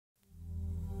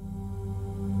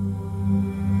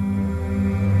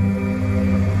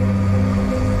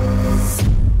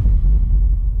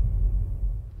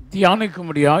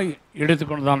தியானிக்கும்படியாய்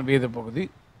எடுத்துக்கொண்டதான வேத பகுதி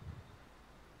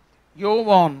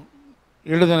யோவான்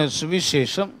எழுதின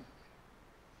சுவிசேஷம்.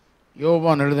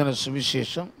 யோவான் எழுதின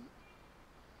சுவிசேஷம்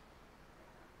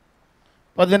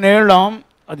 17ஆம்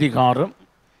அதிகாரம்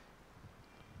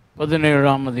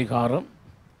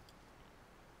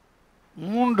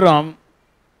 3ஆம்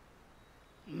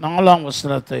 4ஆம்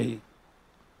வசனத்தை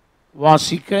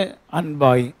வாசிக்க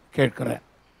அன்பாய் கேட்கிறேன்.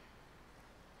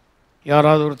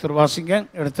 யாராவது ஒருத்தர் வாசிங்க.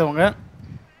 எடுத்தவங்க.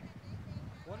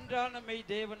 ஒன்றான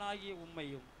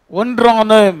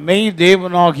மெய்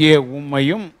தேவனாகிய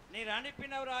உம்மையும்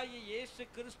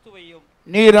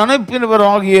நீர்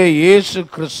அனுப்பினவராகிய இயேசு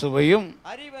கிறிஸ்துவையும்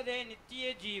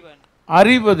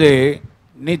அறிவதே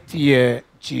நித்திய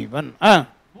ஜீவன்.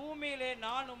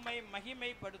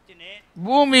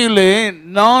 பூமியிலே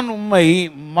நான் உம்மை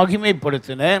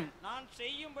மகிமைப்படுத்தினேன்.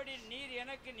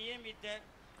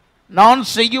 நான்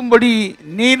செய்யும்படி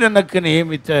நீர் எனக்கு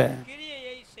நியமித்த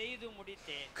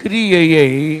கிரியையை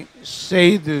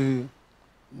செய்து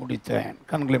முடித்தேன்.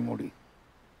 கண்களை மூடி.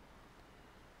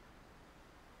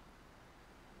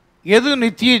 எது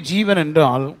நித்திய ஜீவன்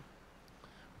என்றால்,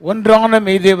 ஒன்றான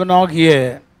மெய்தேவனாகிய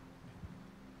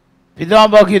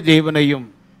பிதாவாகிய தேவனையும்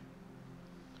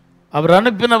அவர்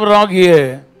அனுப்பினவராகிய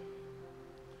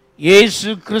இயேசு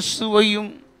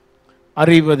கிறிஸ்துவையும்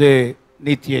அறிவதே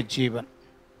நித்திய ஜீவன்.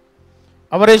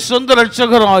 அவரை சொந்த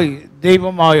இரட்சகராய்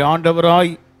தெய்வமாய்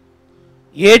ஆண்டவராய்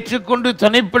ஏற்றுக்கொண்டு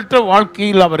தனிப்பட்ட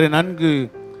வாழ்க்கையில் அவரை நன்கு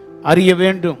அறிய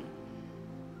வேண்டும்.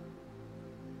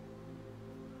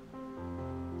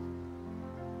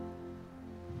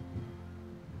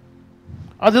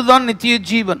 அதுதான் நித்திய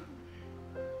ஜீவன்.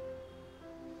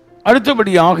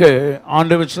 அடுத்தபடியாக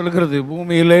ஆண்டவர் சொல்கிறது,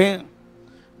 பூமியிலே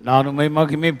நான் உம்மை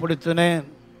மகிமைப்படுத்தினேன்.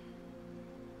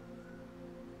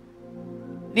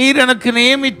 நீர் எனக்கு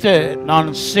நியமித்த, நான்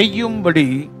செய்யும்படி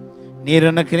நீர்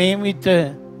எனக்கு நியமித்த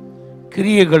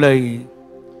கிரியைகளை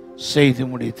செய்து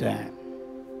முடித்தேன்.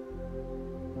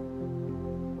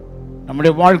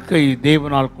 நம்முடைய வாழ்க்கை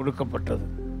தேவனால் கொடுக்கப்பட்டது.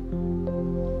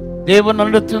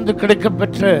 தேவனிடத்திலிருந்து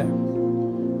கிடைக்கப்பெற்ற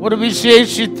ஒரு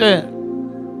விசேஷித்த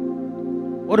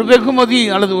ஒரு வெகுமதி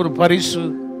அல்லது ஒரு பரிசு.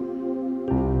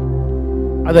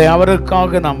 அதை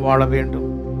அவருக்காக நாம் வாழ வேண்டும்.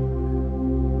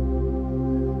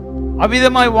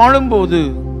 அவ்விதமாய் வாழும்போது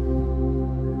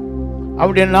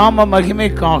அவருடைய நாம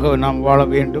மகிமைக்காக நாம் வாழ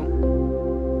வேண்டும்.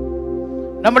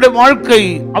 நம்முடைய வாழ்க்கை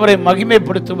அவரை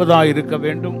மகிமைப்படுத்துவதாக இருக்க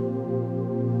வேண்டும்.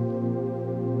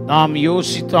 நாம்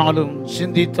யோசித்தாலும்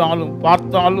சிந்தித்தாலும்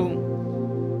பார்த்தாலும்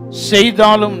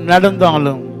செய்தாலும்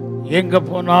நடந்தாலும் எங்க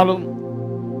போனாலும்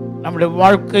நம்முடைய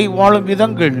வாழ்க்கை வாழும்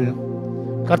விதங்கள்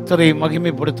கர்த்தரை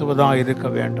மகிமைப்படுத்துவதாக இருக்க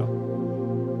வேண்டும்.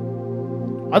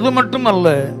 அது மட்டுமல்ல,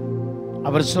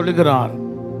 அவர் சொல்லுகிறார்,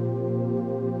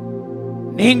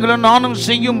 நீங்களும் நானும்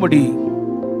செய்யும்படி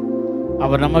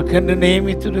அவர் நமக்கென்று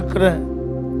நியமித்திருக்கிற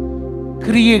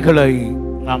கிரியைகளை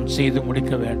நாம் செய்து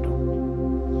முடிக்க வேண்டும்.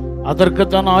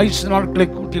 அதற்குத்தான் ஆயுசு நாட்களை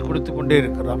கூட்டி கொடுத்து கொண்டே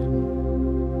இருக்கிறார்.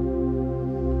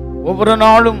 ஒவ்வொரு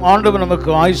நாளும் ஆண்டவர் நமக்கு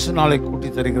ஆயுசு நாளை கூட்டி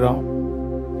தருகிறார்.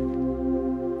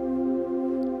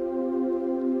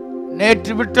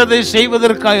 நேற்று விட்டதை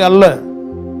செய்வதற்காக அல்ல,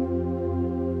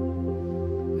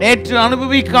 நேற்று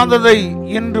அனுபவிக்காததை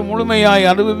இன்று முழுமையாய்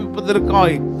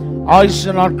அனுபவிப்பதற்காய் ஆயுசு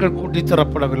நாட்கள் கூட்டி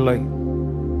தரப்படவில்லை.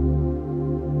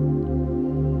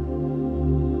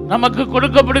 நமக்கு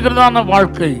கொடுக்கப்படுகிறதான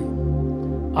வாழ்க்கை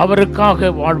அவருக்காக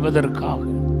வாழ்வதற்காக,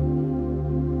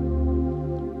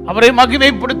 அவரை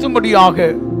மகிமைப்படுத்தும்படியாக,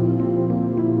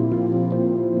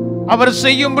 அவர்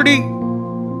செய்யும்படி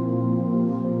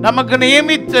நமக்கு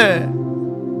நியமித்த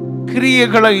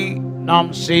கிரியைகளை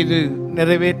நாம் செய்து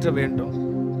நிறைவேற்ற வேண்டும்.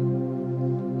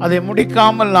 அதை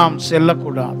முடிக்காமல் நாம்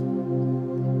செல்லக்கூடாது.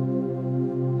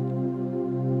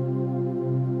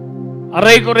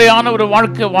 அரைகுறையான ஒரு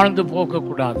வாழ்க்கை வாழ்ந்து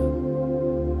போகக்கூடாது.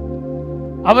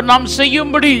 அவர் நாம்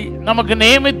செய்யும்படி நமக்கு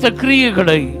நியமித்த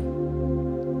கிரியைகளை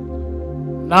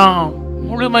நாம்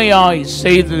முழுமையாய்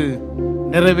செய்து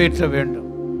நிறைவேற்ற வேண்டும்.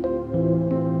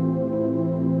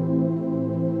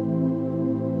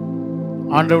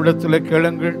 ஆண்டவரிடத்தில்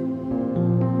கேளுங்கள்,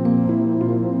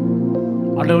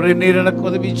 ஆண்டவரே நீர் எனக்கு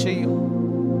உதவி செய்யும்,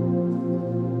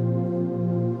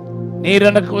 நீர்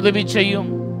எனக்கு உதவி செய்யும்,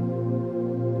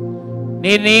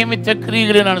 நீர் நியமித்த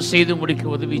கிரியைகளை நான் செய்து முடிக்க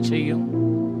உதவி செய்யும்.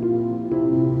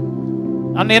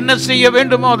 நான் என்ன செய்ய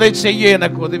வேண்டுமோ அதை செய்ய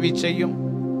எனக்கு உதவி செய்யும்.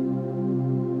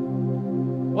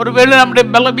 ஒருவேளை நம்முடைய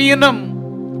பலவீனம்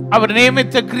அவர்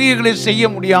நியமித்த கிரியைகளை செய்ய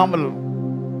முடியாமல்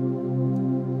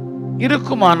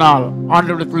இருக்குமானால்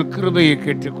ஆண்டவரிடத்தில் கிருபையை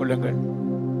கேட்டுக்கொள்ளுங்கள்.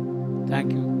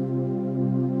 தேங்க்யூ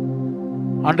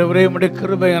ஆண்டவரே, உம்முடைய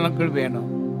கிருபை எனக்கு வேணும்.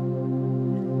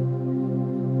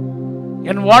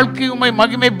 என் வாழ்க்கை உம்மை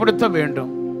மகிமைப்படுத்த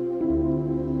வேண்டும்.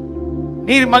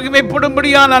 நீர்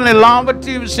மகிமைப்படும்படியா நான்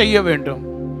எல்லாவற்றையும் செய்ய வேண்டும்.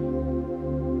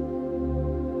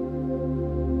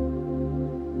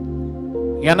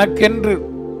 எனக்கென்று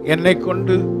என்னை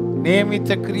கொண்டு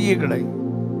நியமித்த கிரியைகளை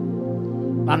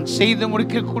நான் செய்து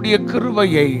முடிக்கக்கூடிய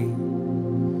கிருபையை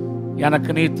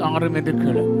எனக்கு நீ தாரும் என்று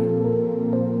கேளு.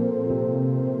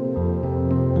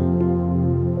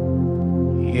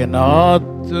 என்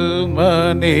ஆத்தும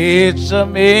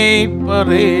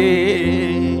நேசமேய்ப்பரே,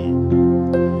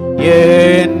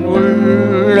 என்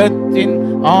உள்ளத்தின்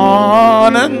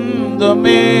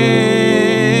ஆனந்தமே,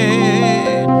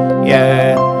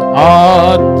 என்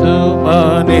ஆத்தும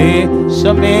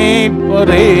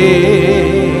நேசமேய்ப்பரே,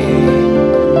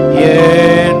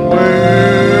 என்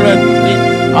உள்ளத்தின்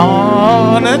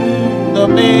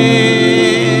ஆனந்தமே,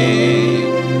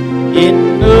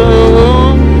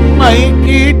 இன்னும்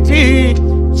மைக்கிட்டி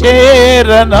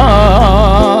சேரனா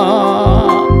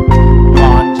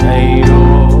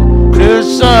வாஞ்சையோடு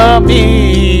சமீபிக்கிறே.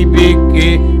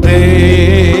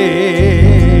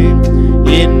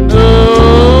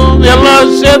 இன்னும்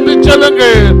எல்லாம் சேர்ந்து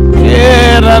சொல்லுங்கள்,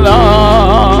 சேரனா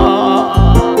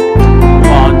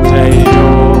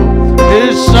வாஞ்சையோடு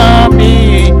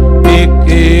சமீபிக்கிறே.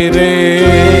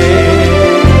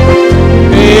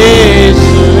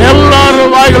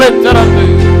 எல்லாரும் வாய்களை திறந்து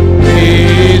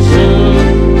பேசு,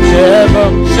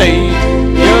 ஜெபம்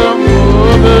செய்யும்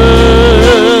போது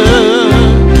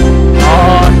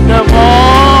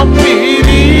ஆண்டவாம்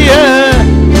பிரிய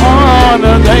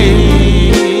ஆனதை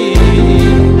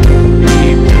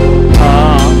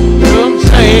இப்போதும்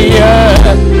செய்ய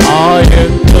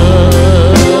ஆயத்து.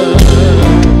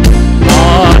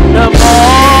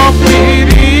 ஆண்டவாம்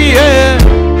பிரிய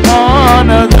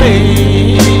ஆனதை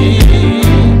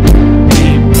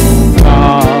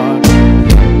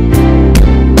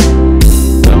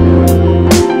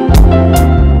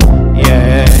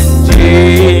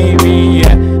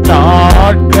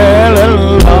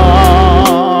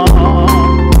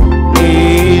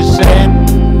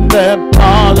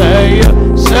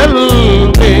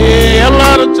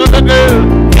எல்லாரும் சொல்லுங்கள்,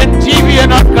 என் ஜீவிய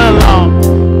நாட்களெல்லாம்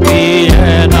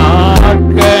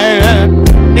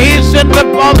நீ சென்ற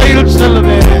பாதையில்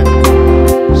செல்வேன்.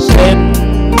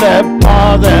 சென்ற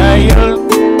பாதையில்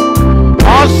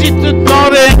ஆசித்து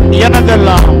தாரேன்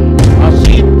எனதெல்லாம்,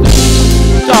 ஆசித்து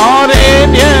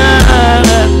தாரேன்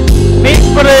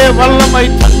மீட்பரே வல்லமை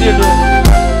தந்திடும்,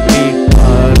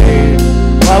 மீட்பரே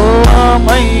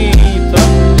வல்லமை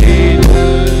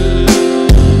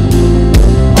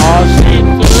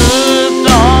ஆசித்து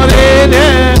தாரேனே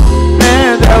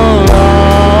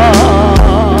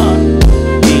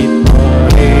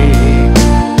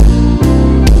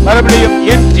மறுபடியும்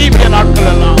என் ஜீவிய நாட்கள்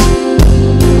எல்லாம்,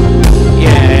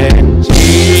 என்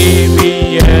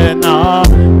ஜீவிய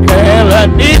நாட்கள்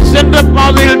நீ சென்ற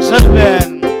பாதையில் செல்வேன்.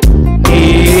 நீ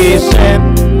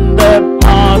சென்ற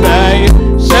பாதையில்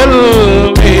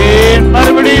செல்வேன்.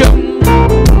 மறுபடியும்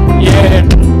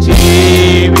என்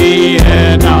ஜீவிய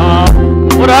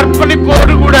ஒரு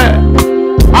அர்ப்பணிப்போடு கூட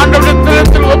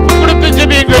ஆண்டவரிடத்தில் ஒப்பு கொடுத்து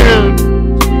ஜெபியுங்கள்.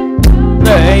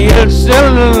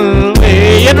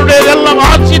 என்னுடையதெல்லாம்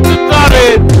ஆசித்து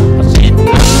தாரேன்,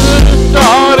 ஆசித்து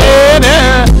தாரேனே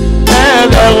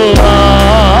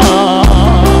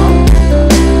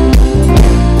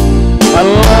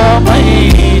வல்லமை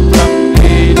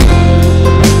தந்தீர்,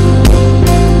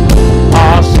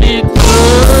 ஆசித்து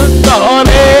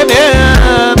தாரேனே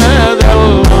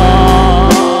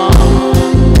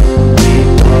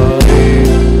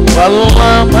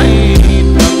வல்லமை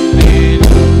தந்தீர்.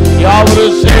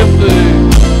 யாவரும் சேர்ந்து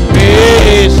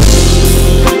பேசு,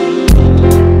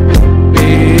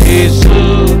 பேசு,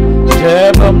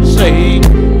 ஜெபம்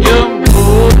செய்யும்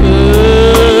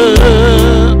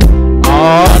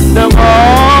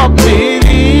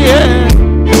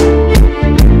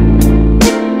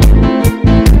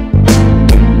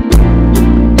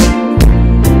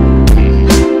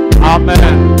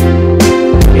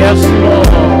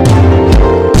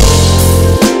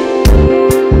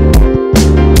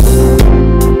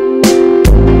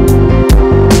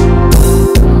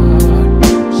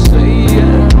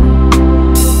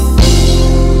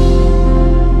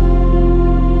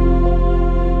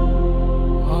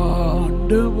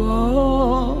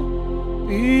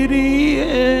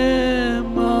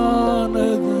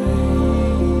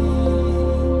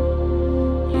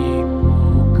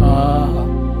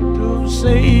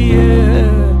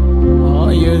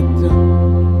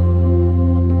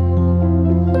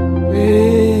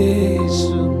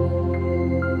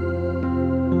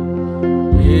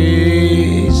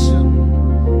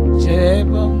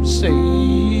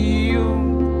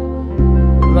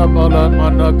Bala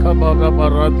mana kabara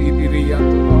barati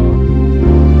diriyantura.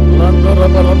 Landara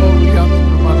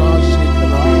barabauriyantur mana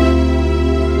shikala.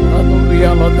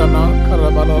 Raduriya ladana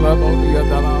karabala labauriya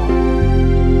dana.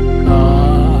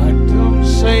 Katum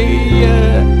செய்ய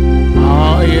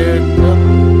ஆயத்தம்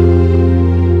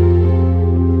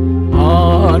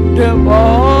ஆண்டவா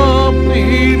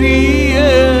பிரிய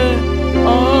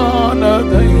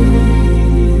ஆனதை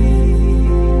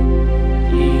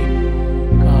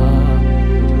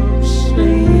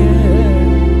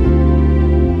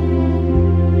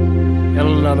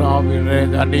எல்லாரும்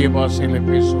அந்நிய பாஷையில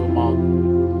பேசுவோமா?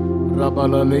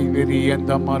 ரபலலை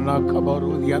விரியந்த மன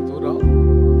கபருதியதுரா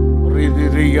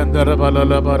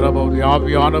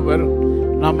ஆவியானவர்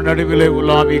நம் நடுவிலே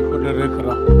உலாவி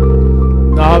கொண்டிருக்கிறார்.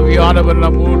 ஆவியானவர்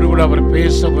நம்மோடு கூட அவர்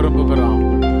பேச விரும்புகிறார்.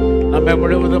 நம்மை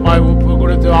முழுவதுமாய் ஒப்பு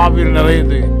கொடுத்து ஆவியில்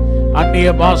நிறைந்து அந்நிய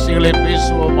பாஷைகளை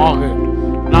பேசுவோமாக.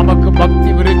 நமக்கு பக்தி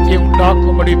விருத்தியை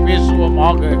உண்டாக்கும்படி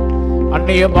பேசுவோமாக.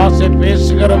 அந்நிய பாஷை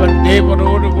பேசுகிறவன்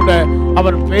தேவனோடு கூட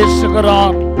அவன்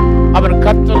பேசுகிறான். அவன்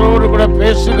கர்த்தரோடு கூட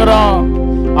பேசுகிறான்.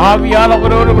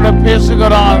 ஆவியானவரோடு கூட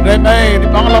பேசுகிறான்.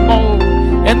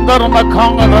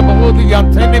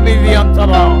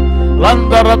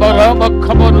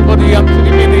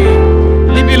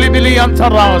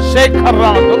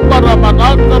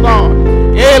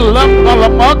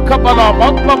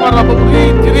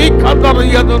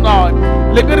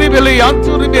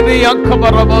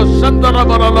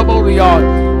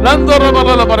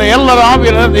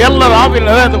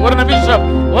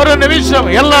 ஒரு நிமிஷம்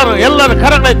எல்லாரும்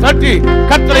கரங்களை தட்டி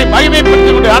கர்த்தரை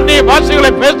மகிமைப்படுத்திக் கொண்டு அந்நிய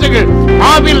பாஷைகளை பேசுங்கள்.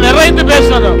 ஆவியில் நிறைந்து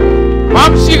பேசணும்.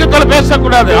 மாம்சீகத்தில்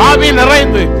பேசக்கூடாது. ஆவியில்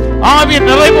நிறைந்து ஆவியின்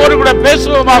நிறைவோடு கூட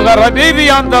பேசுவோமாக.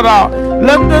 ரபீரியாந்தரா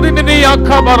லந்தரிமினி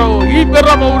அக்கபரோ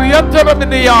ஈபரமௌரி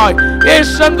யந்தரமினியாய்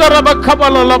ஏசந்தரப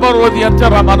கபலலபரோதி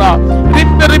யந்தரமனா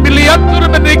ரிம்பரிபிலி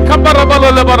யந்தரமினி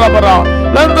கபரபலலபரபரா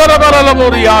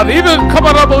லந்தரபரலபோரியா ரிப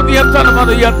கபரபோதி யந்தரமன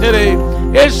யந்தரே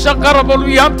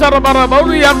ஏசகரபோரி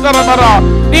யந்தரமரபோரி யந்தரமரா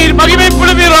நீர்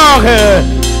மகிமைப்படுவீராக.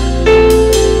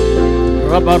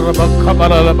 ரபரப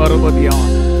கபலலபரோதியா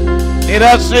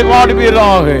நிராசை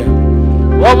வாடுவீராக.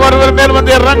 ஒவ்வொருவர் மேல்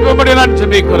வந்து இறங்கும்படி நான்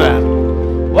ஜெபிக்கிறேன்.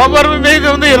 ஒவ்வொருவர் மீது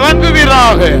வந்து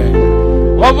இறங்குவீராக.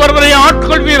 ஒவ்வொருவரை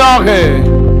ஆட்கொள்வீராக.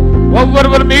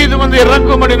 ஒவ்வொருவர் மீது வந்து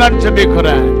இறங்கும்படி நான்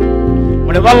ஜெபிக்கிறேன்.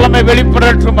 உம்முடைய வல்லமை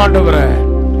வெளிப்படட்டும் ஆண்டவரே.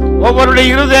 ஒவ்வொருடைய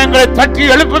இருதயங்களை தட்டி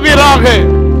எழுப்புவீராக.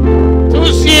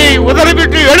 தூசியை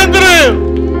உதறிவிட்டு எழுந்திரு.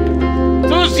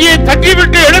 தூசியை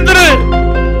தட்டிவிட்டு எழுந்திரு.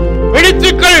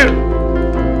 வெடித்துக்கள்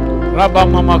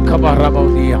ரபமம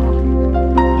கபரபௌதியா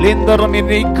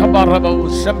லிந்தரமினி கபரபௌ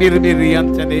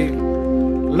சமிர்மிரியந்தனே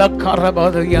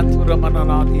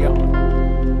லக்கரபதயந்துரமனநாதியா.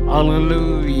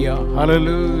 ஹல்லேலூயா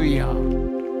ஹல்லேலூயா.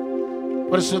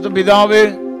 பரிசுத்த பிதாவே,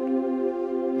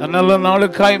 இந்த நல்ல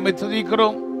நாளுக்காய் உம்மை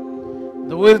துதிக்கிறோம்.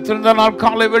 இந்த உயிர்த்தெழுந்த நாள்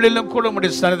காலை வேளையிலும் கூட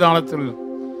உம்முடைய சன்னிதானத்தில்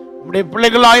உம்முடைய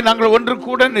பிள்ளைகளாய் நாங்கள் ஒன்று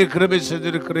கூட நீர் கிருபை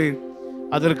செய்திருக்கிறீர்.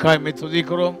 அதற்காக உம்மை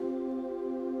துதிக்கிறோம்.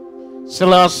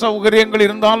 சில அசௌகரியங்கள்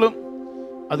இருந்தாலும்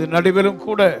அது நடுவிலும்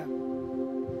கூட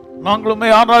நாங்கள்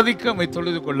உம்மை ஆராதிக்க உம்மை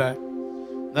தொழுது கொள்ள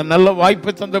இந்த நல்ல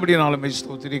வாய்ப்பை தந்தபடி நாள் உம்மை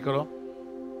ஸ்தோத்திரிக்கிறோம்.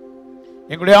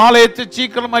 எங்களுடைய ஆலயத்தை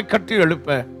சீக்கிரமாய் கட்டி எழுப்ப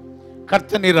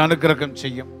கர்த்தர் நீர் அனுக்கிரகம்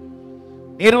செய்யும்.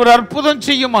 நீர் ஒரு அற்புதம்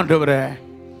செய்யும் ஆண்டவரே.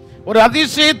 ஒரு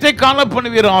அதிசயத்தை காண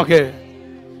பண்ணுவீராக.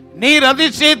 நீர்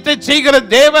அதிசயத்தை செய்கிற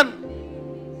தேவன்.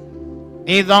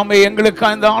 நீதாமே எங்களுக்கு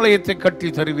அந்த ஆலயத்தை கட்டி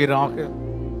தருவீராக.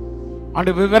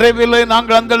 ஆண்டு விரைவில்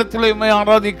நாங்கள் அந்த இடத்துல உம்மை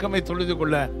ஆராதிக்கமை தொழுது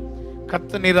கொள்ள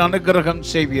கர்த்தர் நீர் அனுக்கிரகம்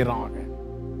செய்வீராக.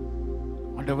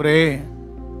 ஆண்டவரே,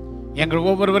 எங்கள்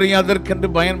ஒவ்வொருவரையும் அதற்கென்று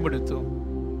பயன்படுத்தும்.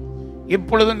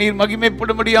 இப்பொழுது நீர்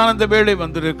மகிமைப்படும்படியான இந்த வேளை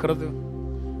வந்திருக்கிறது.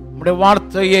 உம்முடைய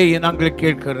வார்த்தையை நாங்கள்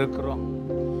கேட்க இருக்கிறோம்.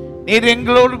 நீர்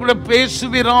எங்களோடு கூட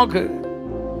பேசுவீராக.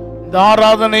 இந்த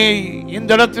ஆராதனை இந்த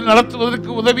இடத்தில் நடத்துவதற்கு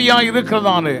உதவியாக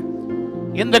இருக்கிறதான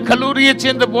இந்த கல்லூரியை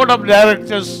சேர்ந்த போர்ட் ஆஃப்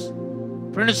டைரக்டர்ஸ்,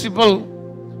 பிரின்சிபல்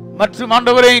மற்றும்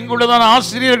ஆண்டவரே இங்குள்ளதான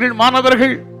ஆசிரியர்கள்,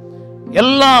 மாணவர்கள்,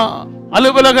 எல்லா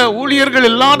அலுவலக ஊழியர்கள்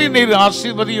எல்லாரையும் நீர்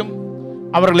ஆசீர்வதியும்.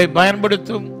 அவர்களை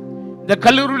பயன்படுத்தும். இந்த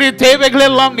கல்லூரியுடைய தேவைகள்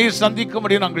எல்லாம் நீர்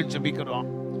சந்திக்கும்படி நாங்கள் ஜெபிக்கிறோம்.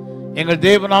 எங்கள்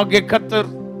தேவனாகிய கர்த்தர்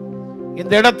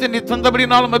இந்த இடத்தை நீ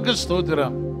தந்தபடினால் உமக்கு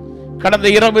ஸ்தோத்திரம். கடந்த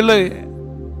இரவில்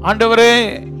ஆண்டவரே,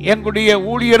 எங்களுடைய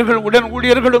ஊழியர்கள், உடன்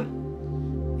ஊழியர்களும்,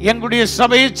 எங்களுடைய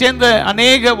சபையை சேர்ந்த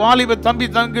அநேக வாலிப தம்பி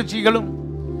தங்கச்சிகளும்,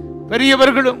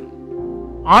 பெரியவர்களும்,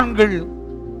 ஆண்கள்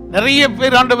நிறைய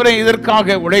பேர் ஆண்டவரே இதற்காக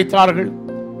உழைத்தார்கள்.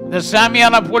 இந்த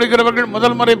சாமியானா போடுகிறவர்கள்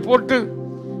முதல் முறை போட்டு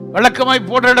வழக்கமாய்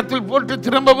போடுற இடத்தில் போட்டு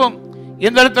திரும்பவும்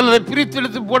இந்த இடத்தில் அதை பிரித்து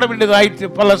எடுத்து போட வேண்டியதாயிற்று.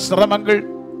 பல சிரமங்கள்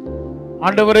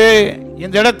ஆண்டவரே.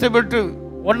 இந்த இடத்தை விட்டு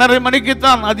 1:30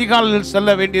 மணிக்குத்தான் அதிகாலையில் செல்ல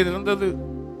வேண்டியது இருந்தது.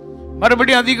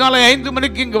 மறுபடியும் அதிகாலை 5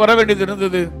 மணிக்கு இங்கு வர வேண்டியது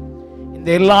இருந்தது. இந்த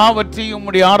எல்லாவற்றையும்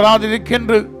உம்முடைய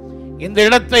ஆராதனைக்கென்று இந்த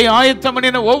இடத்தை ஆயத்தம்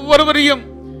பண்ணின ஒவ்வொருவரையும்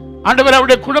ஆண்டவரே,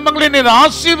 அவருடைய குடும்பங்களை நீர்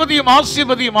ஆசீர்வதியும்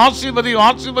ஆசீர்வதியும் ஆசீர்வதியும்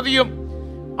ஆசீர்வதியும்.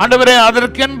 ஆண்டவரே,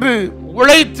 அதற்கென்று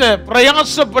உழைத்த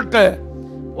பிரயாசப்பட்ட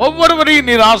ஒவ்வொருவரையும்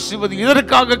நீர் ஆசீர்வதி.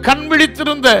 இதற்காக கண்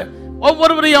விழித்திருந்த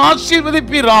ஒவ்வொருவரையும்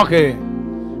ஆசீர்வதிப்பீராக.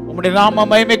 உம்முடைய நாம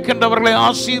மகிமைக்கின்றவர்களை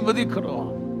ஆசீர்வதிக்கிறோம்.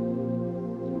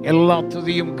 எல்லா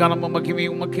துதியும் கனமும்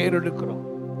மகிமையும் உமக்கே எடுக்கிறோம்.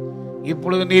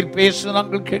 இப்பொழுது நீர் பேச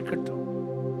நாங்கள் கேட்கட்டும்.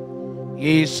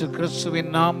 இயேசு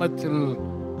கிறிஸ்துவின் நாமத்தில்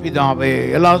பிதாவே.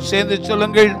 எல்லாம் சேர்ந்து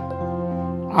சொல்லுங்கள்,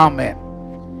 ஆமென்.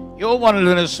 யோவான்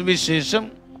எழுதின சுவிசேஷம்.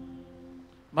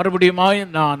 மறுபடியும்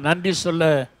நான் நன்றி சொல்ல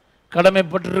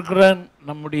கடமைப்பட்டிருக்கிறேன்.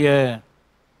 நம்முடைய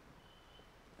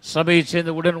சபையை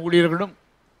சேர்ந்த உடன் ஊழியர்களும்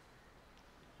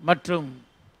மற்றும்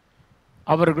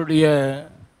அவர்களுடைய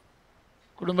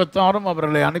குடும்பத்தாரும்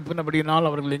அவர்களை அனுப்பினபடியினால்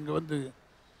அவர்கள் இங்கு வந்து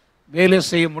வேலை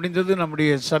செய்ய முடிந்தது.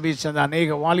 நம்முடைய சபையை சேர்ந்த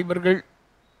அநேக வாலிபர்கள்,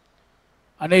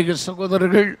 அநேக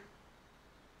சகோதரர்கள்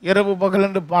இரவு பகல்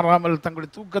என்று பாராமல்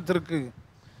தங்களுடைய தூக்கத்திற்கு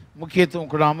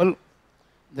முக்கியத்துவம் கொடாமல்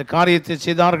இந்த காரியத்தை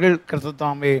செய்தார்கள். கர்த்தர்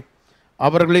தாமே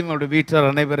அவர்களையும் அவருடைய வீட்டார்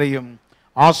அனைவரையும்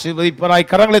ஆசீர்வதிப்பாராய்.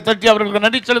 கரங்களை தட்டி அவர்களுக்கு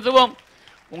நன்றி செலுத்துவோம்.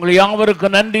 உங்கள்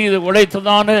யாவருக்கும் நன்றி. இது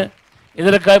உழைத்ததான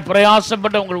இதற்காக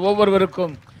பிரயாசப்பட்ட உங்கள்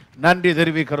ஒவ்வொருவருக்கும் நன்றி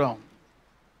தெரிவிக்கிறோம்.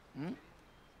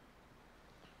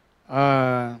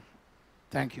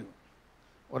 தேங்க்யூ.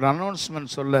 ஒரு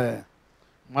அனௌன்ஸ்மெண்ட் சொல்ல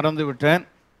மறந்து விட்டேன்.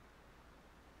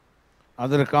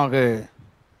 அதற்காக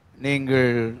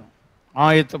நீங்கள்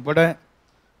ஆயத்தப்பட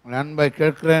உங்கள் அன்பை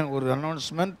கேட்கிறேன். ஒரு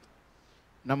அனௌன்ஸ்மெண்ட்.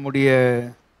 நம்முடைய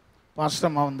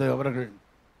பாஸ்டமா வந்து அவர்கள்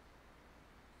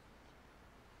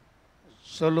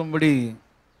சொல்லும்படி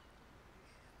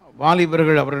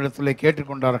வாலிபர்கள் அவர்களிடத்தில்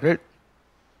கேட்டுக்கொண்டார்கள்.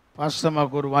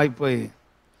 பாஸ்டமாவுக்கு ஒரு வாய்ப்பை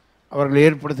அவர்கள்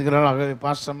ஏற்படுத்துகிறார்கள். ஆகவே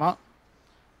பாஸ்டமா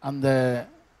அந்த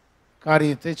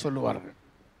காரியத்தை சொல்லுவார்கள்.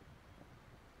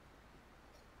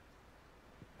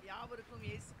 யாவருக்கும்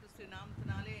இயேசு கிறிஸ்து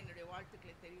நாமத்தினாலே என்னுடைய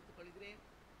வாழ்த்துக்களை தெரிவித்துக் கொள்கிறேன்.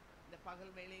 இந்த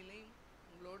பகல் வேளையிலையும்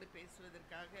உங்களோடு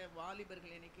பேசுவதற்காக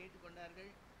வாலிபர்கள் என்னை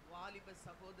கேட்டுக்கொண்டார்கள். வாலிப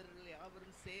சகோதரர்கள்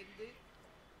யாவரும் சேர்ந்து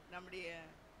நம்முடைய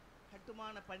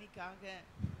கட்டுமான பணிக்காக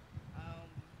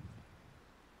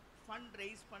ஃபண்ட்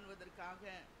ரைஸ் பண்ணுவதற்காக,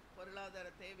 பொருளாதார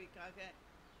தேவைக்காக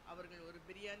அவர்கள் ஒரு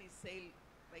பிரியாணி சேல்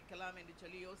வைக்கலாம் என்று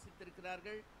சொல்லி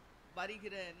யோசித்திருக்கிறார்கள்.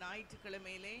 வருகிற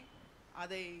ஞாயிற்றுக்கிழமையிலே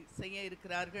அதை செய்ய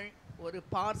இருக்கிறார்கள். ஒரு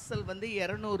பார்சல் வந்து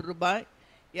 200 ரூபாய்.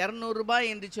 200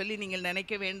 ரூபாய் என்று சொல்லி நீங்கள்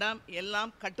நினைக்க வேண்டாம்.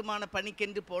 எல்லாம் கட்டுமான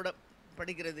பணிக்கென்று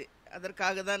போடப்படுகிறது.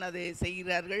 அதற்காக தான் அதை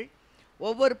செய்கிறார்கள்.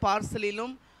 ஒவ்வொரு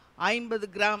பார்சலிலும் 50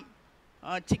 கிராம்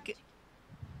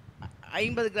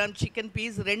சிக்கன்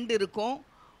பீஸ் 2 இருக்கும்,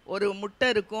 ஒரு முட்டை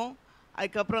இருக்கும்,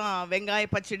 அதுக்கப்புறம் வெங்காய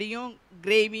பச்சடியும்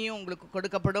கிரேவியும் உங்களுக்கு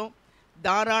கொடுக்கப்படும்.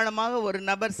 தாராளமாக ஒரு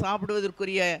நபர்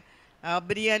சாப்பிடுவதற்குரிய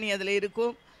பிரியாணி அதில்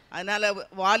இருக்கும். அதனால்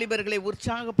வாலிபர்களை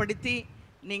உற்சாகப்படுத்தி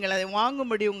நீங்கள் அதை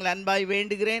வாங்கும்படி உங்கள் அன்பாய்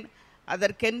வேண்டுகிறேன்.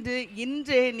 அதற்கென்று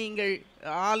இன்றே நீங்கள்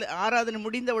ஆராதனை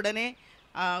முடிந்தவுடனே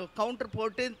கவுண்டர்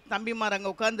போட்டு தம்பிமார்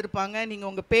அங்கே உட்காந்துருப்பாங்க.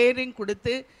 நீங்கள் உங்கள் பேரையும்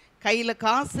கொடுத்து கையில்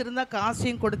காசு இருந்தால்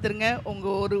காசையும் கொடுத்துருங்க.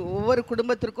 உங்கள் ஒவ்வொரு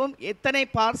குடும்பத்திற்கும் எத்தனை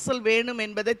பார்சல் வேணும்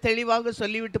என்பதை தெளிவாக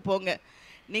சொல்லிவிட்டு போங்க.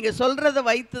 நீங்கள் சொல்கிறத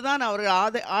வைத்து தான்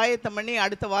அவர்கள் ஆயத்தம் பண்ணி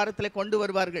அடுத்த வாரத்தில் கொண்டு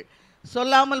வருவார்கள்.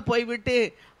 சொல்லாமல் போய்விட்டு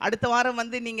அடுத்த வாரம்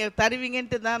வந்து நீங்கள்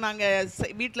தருவீங்கன்ட்டு தான் நாங்கள்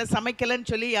வீட்டில்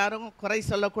சமைக்கலைன்னு சொல்லி யாரும் குறை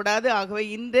சொல்லக்கூடாது. ஆகவே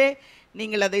இன்றே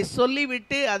நீங்கள் அதை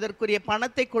சொல்லிவிட்டு அதற்குரிய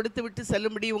பணத்தை கொடுத்து விட்டு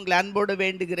செல்லும்படி உங்களை அன்போடு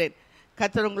வேண்டுகிறேன்.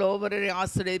 கர்த்தர் உங்களை ஒவ்வொருவரையும்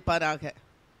ஆசீர்வதிப்பாராக.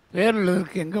 பேரில்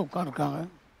இருக்கு எங்கே உட்காந்துருக்காங்க?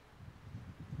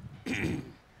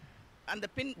 அந்த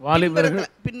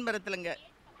பின்புறத்துலங்க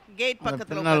கேட்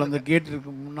பக்கத்தில், அந்த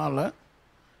கேட்டிற்கு முன்னால்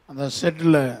அந்த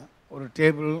செட்டில் ஒரு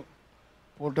டேபிள்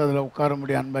போட்டு அதில் உட்கார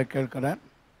முடியும். அன்பாக கேட்குறேன்.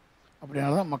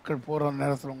 அப்படினால தான் மக்கள் போகிற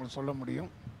நேரத்தில் உங்களுக்கு சொல்ல முடியும்.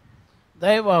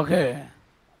 தயவாக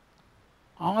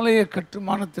ஆலய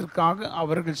கட்டுமானத்திற்காக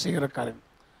அவர்கள் செய்கிற காரியம்.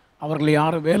 அவர்கள்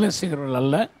யாரும் வேலை செய்கிறவர்கள்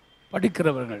அல்ல,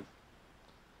 படிக்கிறவர்கள்.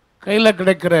 கையில்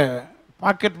கிடைக்கிற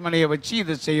பாக்கெட் மணியை வச்சு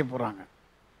இதை செய்ய போகிறாங்க.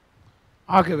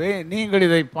 ஆகவே நீங்கள்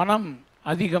இதை பணம்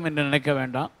அதிகம் என்று நினைக்க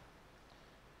வேண்டாம்.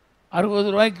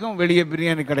 60 ரூபாய்க்கும் வெளியே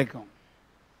பிரியாணி கிடைக்கும்.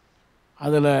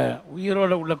 அதில்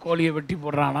உயிரோடு உள்ள கோழியை வெட்டி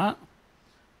போடுறானா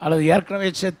அல்லது ஏற்கனவே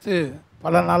செத்து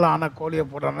பல நாள் ஆன கோழியை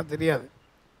போடுறானா தெரியாது.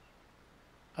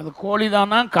 அது கோழி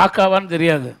தானா காக்காவான்னு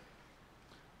தெரியாது.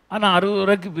 ஆனால் 60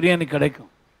 ரூபாய்க்கு பிரியாணி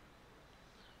கிடைக்கும்.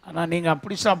 ஆனால் நீங்கள்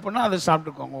அப்படி சாப்பிட்னா அதை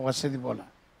சாப்பிட்டுக்கோங்க வசதி போல்.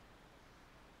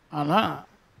 ஆனால்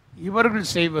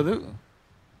இவர்கள் செய்வது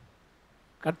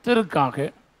கர்த்தருக்காக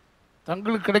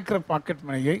தங்களுக்கு கிடைக்கிற பாக்கெட்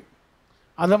மணியை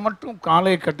அதை மட்டும்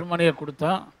காலை கட்டுமணியை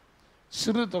கொடுத்தா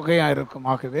சிறு தொகையாக இருக்கும்.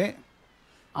 ஆகவே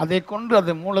அதை கொண்டு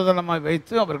அதை மூலதனமாக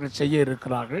வைத்து அவர்கள் செய்ய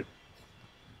இருக்கிறார்கள்.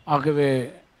 ஆகவே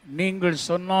நீங்கள்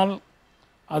சொன்னால்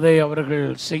அதை அவர்கள்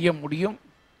செய்ய முடியும்.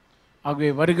 ஆகவே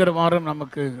வருகிற வாரம்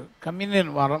நமக்கு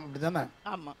கம்யூனியன் வாரம், அப்படி தானே?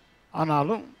 ஆமாம்.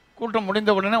 ஆனாலும் கூட்டம்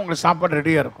முடிந்த உடனே உங்களுக்கு சாப்பாடு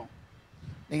ரெடியாக இருக்கும்.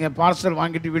 நீங்கள் பார்சல்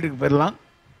வாங்கிட்டு வீட்டுக்கு போயிடலாம்.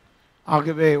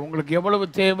 ஆகவே உங்களுக்கு எவ்வளவு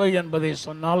தேவை என்பதை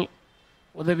சொன்னால்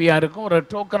உதவியாக இருக்கும். ஒரு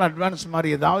டோக்கன் அட்வான்ஸ் மாதிரி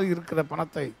ஏதாவது இருக்கிற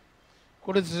பணத்தை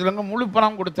கொடுத்து சொல்லுங்க. முழு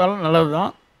பணம் கொடுத்தாலும் நல்லது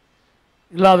தான்.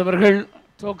 இல்லாதவர்கள்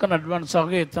டோக்கன்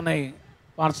அட்வான்ஸாக எத்தனை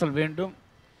பார்சல் வேண்டும்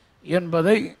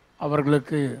என்பதை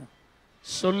அவர்களுக்கு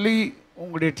சொல்லி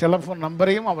உங்களுடைய டெலிஃபோன்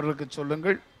நம்பரையும் அவர்களுக்கு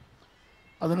சொல்லுங்கள்.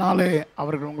 அதனாலே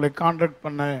அவர்கள் உங்களை கான்டாக்ட்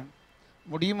பண்ண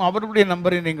முடியும். அவர்களுடைய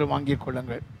நம்பரை நீங்கள் வாங்கிக்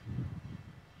கொள்ளுங்கள்.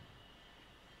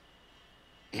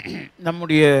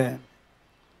 நம்முடைய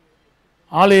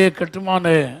ஆலய கட்டுமான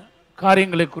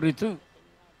காரியங்களை குறித்து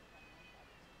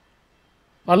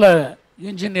பல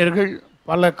இன்ஜினியர்கள்,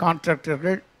 பல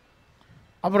கான்ட்ராக்டர்கள்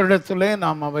அவரிடத்திலே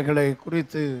நாம் அவைகளை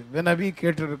குறித்து வினவி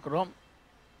கேட்டிருக்கிறோம்.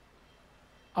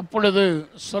 அப்பொழுது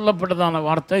சொல்லப்பட்டதான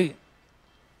வார்த்தை,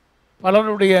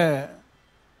 பலருடைய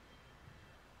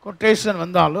கொட்டேஷன்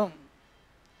வந்தாலும்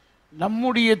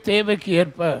நம்முடைய தேவைக்கு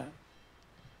ஏற்ப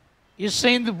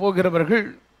இசைந்து போகிறவர்கள்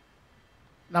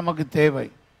நமக்கு தேவை.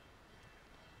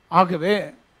 ஆகவே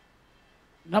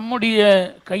நம்முடைய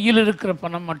கையில் இருக்கிற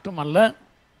பணம் மட்டுமல்ல,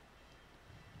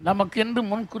 நமக்கென்று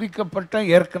முன்குறிக்கப்பட்ட,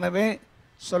 ஏற்கனவே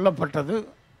சொல்லப்பட்டது,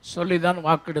 சொல்லிதான்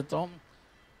வாக்கெடுத்தோம்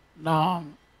நாம்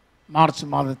மார்ச்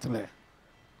மாதத்தில்.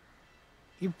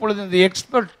 இப்பொழுது இந்த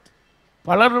எக்ஸ்பர்ட்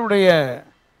பலருடைய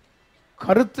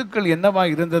கருத்துக்கள் என்னவா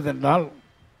இருந்ததென்றால்,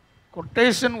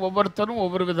 கொட்டேஷன் ஒவ்வொருத்தரும்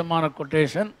ஒவ்வொரு விதமான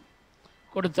கொட்டேஷன்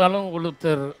கொடுத்தாலும்,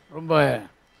 ஒருத்தர் ரொம்ப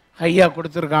ஹையாக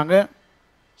கொடுத்துருக்காங்க,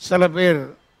 சில பேர்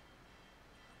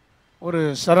ஒரு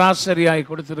சராசரியாய்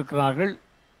கொடுத்திருக்கிறார்கள்,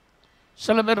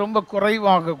 சில பேர் ரொம்ப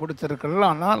குறைவாக கொடுத்திருக்கிறார்கள்.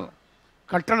 ஆனால்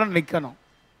கட்டணம் நிற்கணும்.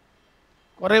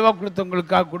 குறைவாக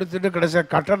கொடுத்தவங்களுக்காக கொடுத்துட்டு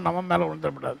கடைசியாக கட்டணம் நம்ம மேலே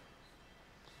விழுந்துடக்கூடாது.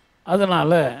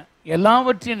 அதனால்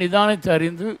எல்லாவற்றையும் நிதானித்து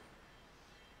அறிந்து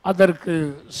அதற்கு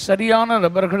சரியான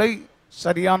நபர்களை,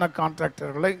 சரியான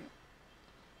கான்ட்ராக்டர்களை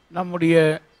நம்முடைய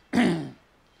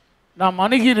நாம்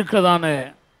அணுகி இருக்கிறதான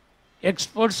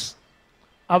எக்ஸ்பர்ட்ஸ்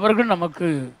அவர்கள் நமக்கு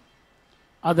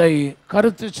அதை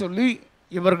கருத்து சொல்லி,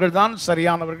 இவர்கள் தான்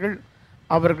சரியானவர்கள்,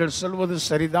 அவர்கள் சொல்வது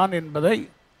சரிதான் என்பதை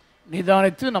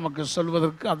நிதானித்து நமக்கு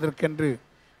சொல்வதற்கு அதற்கென்று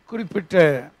குறிப்பிட்ட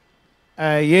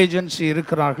ஏஜென்சி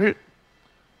இருக்கிறார்கள்.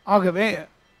 ஆகவே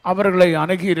அவர்களை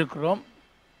அணுகி இருக்கிறோம்.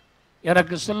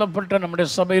 எனக்கு சொல்லப்பட்ட நம்முடைய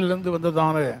சபையிலிருந்து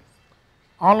வந்ததான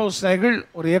ஆலோசனைகள்,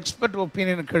 ஒரு எக்ஸ்பர்ட்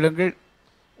ஒப்பீனியன் கேளுங்கள்.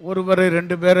 ஒருவரை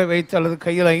 2 பேரை வைத்து அல்லது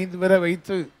கையில் 5 பேரை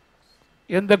வைத்து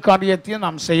எந்த காரியத்தையும்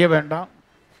நாம் செய்ய வேண்டாம்.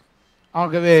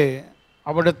 ஆகவே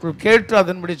அவரிடத்தில் கேட்டு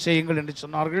அதன்படி செய்யுங்கள் என்று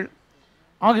சொன்னார்கள்.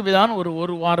 ஆகவே தான்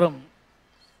ஒரு வாரம்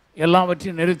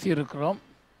எல்லாவற்றையும் நிறுத்தி இருக்கிறோம்.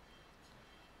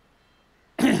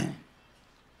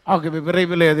 ஆகவே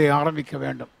விரைவில் அதை ஆரம்பிக்க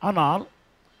வேண்டும். ஆனால்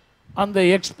அந்த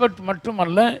எக்ஸ்பர்ட்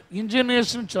மட்டுமல்ல,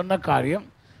 இன்ஜினியர்ஸ்னு சொன்ன காரியம்,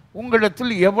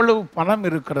 உங்களிடத்தில் எவ்வளவு பணம்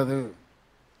இருக்கிறது,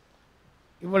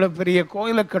 இவ்வளோ பெரிய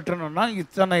கோயிலை கட்டணும்னா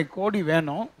இத்தனை கோடி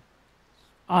வேணும்,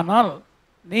 ஆனால்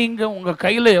நீங்கள் உங்கள்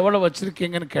கையில் எவ்வளோ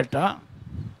வச்சுருக்கீங்கன்னு கேட்டால்,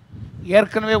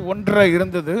 ஏற்கனவே 1.5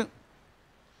 இருந்தது,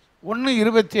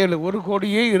 1.27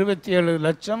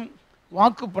 1,27,00,000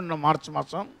 வாக்கு பண்ண மார்ச்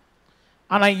மாதம்.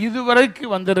 ஆனால் இதுவரைக்கு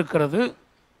வந்திருக்கிறது,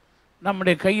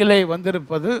 நம்முடைய கையில்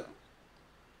வந்திருப்பது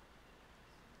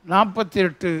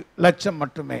 48 லட்சம்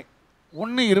மட்டுமே.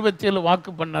 1.27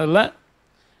 வாக்கு பண்ணதில்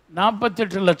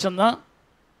 48 லட்சம் தான்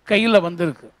கையில்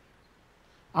வந்திருக்கு.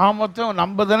 மொத்தம்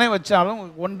 50 வச்சாலும்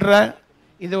 1.5,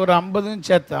 இது ஒரு 50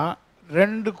 சேர்த்தா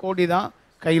 2 கோடி தான்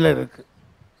கையில் இருக்குது.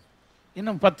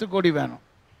 இன்னும் 10 கோடி வேணும்.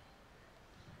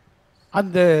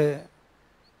 அந்த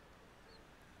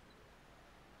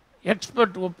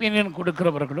எக்ஸ்பர்ட் ஒப்பீனியன்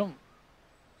கொடுக்கிறவர்களும்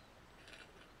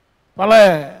பல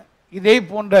இதே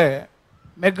போன்ற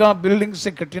மெகா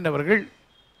பில்டிங்ஸை கட்டினவர்கள்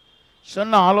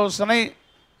சொன்ன ஆலோசனை,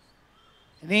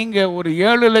 நீங்கள் ஒரு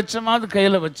 7 லட்சமாவது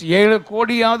கையில் வச்சு, 7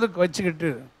 கோடியாவது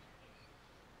வச்சுக்கிட்டு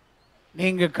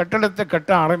நீங்கள் கட்டடத்தை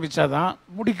கட்ட ஆரம்பித்தாதான்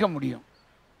முடிக்க முடியும்,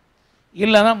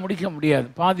 இல்லைன்னா முடிக்க முடியாது,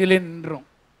 பாதியிலே நின்றும்.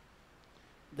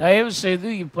 தயவு செய்து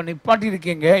இப்போ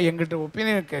நிப்பாட்டியிருக்கீங்க எங்கிட்ட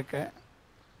ஒப்பீனியன் கேட்க.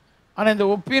 ஆனால் இந்த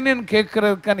ஒப்பீனியன்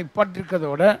கேட்குறதுக்காக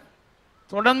நிப்பாட்டிருக்கிறதோட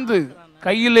தொடர்ந்து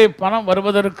கையிலே பணம்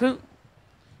வருவதற்கு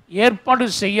ஏற்பாடு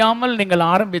செய்யாமல் நீங்கள்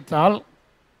ஆரம்பித்தால்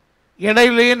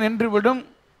இடையிலேயே நின்றுவிடும்,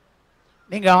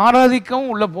 நீங்கள்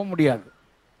ஆராதிக்கவும் உள்ளே போக முடியாது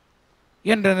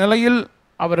என்ற நிலையில்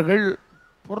அவர்கள்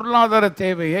பொருளாதார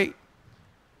தேவையை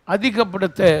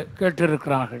அதிகப்படுத்த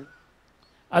கேட்டிருக்கிறார்கள்.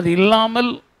 அது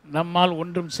இல்லாமல் நம்மால்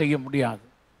ஒன்றும் செய்ய முடியாது.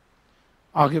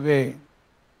 ஆகவே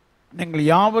நீங்கள்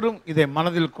யாவரும் இதை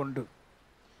மனதில் கொண்டு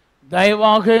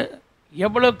தயவாக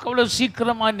எவ்வளோக்கு எவ்வளோ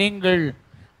சீக்கிரமாக நீங்கள்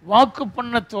வாக்கு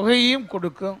பண்ண தொகையையும்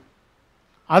கொடுக்கும்,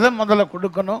 அதை முதல்ல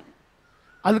கொடுக்கணும்.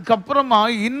 அதுக்கப்புறமா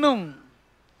இன்னும்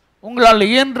உங்களால்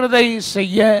இயன்றதை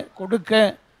செய்ய கொடுக்க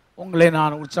உங்களை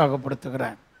நான்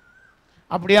உற்சாகப்படுத்துகிறேன்.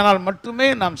 அப்படியானால் மட்டுமே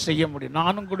நாம் செய்ய முடியும்.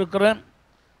 நானும் கொடுக்குறேன்,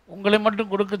 உங்களை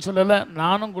மட்டும் கொடுக்க சொல்லலை,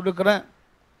 நானும் கொடுக்குறேன்,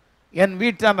 என்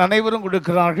வீட்டார் அனைவரும்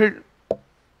கொடுக்கிறார்கள்.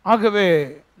 ஆகவே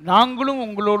நாங்களும்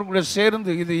உங்களோடு கூட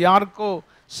சேர்ந்து, இது யாருக்கோ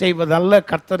செய்வதல்ல,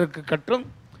 கர்த்தருக்கு கட்டும்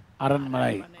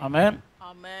அரண்மனை. ஆமென்,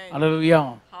 அல்லேலூயா.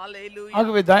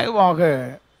 ஆகவே தயவாக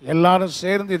எல்லாரும்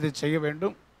சேர்ந்து இதை செய்ய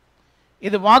வேண்டும்.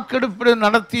 இது வாக்கெடுப்பு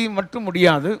நடத்தி மட்டும்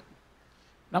முடியாது,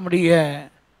 நம்முடைய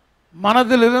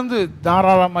மனதிலிருந்து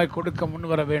தாராளமாய் கொடுக்க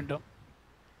முன்வர வேண்டும்.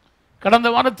 கடந்த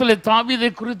வாரத்தில் தாவீதை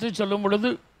குறித்து சொல்லும் பொழுது,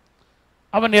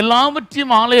 அவன்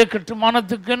எல்லாவற்றையும் ஆலய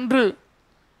கட்டுமானத்துக்கென்று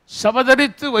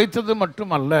சபதரித்து வைத்தது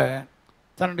மட்டுமல்ல,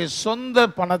 தன்னுடைய சொந்த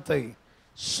பணத்தை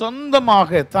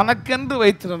சொந்தமாக தனக்கென்று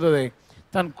வைத்திருந்ததை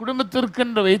தன்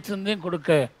குடும்பத்திற்கென்று வைத்திருந்தையும்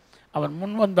கொடுக்க அவன்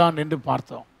முன்வந்தான் என்று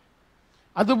பார்த்தோம்.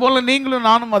 அதுபோல் நீங்களும்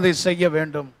நானும் அதை செய்ய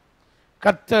வேண்டும்.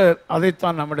 கர்த்தர்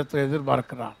அதைத்தான் நம்மிடத்தில்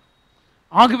எதிர்பார்க்கிறான்.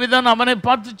 ஆகவே தான் அவனை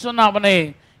பார்த்து சொன்ன, அவனை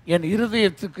என்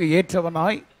இருதயத்துக்கு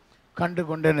ஏற்றவனாய் கண்டு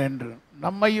கொண்டேன் என்று.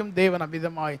 நம்மையும் தேவன்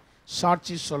அமிதமாய்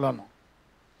சாட்சி சொல்லணும்.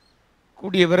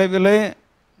 கூடிய விரைவிலே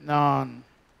நான்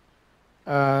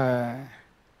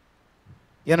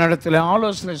என்னிடத்தில்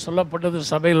ஆலோசனை சொல்லப்பட்டது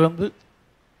சபையிலிருந்து.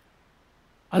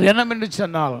 அது என்னவென்று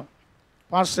சொன்னால்,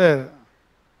 பாஸ்டர்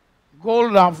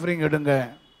கோல்டு ஆஃபரிங் எடுங்க.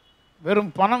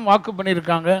 வெறும் பணம் வாக்கு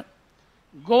பண்ணியிருக்காங்க,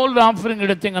 கோல்டு ஆஃபரிங்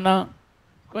எடுத்தீங்கன்னா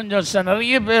கொஞ்சம்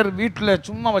நிறைய பேர் வீட்டில்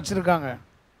சும்மா வச்சுருக்காங்க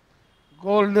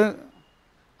கோல்டு.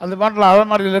 அது பாட்டில்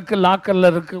அலமாரியில் இருக்குது,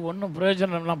 லாக்கரில் இருக்குது, ஒன்றும்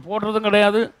பிரயோஜனம் இல்லை, போடுறதும்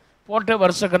கிடையாது, போட்டே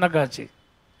வருஷக்கணக்காச்சு,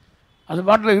 அது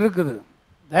பாட்டில் இருக்குது.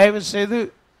 தயவு செய்து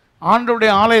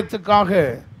ஆண்டவருடைய ஆலயத்துக்காக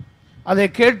அதை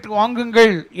கேட்டு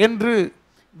வாங்குங்கள் என்று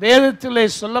வேதத்திலே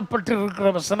சொல்லப்பட்டிருக்கிற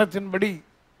வசனத்தின்படி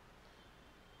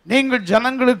நீங்கள்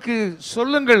ஜனங்களுக்கு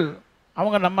சொல்லுங்கள்.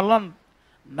 அவங்க நம்மெல்லாம்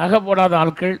நகை போடாத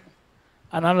ஆட்கள்,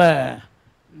 அதனால்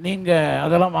நீங்கள்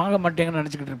அதெல்லாம் வாங்க மாட்டீங்கன்னு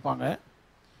நினச்சிக்கிட்டு இருப்பாங்க.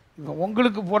 இப்போ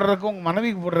உங்களுக்கு போடுறதுக்கு, உங்கள்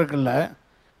மனைவிக்கு போடுறதுக்கு இல்லை,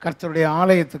 கர்த்தருடைய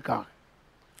ஆலயத்துக்காக.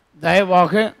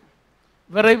 தயவாக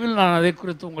விரைவில் நான் அதை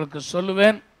குறித்து உங்களுக்கு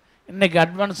சொல்லுவேன். இன்றைக்கி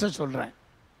அட்வான்ஸாக சொல்கிறேன்.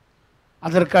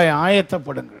 அதற்காக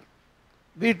ஆயத்தப்படுங்கள்.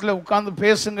 வீட்டில் உட்காந்து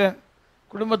பேசுங்க,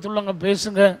 குடும்பத்தில் உள்ளவங்க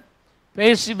பேசுங்க.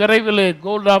 பேசி விரைவில்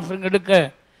கோல்டு ஆஃபரிங் எடுக்க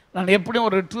நான் எப்படியும்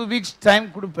ஒரு 2 வீக்ஸ் டைம்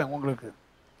கொடுப்பேன் உங்களுக்கு.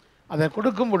 அதை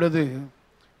கொடுக்கும் பொழுது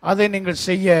அதை நீங்கள்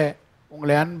செய்ய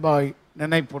உங்களை அன்பாய்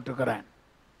நினைப்பூட்டுக்கிறேன்.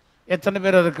 எத்தனை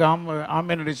பேர் அதுக்கு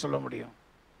ஆமேனடி சொல்ல முடியும்?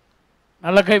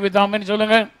 நல்ல கைவித்து ஆமேன்னு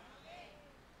சொல்லுங்கள்.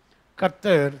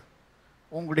 கர்த்தர்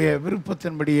உங்களுடைய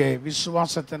விருப்பத்தின்படியே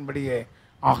விசுவாசத்தின்படியே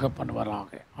ஆக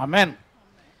பண்ணுவாராக. ஆமென்.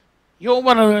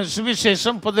 யோவான்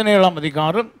சுவிசேஷம் 17ஆம்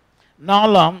அதிகாரம்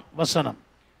 4ஆம் வசனம்.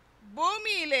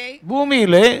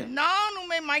 பூமியிலே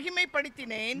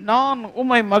நான்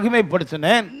உம்மை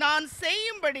மகிமைப்படுத்தினேன், நான்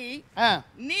செய்யும்படி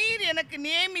நீர்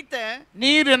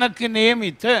எனக்கு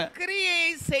நியமித்த கிரியையை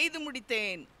செய்து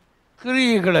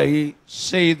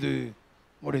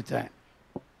முடித்தேன்.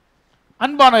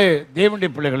 அன்பான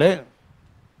தேவனுடைய பிள்ளைகளே,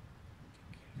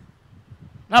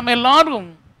 நாம் எல்லாரும்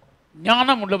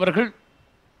ஞானம் உள்ளவர்கள்,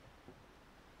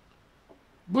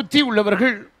 புத்தி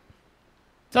உள்ளவர்கள்,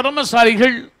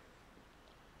 திறமசாலிகள்,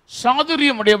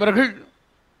 சாதுரியமுடையவர்கள்,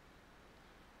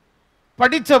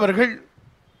 படித்தவர்கள்,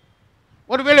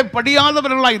 ஒருவேளை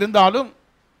படியாதவர்களாக இருந்தாலும்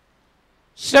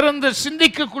சிறந்த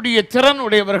சிந்திக்கக்கூடிய திறன்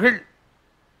உடையவர்கள்,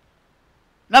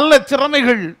 நல்ல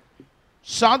திறமைகள்,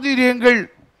 சாதுரியங்கள்,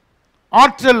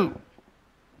 ஆற்றல்,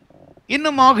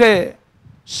 இன்னுமாக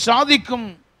சாதிக்கும்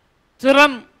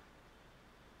திறன்,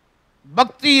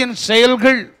 பக்தியின்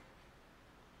செயல்கள்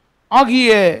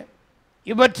ஆகிய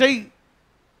இவற்றை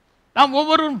நாம்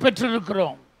ஒவ்வொருவரும்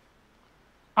பெற்றிருக்கிறோம்.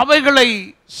 அவைகளை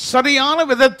சரியான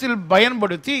விதத்தில்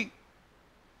பயன்படுத்தி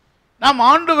நாம்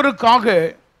ஆண்டவருக்காக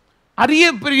அரிய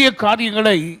பெரிய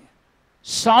காரியங்களை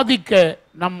சாதிக்க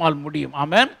நம்மால் முடியும்.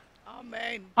 ஆமென்.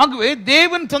 ஆகவே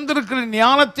தேவன் தந்திருக்கிற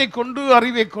ஞானத்தை கொண்டு,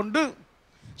 அறிவை கொண்டு,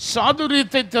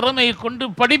 சாதுரியத்தை, திறமையை கொண்டு,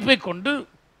 படிப்பை கொண்டு,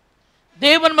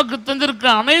 தேவன் நமக்கு தந்திருக்கிற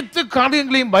அனைத்து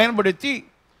காரியங்களையும் பயன்படுத்தி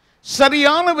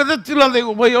சரியான விதத்தில் அதை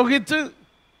உபயோகித்து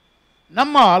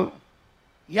நம்மால்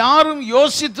யாரும்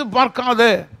யோசித்து பார்க்காத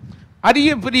அரிய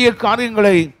பெரிய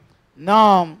காரியங்களை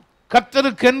நாம்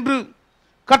கர்த்தருக்கென்று,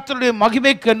 கர்த்தருடைய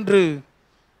மகிமைக்கென்று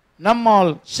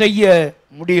நம்மால் செய்ய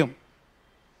முடியும்.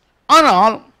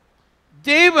 ஆனால்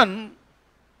தேவன்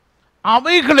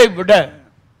அவைகளை விட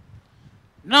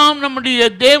நாம் நம்முடைய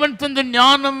தேவன் தந்த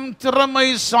ஞானம், திறமை,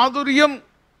 சாதுரியம்,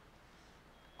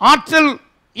 ஆற்றல்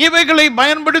இவைகளை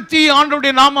பயன்படுத்தி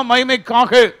ஆண்டவருடைய நாம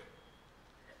மகிமைக்காக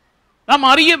நாம்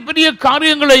அரிய பெரிய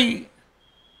காரியங்களை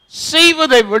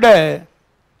செய்வதை விட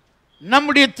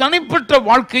நம்முடைய தனிப்பட்ட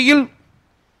வாழ்க்கையில்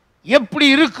எப்படி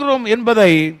இருக்கிறோம்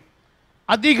என்பதை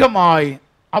அதிகமாய்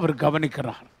அவர்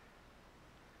கவனிக்கிறார்.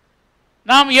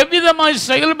 நாம் எவ்விதமாய்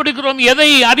செயல்படுகிறோம், எதை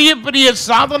அரிய பெரிய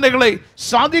சாதனைகளை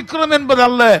சாதிக்கிறோம்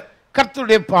என்பதல்ல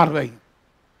கர்த்தருடைய பார்வை.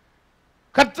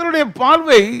 கர்த்தருடைய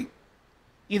பார்வை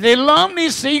இதெல்லாம் நீ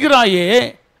செய்கிறாயே,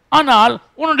 ஆனால்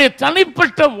உன்னுடைய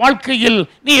தனிப்பட்ட வாழ்க்கையில்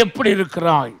நீ எப்படி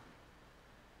இருக்கிறாய்?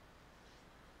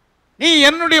 நீ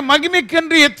என்னுடைய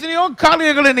மகிமைக்கென்று எத்தனையோ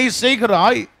காரியங்களை நீ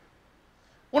செய்கிறாய்.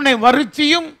 உன்னை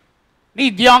வருத்தியும் நீ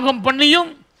தியாகம் பண்ணியும்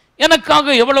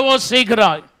எனக்காக எவ்வளவோ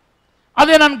செய்கிறாய்.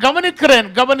 அதை நான் கவனிக்கிறேன்,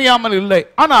 கவனியாமல் இல்லை.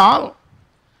 ஆனால்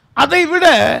அதை விட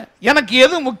எனக்கு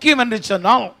எது முக்கியம் என்று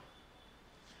சொன்னால்,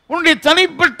 உன்னுடைய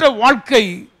தனிப்பட்ட வாழ்க்கை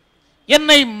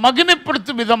என்னை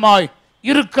மகிமைப்படுத்தும் விதமாய்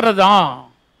இருக்கிறதா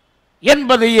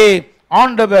என்பதையே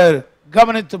ஆண்டவர்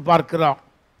கவனித்து பார்க்கிறார்.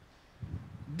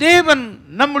 தேவன்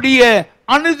நம்முடைய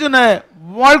அனுதின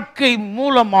வாழ்க்கை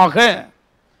மூலமாக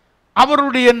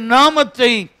அவருடைய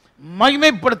நாமத்தை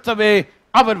மகிமைப்படுத்தவே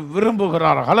அவர்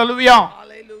விரும்புகிறார். ஹல்லேலூயா.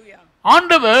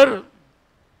 ஆண்டவர்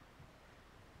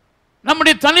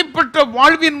நம்முடைய தனிப்பட்ட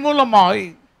வாழ்வின் மூலமாய்,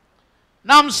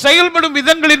 நாம் செயல்படும்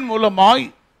விதங்களின் மூலமாய்,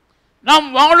 நாம்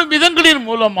வாழும் விதங்களின்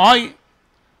மூலமாய்,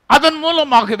 அதன்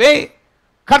மூலமாகவே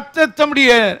கர்த்தர்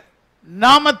தம்முடைய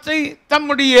நாமத்தை,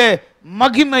 தம்முடைய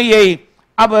மகிமையை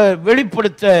அவர்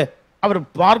வெளிப்படுத்த, அவர்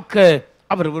பார்க்க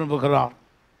அவர் விரும்புகிறார்.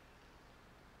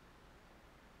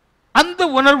 அந்த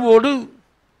உணர்வோடு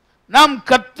நாம்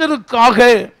கர்த்தருக்காக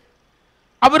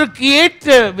அவருக்கு ஏற்ற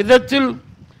விதத்தில்,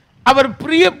 அவர்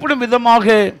பிரியப்படும் விதமாக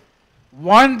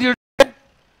வாழ்ந்திட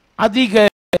அதிக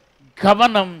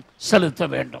கவனம் செலுத்த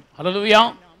வேண்டும். ஹல்லேலூயா.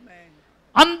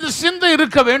 அந்த சிந்தை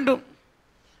இருக்க வேண்டும்.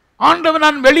 ஆண்டவர்,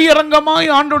 நான் வெளியரங்கமாய்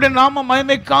ஆண்டவருடைய நாம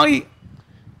மகிமைக்காய்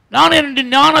நான் என்னுடைய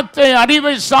ஞானத்தை,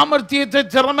 அறிவை, சாமர்த்தியத்தை,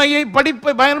 திறமையை,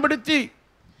 படிப்பை பயன்படுத்தி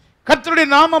கர்த்தருடைய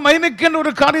நாம மகிமைக்கென்று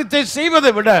ஒரு காரியத்தை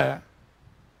செய்வதை விட,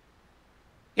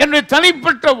 என்னுடைய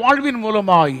தனிப்பட்ட வாழ்வின்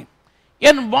மூலமாய்,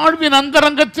 என் வாழ்வின்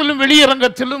அந்தரங்கத்திலும்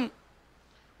வெளியரங்கத்திலும்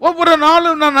ஒவ்வொரு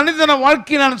நாளும் நான் அனுதின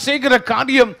வாழ்க்கை நான் செய்கிற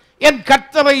காரியம் என்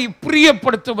கர்த்தரை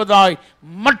பிரியப்படுத்துவதாய்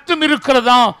மட்டும்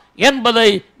இருக்கிறதா என்பதை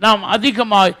நாம்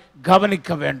அதிகமாய்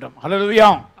கவனிக்க வேண்டும். ஹல்லேலூயா.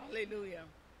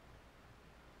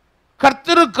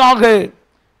 கர்த்தருக்காக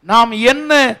நாம்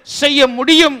என்ன செய்ய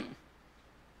முடியும்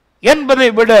என்பதை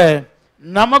விட,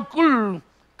 நமக்குள்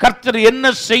கர்த்தர்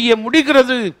என்ன செய்ய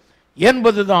முடிகிறது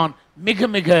என்பதுதான் மிக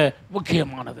மிக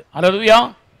முக்கியமானது. ஹல்லேலூயா.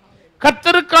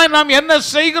 கர்த்தருக்காய் நாம் என்ன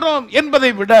செய்கிறோம்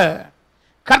என்பதை விட,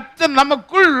 கர்த்தர்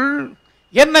நமக்குள்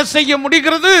என்ன செய்ய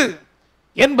முடிகிறது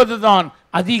என்பதுதான்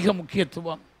அதிக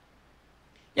முக்கியத்துவம்.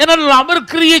 ஏனென்றால் அவர்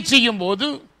கிரியை செய்யும் போது,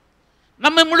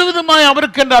 நம்மை முழுவதுமாய்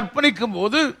அவருக்கென்று அர்ப்பணிக்கும்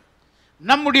போது,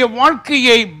 நம்முடைய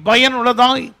வாழ்க்கையை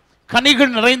பயனுள்ளதாய்,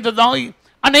 கனிகள் நிறைந்ததாய்,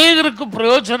 அநேகருக்கு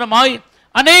பிரயோஜனமாய்,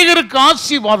 அநேகருக்கு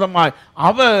ஆசீர்வாதமாய்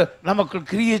அவர் நமக்கு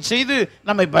கிரியை செய்து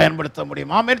நம்மை பயன்படுத்த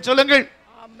முடியும். ஆமென் சொல்லுங்கள்.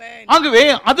 ஆகவே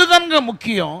அதுதாங்க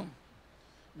முக்கியம்.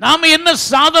 நாம என்ன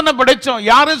சாதனை படைச்சோம்,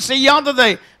 யாரும்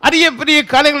செய்யாததை, அரிய பெரிய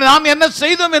காரியங்களை நாம் என்ன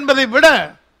செய்தோம் என்பதை விட,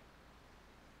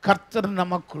 கர்த்தர்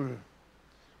நமக்குள்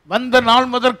வந்த நாள்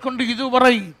முதற்கொண்டு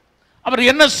இதுவரை அவர்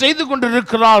என்ன செய்து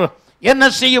கொண்டிருக்கிறார், என்ன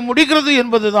செய்ய முடிகிறது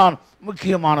என்பதுதான்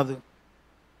முக்கியமானது.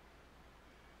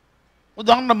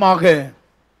 உதாரணமாக,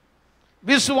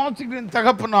 விசுவாசிகளின்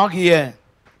தகப்பனாகிய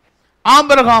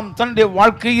ஆபிரகாம் தன்னுடைய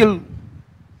வாழ்க்கையில்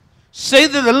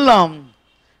செய்ததெல்லாம்,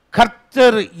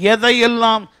 கர்த்தர்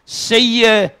எதையெல்லாம் செய்ய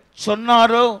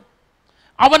சொன்னாரோ,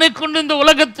 அவனை கொண்டு இந்த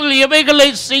உலகத்தில் எவைகளை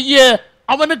செய்ய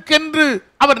அவனுக்கென்று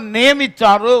அவர்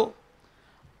நியமித்தாரோ,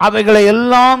 அவைகளை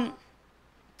எல்லாம்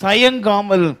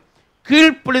தயங்காமல்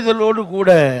கீழ்ப்படிதலோடு கூட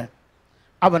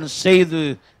அவன் செய்து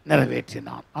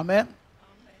நிறைவேற்றினான். ஆமென்.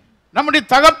 நம்முடைய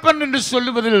தகப்பன் என்று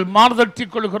சொல்லுவதில்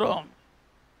மாறுதட்டிக் கொள்கிறோம்.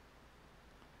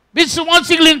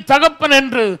 விசுவாசிகளின் தகப்பன்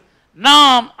என்று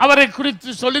நாம் அவரை குறித்து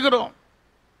சொல்லுகிறோம்.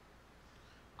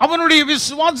 அவனுடைய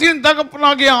விசுவாசியின்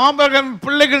தகப்பனாகிய ஆபிரகாம்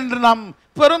பிள்ளைகள் என்று நாம்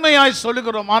பெருமையாய்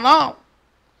சொல்லுகிறோம். ஆனால்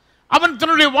அவன்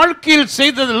தன்னுடைய வாழ்க்கையில்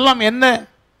செய்ததெல்லாம் என்ன?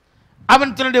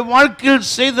 அவன் தன்னுடைய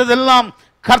வாழ்க்கையில் செய்ததெல்லாம்,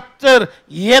 கர்த்தர்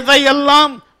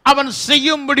எதையெல்லாம் அவன்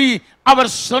செய்யும்படி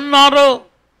அவர் சொன்னாரோ,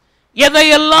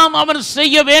 எதையெல்லாம் அவர்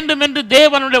செய்ய வேண்டும் என்று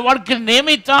தேவனுடைய வாழ்க்கையில்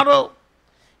நியமித்தாரோ,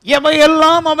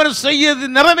 எவையெல்லாம் அவர் செய்ய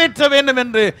நிறைவேற்ற வேண்டும்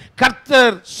என்று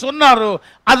கர்த்தர் சொன்னாரோ,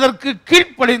 அதற்கு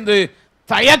கீழ்ப்படிந்து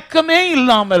தயக்கமே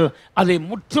இல்லாமல் அதை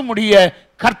முற்றுமுடிய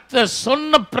கர்த்தர்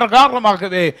சொன்ன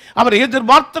பிரகாரமாகவே, அவர்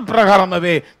எதிர்பார்த்த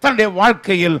பிரகாரமாகவே தன்னுடைய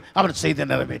வாழ்க்கையில் அவர்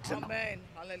செய்து நிறைவேற்றினார்.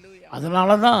 அதனால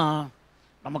தான்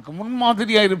நமக்கு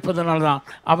முன்மாதிரியாக இருப்பதனால தான்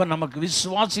அவன் நமக்கு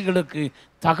விசுவாசிகளுக்கு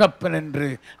தகப்பன் என்று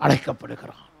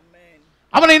அழைக்கப்படுகிறான்.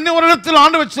 அவனை இன்னொரு இடத்தில்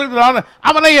ஆண்டவர் சொல்கிறார்,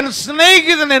 அவனை என்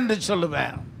சிநேகிதன் என்று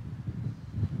சொல்லுவேன்.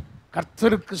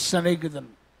 கர்த்தருக்கு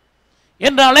சிநேகிதன்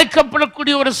என்று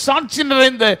அழைக்கப்படக்கூடிய ஒரு சாட்சி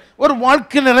நிறைந்த ஒரு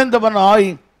வாழ்க்கை நிறைந்தவனாய்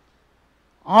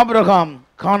ஆபிரகாம்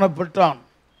காணப்பட்டான்.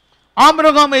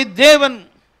 ஆபிரகாமை தேவன்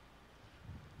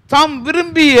தாம்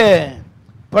விரும்பிய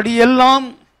படியெல்லாம்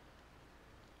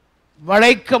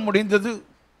வளைக்க முடிந்தது,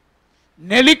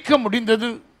 நெளிக்க முடிந்தது,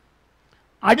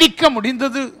 அடிக்க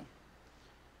முடிந்தது,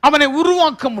 அவனை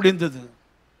உருவாக்க முடிந்தது.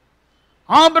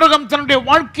 ஆபிரகாம் தன்னுடைய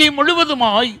வாழ்க்கையை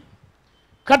முழுவதுமாய்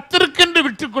கர்த்தருக்கென்று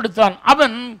விட்டுக் கொடுத்தான்.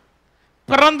 அவன்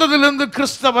பிறந்ததிலிருந்து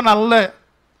கிறிஸ்தவன் அல்ல,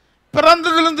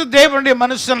 பிறந்ததிலிருந்து தேவனுடைய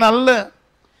மனுஷன் அல்ல,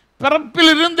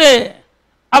 பிறப்பிலிருந்தே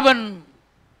அவன்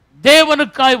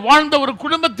தேவனுக்காய் வாழ்ந்த ஒரு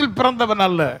குடும்பத்தில் பிறந்தவன்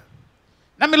அல்ல.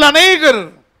 நம்மில் அநேகர்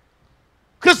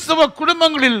கிறிஸ்தவ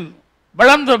குடும்பங்களில்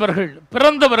வளர்ந்தவர்கள்,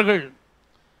 பிறந்தவர்கள்.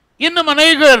 இன்னும்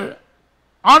அநேகர்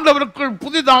ஆண்டவருக்குள்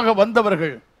புதிதாக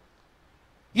வந்தவர்கள்.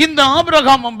 இந்த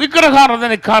ஆபிரகாமும்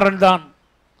விக்கிரகாராதனைக்காரன் தான்.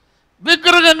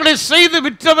 விக்கிரகங்களை செய்து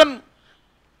விற்றவன்.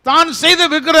 தான் செய்த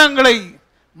விக்கிரகங்களை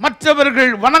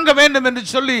மற்றவர்கள் வணங்க வேண்டும் என்று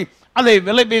சொல்லி அதை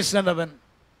விலை பேசினவன்.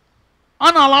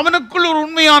 ஆனால் அவனுக்குள் ஒரு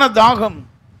உண்மையான தாகம்.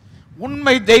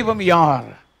 உண்மை தெய்வம் யார்?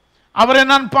 அவரை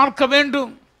நான் பார்க்க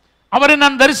வேண்டும், அவரை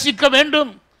நான் தரிசிக்க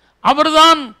வேண்டும்.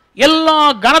 அவர்தான் எல்லா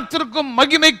கனத்திற்கும்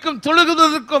மகிமைக்கும்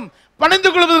தொழுகுவதற்கும் பணிந்து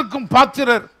கொள்வதற்கும்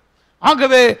பாத்திரர்.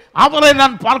 ஆகவே அவரை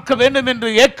நான் பார்க்க வேண்டும் என்று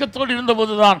ஏக்கத்தோடு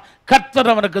இருந்தபோதுதான்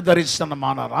கர்த்தர் அவனுக்கு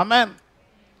தரிசனமானார். ஆமென்.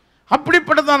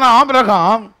 அப்படிப்பட்டதான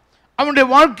ஆபிரகாம் அவனுடைய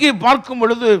வாழ்க்கையை பார்க்கும்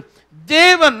பொழுது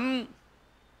தேவன்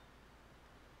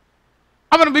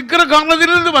அவன்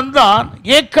விக்கிரகாலத்திலிருந்து வந்தான்.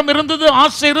 ஏக்கம் இருந்தது,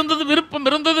 ஆசை இருந்தது, விருப்பம்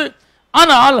இருந்தது.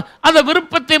 ஆனால் அந்த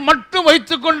விருப்பத்தை மட்டும்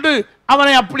வைத்துக்கொண்டு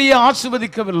அவனை அப்படியே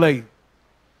ஆசீர்வதிக்கவில்லை.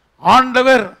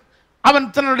 ஆண்டவர் அவன்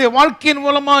தன்னுடைய வாழ்க்கையின்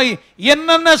மூலமாய்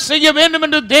என்னென்ன செய்ய வேண்டும்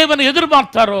என்று தேவன்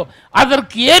எதிர்பார்த்தாரோ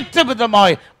அதற்கு ஏற்ற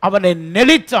விதமாய் அவனை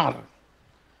நெளித்தார்,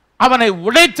 அவனை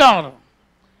உடைத்தார்.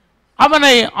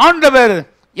 அவனை ஆண்டவர்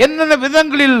என்னென்ன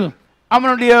விதங்களில்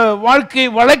அவனுடைய வாழ்க்கையை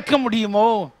வளைக்க முடியுமோ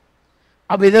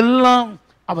இதெல்லாம்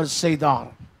அவர் செய்தார்.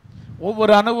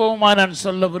 ஒவ்வொரு அனுபவமாக நான்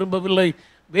சொல்ல விரும்பவில்லை.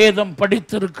 வேதம்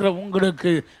படித்திருக்கிற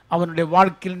உங்களுக்கு அவனுடைய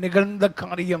வாழ்க்கையில் நிகழ்ந்த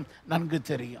காரியம் நன்கு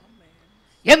தெரியும்.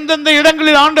 எந்தெந்த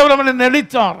இடங்களில் ஆண்டவர் அவனை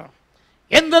நெளித்தார்,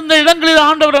 எந்தெந்த இடங்களில்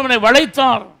ஆண்டவர் அவனை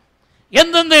வளைத்தார்,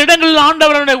 எந்தெந்த இடங்களில்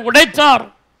ஆண்டவர் அவனை உடைத்தார்,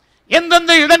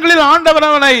 எந்தெந்த இடங்களில் ஆண்டவர்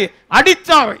அவனை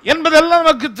அடித்தார் என்பதெல்லாம்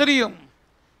நமக்கு தெரியும்.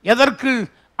 எதற்கு?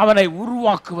 அவனை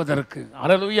உருவாக்குவதற்கு.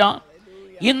 அல்லேலூயா.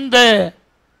 இந்த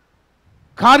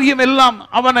காரியம் எல்லாம்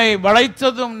அவனை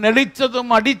வளைத்ததும்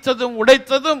நெளித்ததும் அடித்ததும்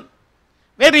உடைத்ததும்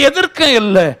வேறு எதற்கும்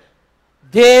இல்லை,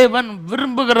 தேவன்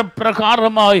விரும்புகிற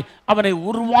பிரகாரமாய் அவனை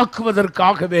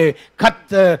உருவாக்குவதற்காகவே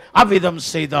கர்த்தர் அவ்விதம்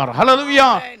செய்தார். ஹல்லேலூயா.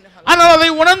 ஆனால் அதை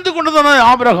உணர்ந்து கொண்டதான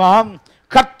ஆபிரகாம்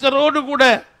கர்த்தரோடு கூட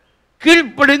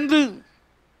கீழ்ப்படிந்து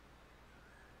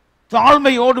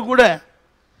தாழ்மையோடு கூட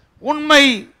உண்மை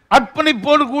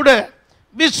அர்ப்பணிப்போடு கூட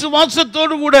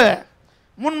விசுவாசத்தோடு கூட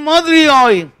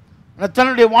முன்மாதிரியாய்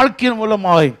தன்னுடைய வாழ்க்கையின்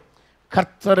மூலமாய்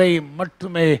கர்த்தரை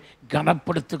மட்டுமே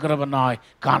கனப்படுத்துகிறவனாய்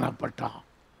காணப்பட்டான்.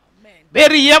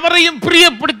 வேறு எவரையும்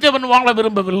பிரியப்படுத்தியவன் வாழ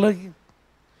விரும்பவில்லை.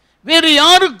 வேறு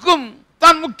யாருக்கும்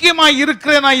தான் முக்கியமாய்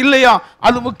இருக்கிறேனா இல்லையா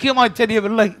அது முக்கியமாய்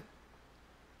தெரியவில்லை.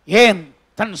 ஏன்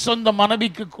தன் சொந்த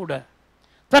மனைவிக்கு கூட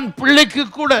தன் பிள்ளைக்கு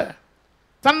கூட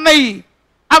தன்னை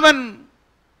அவன்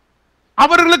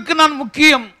அவர்களுக்கு நான்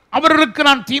முக்கியம், அவர்களுக்கு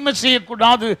நான் தீமை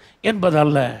செய்யக்கூடாது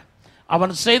என்பதல்ல.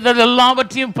 அவன் செய்தது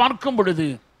எல்லாவற்றையும் பார்க்கும் பொழுது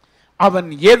அவன்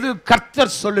எது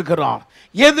கர்த்தர் சொல்லுகிறார்,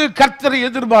 எது கர்த்தரை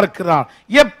எதிர்பார்க்கிறார்,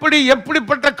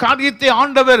 எப்படிப்பட்ட காரியத்தை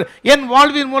ஆண்டவர் என்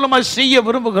வாழ்வின் மூலமாக செய்ய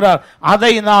விரும்புகிறார்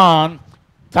அதை நான்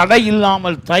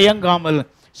தடையில்லாமல் தயங்காமல்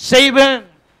செய்வேன்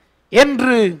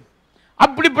என்று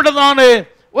அப்படிப்பட்டதான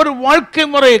ஒரு வாழ்க்கை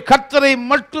முறை, கர்த்தரை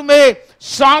மட்டுமே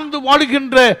சார்ந்து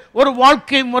வாழ்கின்ற ஒரு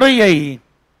வாழ்க்கை முறையை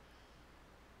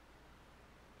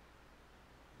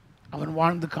அவன்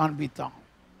வாழ்ந்து காண்பித்தான்.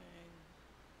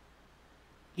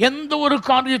 எந்த ஒரு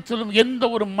காரியத்திலும் எந்த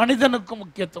ஒரு மனிதனுக்கும்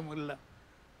முக்கியத்துவம் இல்லை.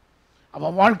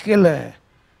 அவன் வாழ்க்கையில்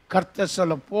கர்த்தர்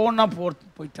சொல்ல போனா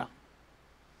போயிட்டான்.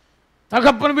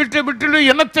 தகப்பன் வீட்டை விட்டுரு,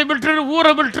 எண்ணத்தை விட்டுரு,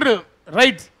 ஊரை விட்டுரு,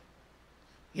 ரைட்,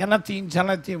 எண்ணத்தையும்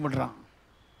ஜனத்தையும் விடுறான்.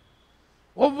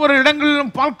 ஒவ்வொரு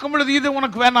இடங்களிலும் பார்க்கும் பொழுது இது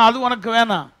உனக்கு வேணாம், அது உனக்கு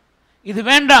வேணாம், இது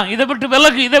வேண்டாம், இதை விட்டு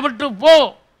விலகு, இதை விட்டு போ,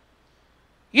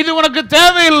 இது உனக்கு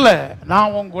தேவையில்லை,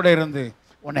 நான் உன் கூட இருந்து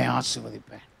உன்னை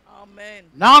ஆசீர்வதிப்பேன்,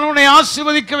 நான் உன்னை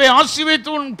ஆசீர்வதிக்கவே ஆசீர்வதித்து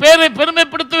உன் பேரை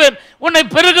பெருமைப்படுத்துவேன், உன்னை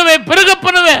பெருகவே பெருக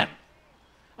பண்ணுவேன்.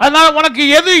 அதனால உனக்கு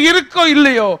எது இருக்கோ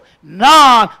இல்லையோ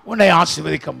நான் உன்னை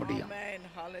ஆசீர்வதிக்க முடியும்.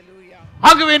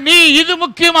 ஆகவே நீ இது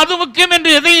முக்கியம் அது முக்கியம்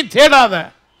என்று எதையும் தேடாத.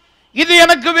 இது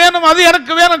எனக்கு வேணும் அது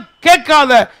எனக்கு வேணும்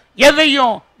கேட்காத.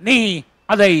 எதையும் நீ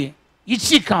அதை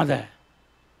இச்சிக்காத.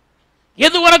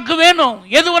 எது உனக்கு வேணும்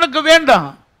எது உனக்கு வேண்டாம்,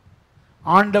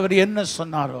 ஆண்டவர் என்ன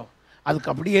சொன்னாரோ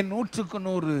அதுக்கு அப்படியே 100க்கு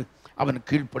 100 அவன்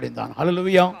கீழ்ப்படிந்தான்.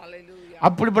 ஹல்லேலூயா.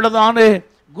 அப்படிப்பட்டதான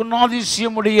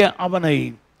குணாதிசயமுடைய அவனை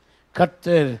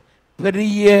கர்த்தர்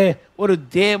பெரிய ஒரு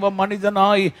தேவ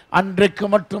மனிதனாய் அன்றைக்கு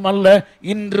மட்டுமல்ல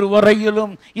இன்று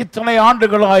வரையிலும் இத்தனை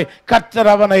ஆண்டுகளாய் கர்த்தர்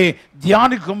அவனை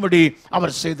தியானிக்கும்படி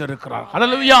அவர் செய்திருக்கிறார்.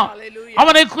 ஹல்லேலூயா.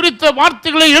 அவனை குறித்த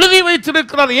வார்த்தைகளை எழுதி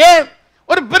வைத்திருக்கிறார். ஏன்?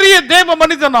 ஒரு பெரிய தேவ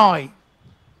மனிதனாய்.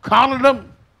 காரணம்,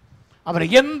 அவர்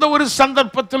எந்த ஒரு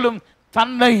சந்தர்ப்பத்திலும்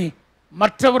தன்னை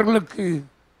மற்றவர்களுக்கு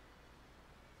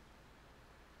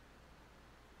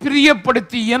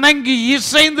பிரியப்படுத்தி இணங்கி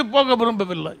இசைந்து போக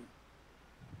விரும்பவில்லை.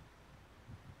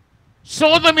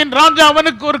 சோதமின் ராஜா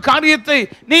அவனுக்கு ஒரு காரியத்தை,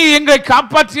 நீ எங்களை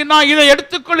காப்பாற்றினா இதை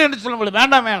எடுத்துக்கொள் என்று சொல்ல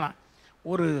வேண்டாம் வேண்டாம்,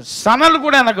 ஒரு சணல்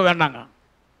கூட எனக்கு வேண்டாங்க,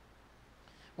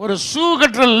 ஒரு ஷூ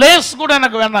கட்டுற லேஸ் கூட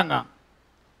எனக்கு வேண்டாங்க.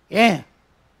 ஏன்?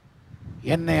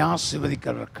 என்னை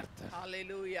ஆசீர்வதிக்கிற கர்த்தர்.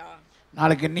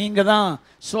 நாளைக்கு நீங்க தான்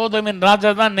சோதமின் ராஜா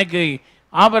தான் இன்னைக்கு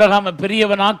ஆபிரகாமை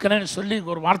பெரியவன் ஆக்கினேன்னு சொல்லி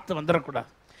ஒரு வார்த்தை வந்துடக்கூடாது.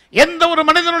 எந்த ஒரு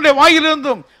மனிதனுடைய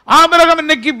வாயிலிருந்தும் ஆபிரகாம்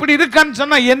இன்னைக்கு இப்படி இருக்கான்னு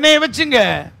சொன்னா என்னைய வச்சுங்க.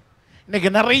 இன்னைக்கு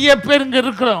நிறைய பேர் இங்க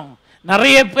இருக்கிறோம்,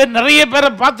 நிறைய பேரை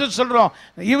பார்த்து சொல்றோம்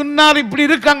இவனார் இப்படி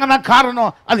இருக்காங்கன்னா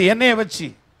காரணம் அது என்னைய வச்சு.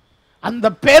 அந்த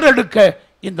பேரெடுக்க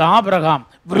இந்த ஆபிரகாம்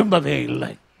விரும்பவே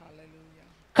இல்லை.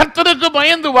 கர்த்தருக்கு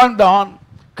பயந்து வாழ்ந்தான்,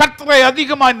 கர்த்தரை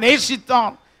அதிகமாக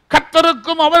நேசித்தான்.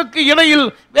 கர்த்தருக்கும் அவருக்கு இடையில்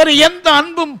வேறு எந்த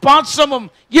அன்பும் பாசமும்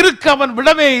இருக்க அவன்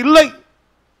விடவே இல்லை.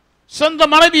 சொந்த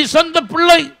மனைவி சொந்த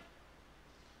பிள்ளை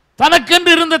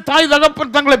தனக்கென்று இருந்த தாய்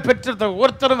தகப்பன் தங்களை பெற்ற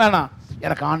ஒருத்தரும் வேணாம்,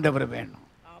 எனக்கு ஆண்டவர் வேணும்.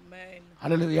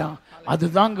 ஹல்லேலூயா.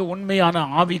 அதுதாங்க உண்மையான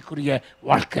ஆவிக்குரிய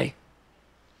வாழ்க்கை.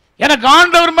 எனக்கு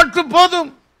ஆண்டவர் மட்டும்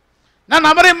போதும், நான்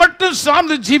அவரை மட்டும்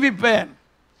சார்ந்து ஜீவிப்பேன்,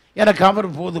 எனக்கு அவர்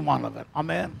போதுமானவர்.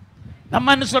 ஆமென்.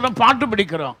 நம்ம என்ன சொல்றோம்? பாட்டு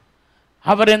படிக்கிறோம்,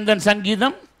 அவர் எந்த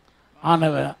சங்கீதம்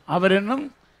ஆனவர், அவர் என்னும்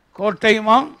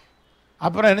கோட்டையுமாம்,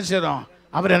 அப்புறம் என்ன செய்றோம்?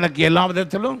 அவர் எனக்கு எல்லா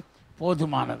விதத்திலும்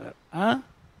போதுமானவர்.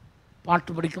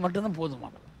 பாட்டு படிக்க மட்டும்தான்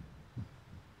போதுமானவர்.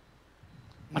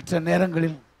 மற்ற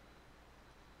நேரங்களில்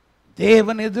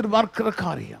தேவன் எதிர்பார்க்கிற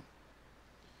காரியம்,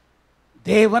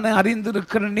 தேவனை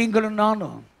அறிந்திருக்கிற நீங்களும்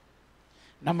நானும்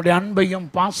நம்முடைய அன்பையும்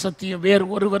பாசத்தையும் வேறு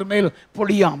ஒருவர் மேல்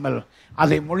பொழியாமல்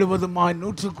அதை முழுவதுமாய்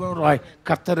 100க்கு 100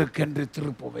 கர்த்தருக்கென்று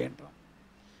திருப்ப வேண்டும்,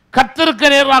 கர்த்தருக்கு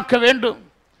நேராக்க வேண்டும்.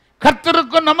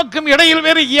 கர்த்தருக்கும் நமக்கும் இடையில்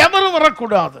வேறு எவரும்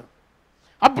வரக்கூடாது.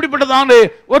 அப்படிப்பட்டதான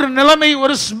ஒரு நிலைமை,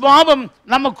 ஒரு சுபாவம்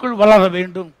நமக்குள் வளர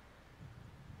வேண்டும்.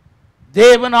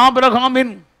 தேவன்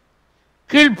ஆபிரகாமின்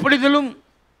கீழ்ப்படிதலும்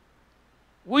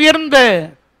உயர்ந்த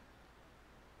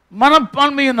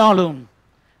மனப்பான்மையினாலும்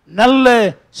நல்ல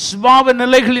சுபாவ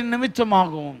நிலைகளின்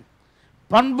நிமித்தமாகவும்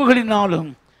பண்புகளினாலும்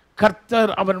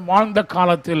கர்த்தர் அவன் வாழ்ந்த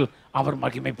காலத்தில் அவர்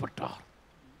மகிமைப்பட்டார்.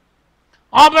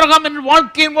 ஆபிரகாமின்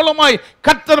வாழ்க்கையின் மூலமாய்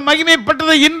கர்த்தர்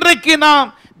மகிமைப்பட்டதை இன்றைக்கு நாம்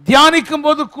தியானிக்கும்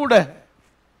போது கூட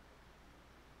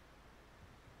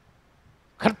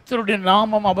கர்த்தருடைய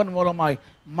நாமம் அவன் மூலமாய்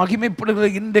மகிமைப்படுகிறது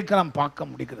இன்றைக்கு நாம் பார்க்க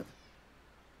முடிகிறது.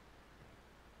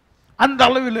 அந்த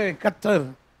அளவில் கர்த்தர்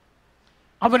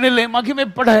அவனிலே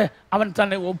மகிமைப்பட அவன்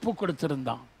தன்னை ஒப்பு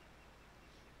கொடுத்திருந்தான்.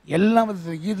 எல்லாம்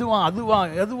இதுவா அதுவா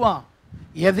எதுவா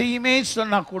எதையுமே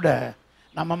சொன்னா கூட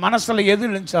நம்ம மனசுல எது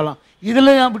நினைச்சாலும் இதுல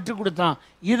விட்டு கொடுத்தான்,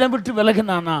 இதை விட்டு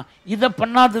விலகினானா, இதை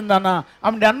பண்ணாதுந்தானா,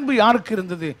 அவனுடைய அன்பு யாருக்கு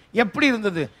இருந்தது, எப்படி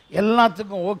இருந்தது,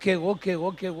 எல்லாத்துக்கும் ஓகே ஓகே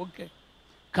ஓகே ஓகே.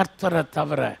 கர்த்தரை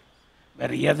தவிர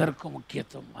வேற எதற்கும்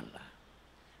முக்கியத்துவம் அல்ல.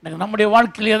 நம்முடைய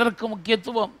வாழ்க்கையில் எதற்கு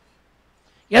முக்கியத்துவம்,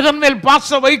 எதன் மேல்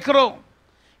பாசம் வைக்கிறோம்,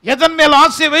 எதன் மேல்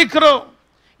ஆசை வைக்கிறோம்,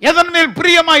 எதன் மேல்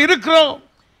பிரியமா இருக்கிறோம்,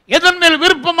 எதன் மேல்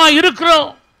விருப்பமா இருக்கிறோம்.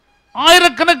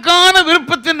 ஆயிரக்கணக்கான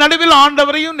விருப்பத்தின் நடுவில்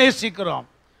ஆண்டவரையும் நேசிக்கிறோம்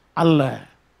அல்ல.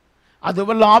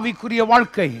 அதுவல்ல ஆவிக்குரிய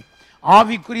வாழ்க்கை.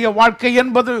 ஆவிக்குரிய வாழ்க்கை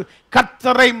என்பது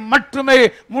கர்த்தரை மட்டுமே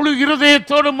முழு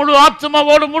இருதயத்தோடு முழு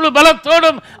ஆத்மாவோடு முழு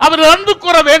பலத்தோடும் அவர் அன்பு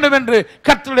கூற வேண்டும் என்று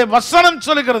கர்த்தருடைய வசனம்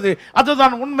சொல்கிறது.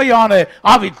 அதுதான் உண்மையான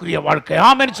ஆவிக்குரிய வாழ்க்கை.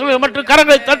 ஆமென் சொல்லுங்க. மற்றும்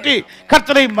கரங்களை தட்டி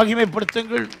கர்த்தரை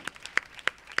மகிமைப்படுத்துங்கள்.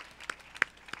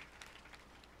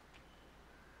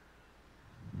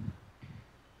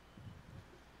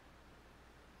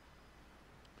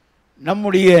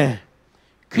 நம்முடைய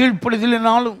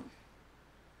கீழ்ப்படிதலினாலும்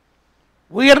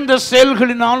உயர்ந்த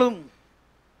செயல்களினாலும்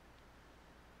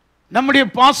நம்முடைய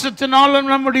பாசத்தினாலும்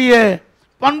நம்முடைய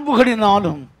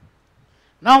பண்புகளினாலும்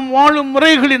நாம் வாழும்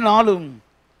முறைகளினாலும்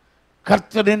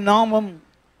கர்த்தரின் நாமம்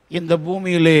இந்த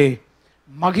பூமியிலே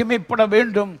மகிமைப்பட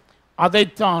வேண்டும்.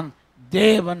 அதைத்தான்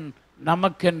தேவன்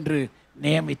நமக்கென்று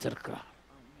நியமித்திருக்கிறார்.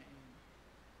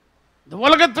 இந்த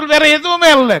உலகத்தில் வேற எதுவுமே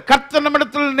அல்ல. கர்த்தர்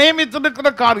நம்மிடத்தில் நியமித்திருக்கிற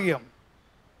காரியம்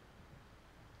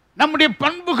நம்முடைய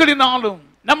பண்புகளினாலும்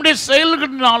நம்முடைய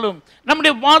செயல்களினாலும்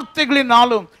நம்முடைய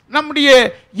வார்த்தைகளினாலும் நம்முடைய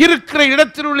இருக்கிற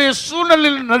இடத்தில் உள்ள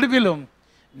சூழ்நிலையின் நடுவிலும்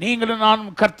நீங்களும் நானும்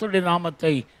கர்த்தருடைய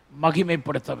நாமத்தை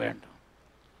மகிமைப்படுத்த வேண்டும்.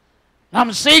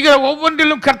 நாம் செய்கிற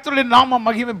ஒவ்வொன்றிலும் கர்த்தருடைய நாமம்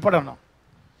மகிமைப்படணும்.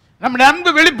 நம்முடைய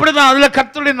அன்பு வெளிப்படுதான், அதில்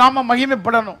கர்த்தருடைய நாமம்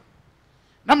மகிமைப்படணும்.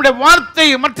 நம்முடைய வார்த்தை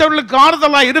மற்றவர்களுக்கு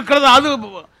ஆறுதலாக இருக்கிறது, அது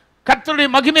கர்த்தருடைய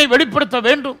மகிமை வெளிப்படுத்த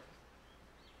வேண்டும்.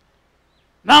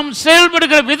 நாம்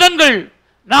செயல்படுகிற விதங்கள்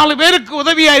 4 பேருக்கு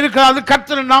உதவியாக இருக்கிறது, அது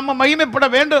கர்த்தருடைய நாமம் மகிமைப்பட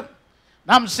வேண்டும்.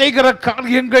 நாம் செய்கிற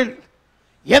காரியங்கள்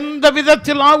எந்த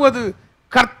விதத்திலாவது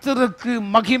கர்த்தருக்கு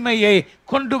மகிமையை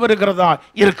கொண்டு வருகிறதா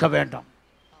இருக்க வேண்டும்.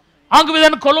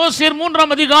 ஆகவேதான் கொலோசியர்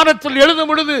 3ஆம் அதிகாரத்தில் எழுதும்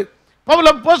பொழுது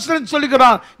பவுல் அப்போஸ்தலன்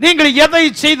சொல்கிறார், நீங்கள் எதை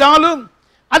செய்தாலும்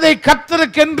அதை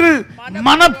கர்த்தருக்கென்று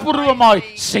மனப்பூர்வமாய்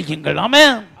செய்யுங்கள்.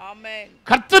 ஆமென்.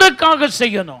 கர்த்தருக்காக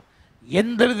செய்யணும்,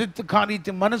 எந்த விதத்து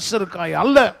காரியத்தை மனுஷருக்காய்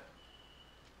அல்ல.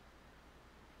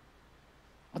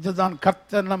 அதுதான்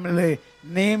கர்த்தர் நம்மளே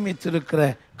நியமித்திருக்கிற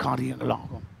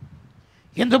காரியங்களாகும்.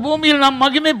 இந்த பூமியில் நாம்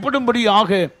மகிமைப்படும்படியாக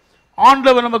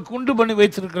ஆண்டவர் நமக்கு உண்டு பண்ணி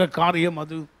வைத்திருக்கிற காரியம்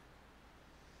அது.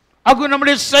 ஆக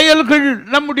நம்முடைய செயல்கள்,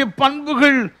 நம்முடைய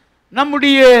பண்புகள்,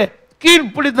 நம்முடைய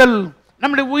கீழ்ப்படிதல்,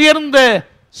 நம்முடைய உயர்ந்த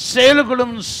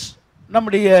செயல்களும்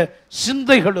நம்முடைய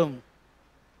சிந்தைகளும்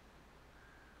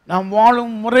நாம்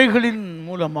வாழும் முறைகளின்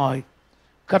மூலமாய்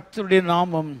கர்த்தருடைய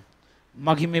நாமம்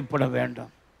மகிமைப்பட வேண்டும்.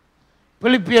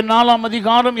 பிலிப்பியர் 4ஆம்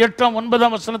அதிகாரம் 8ஆம்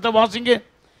 9ஆம் வசனத்தை வாசிங்க.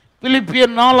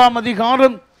 பிலிப்பியர் 4ஆம்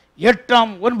அதிகாரம்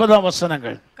 8ஆம் 9ஆம்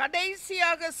வசனங்கள்.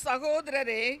 கடைசியாக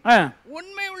சகோதரரே,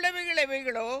 உண்மை உள்ளவைகள்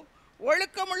எவைகளோ,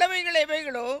 ஒழுக்கம் உள்ளவைகள்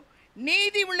எவைகளோ,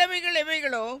 நீதி உள்ளவைகள்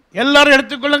எவைகளோ, எல்லாரும்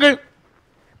எடுத்துக்கொள்ளுங்கள்.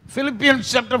 Philippians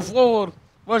chapter 4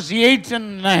 verse 8 and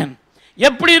 9.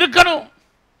 எப்படி இருக்கணும்?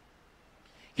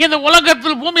 இந்த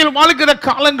உலகத்தில் பூமியில் வாழ்கிற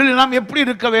காலங்களில் நாம் எப்படி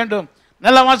இருக்க வேண்டும்?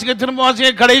 நல்ல வாசிக்க, திரும்ப வாசிக்க.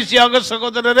 கடைசியாக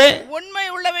சகோதரரே, உண்மை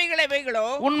உள்ளவைகள் எவைகளோ,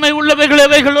 உண்மை உள்ளவைகள்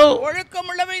எவைகளோ, ஒழுக்கம்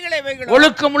உள்ளவைகள் எவைகளோ,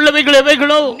 ஒழுக்கம் உள்ளவைகள்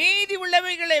எவைகளோ, நீதி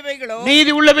உள்ளவைகள் எவைகளோ,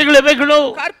 நீதி உள்ளவைகள் எவைகளோ,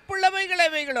 கற்புள்ளவைகள்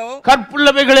எவைகளோ,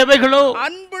 கற்புள்ளவைகள் எவைகளோ,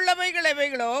 அன்புள்ளவைகள்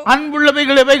எவைகளோ,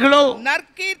 அன்புள்ளவைகள் எவைகளோ,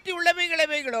 நற்கீர்த்தி உள்ளவைகள்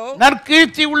எவைகளோ,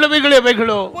 நற்கீர்த்தி உள்ளவைகள்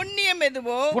எவைகளோ, புண்ணியம்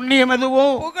எதுவோ, புண்ணியம் எதுவோ,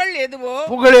 புகழ் எதுவோ,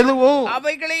 புகழ் எதுவோ,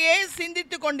 அவைகளையே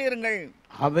சிந்தித்துக் கொண்டிருங்கள்.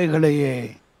 அவைகளையே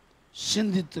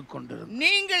சிந்தித்துக் கொண்டிருங்கள்.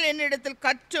 நீங்கள் என்னிடத்தில்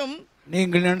கற்றும்,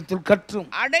 நீங்கள் என்னிடத்தில் கற்றும்,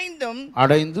 அடைந்தும்,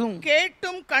 அடைந்தும்,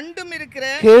 கேட்டும் கண்டும் இருக்கிற,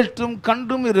 கேட்டும்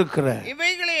கண்டும் இருக்கிற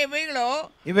இவைகளே எவைகளோ,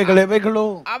 இவைகள் எவைகளோ,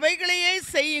 அவைகளையே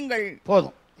செய்யுங்கள்.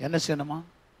 போதும். என்ன செய்யணுமா?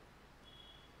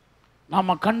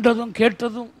 நாம கண்டதும்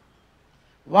கேட்டதும்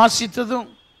வாசித்ததும்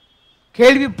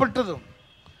கேள்விப்பட்டதும்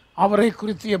அவரை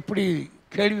குறித்து எப்படி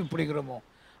கேள்விப்படுகிறோமோ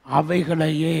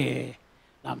அவைகளையே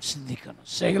நாம் சிந்திக்கணும்,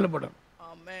 செயல்படணும்.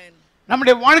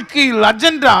 நம்முடைய வாழ்க்கையில்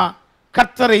அஜெண்டா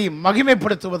கர்த்தரை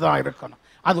மகிமைப்படுத்துவதாக இருக்கணும்.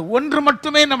 அது ஒன்று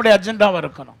மட்டுமே நம்முடைய அஜெண்டாவாக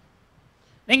இருக்கணும்.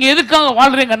 நீங்கள் எதுக்காக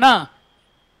வாழ்கிறீங்கன்னா,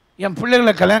 என்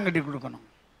பிள்ளைகளை கல்யாணம் கட்டி கொடுக்கணும்,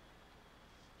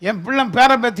 என் பிள்ளை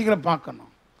பேர பேத்திகளை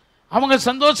பார்க்கணும், அவங்க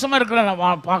சந்தோஷமாக இருக்கிற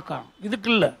நான் பார்க்கணும்.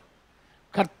 இதுக்கு இல்லை.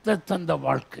 கர்த்தர் தந்த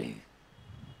வாழ்க்கை,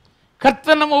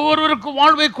 கர்த்தர் நம்ம ஒவ்வொருவருக்கும்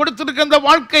வாழ்வை கொடுத்திருக்க அந்த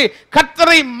வாழ்க்கை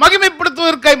கர்த்தரை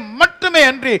மகிமைப்படுத்துவதற்காக மட்டுமே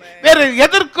அன்றி வேறு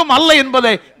எதற்கும் அல்ல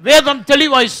என்பதை வேதம்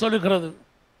தெளிவாய் சொல்கிறது.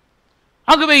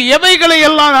 ஆகவே எவைகளை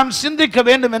எல்லாம் நாம் சிந்திக்க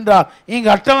வேண்டும் என்றால் இங்கு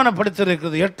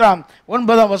அட்டவணைப்படுத்தியிருக்கிறது. 8ஆம்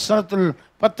 9ஆம் வசனத்தில்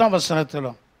 10ஆம்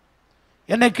வசனத்திலும்.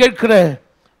 என்னை கேட்கிற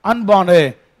அன்பான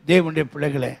தேவனுடைய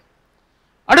பிள்ளைகளே,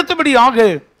 அடுத்தபடியாக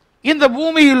இந்த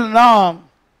பூமியில் நாம்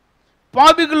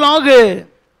பாவிகளாக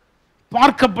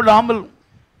பார்க்கப்படாமல்,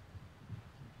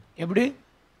 எப்படி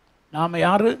நாம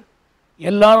யாரு?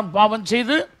 எல்லாரும் பாவம்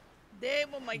செய்து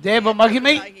தேவ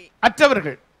மகிமை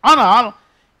அற்றவர்கள். ஆனால்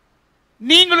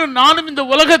நீங்களும் நானும் இந்த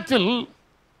உலகத்தில்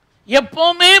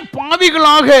எப்பவுமே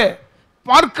பாவிகளாக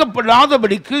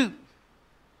பார்க்கப்படாதபடிக்கு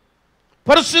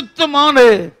பரிசுத்தமான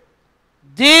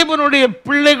தேவனுடைய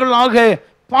பிள்ளைகளாக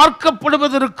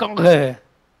பார்க்கப்படுவதற்காக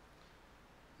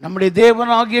நம்முடைய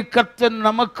தேவனாகிய கர்த்தர்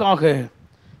நமக்காக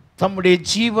தம்முடைய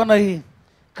ஜீவனை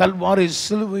கல்வாரி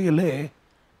சிலுவையிலே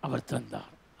அவர் தந்தார்.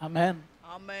 ஆமென்.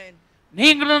 ஆமென்.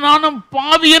 நீங்களும் நானும்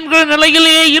பாவி என்கிற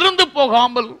நிலையிலேயே இருந்து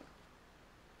போகாமல்,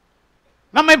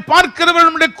 நம்மை பார்க்கிறவர்கள்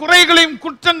நம்முடைய குறைகளையும்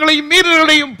குற்றங்களையும்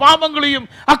மீறல்களையும் பாவங்களையும்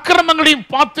அக்கிரமங்களையும்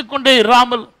பார்த்து கொண்டே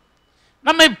இராமல்,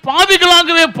 நம்மை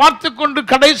பாவிகளாகவே பார்த்து கொண்டு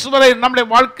கடைசி வரை நம்முடைய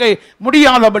வாழ்க்கை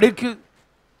முடியாதபடிக்கு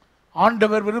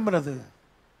ஆண்டவர் விரும்பினது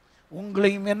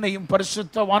உங்களையும் என்னையும்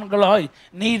பரிசுத்தவான்களாய்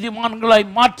நீதிமான்களாய்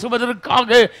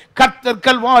மாற்றுவதற்காக கர்த்தர்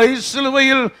கல்வாரி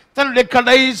சிலுவையில் தன்னுடைய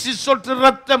கடைசி சொட்டு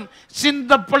ரத்தம்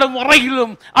சிந்தப்படும்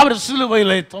வரையிலும் அவர்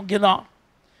சிலுவையிலே தொங்கினார்.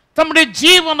 தம்முடைய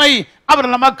ஜீவனை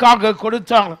அவர் நமக்காக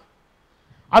கொடுத்தார்.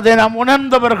 அதை நாம்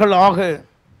உணர்ந்தவர்களாக,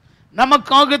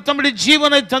 நமக்காக தம்முடைய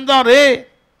ஜீவனை தந்தாரே,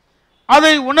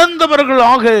 அதை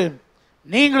உணர்ந்தவர்களாக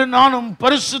நீங்களும் நானும்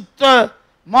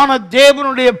பரிசுத்தமான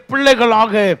தேவனுடைய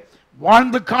பிள்ளைகளாக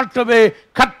வாழ்ந்து காட்டவே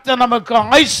கர்த்தர் நமக்கு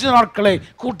ஆயுசு நாட்களை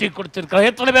கூட்டி கொடுத்திருக்கிறார்.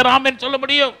 எத்தனை பேர் ஆமென் சொல்ல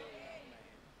முடியும்?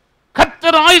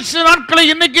 கர்த்தர் ஆயுசு நாட்களை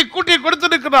இன்னைக்கு கூட்டி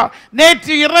கொடுத்திருக்கிறார்.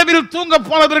 நேற்று இரவில் தூங்க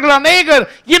போனவர்கள் அநேகர்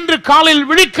இன்று காலையில்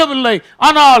விழிக்கவில்லை.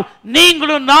 ஆனால்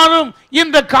நீங்களும் நானும்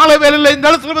இந்த கால வேளையில் இந்த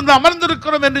இடத்துல வந்து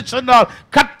அமர்ந்திருக்கிறோம் என்று சொன்னால்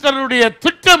கர்த்தருடைய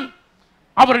திட்டம்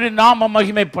அவருடைய நாமம்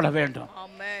மகிமைப்பட வேண்டும்.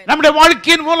 நம்முடைய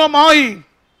வாழ்க்கையின் மூலமாய்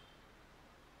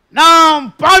நாம்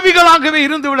பாவிகளாகவே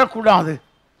இருந்து விடக்கூடாது.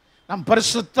 நாம்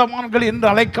பரிசுத்தவான்கள் என்று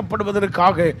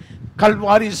அழைக்கப்படுவதற்காக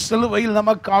கல்வாரி சிலுவையில்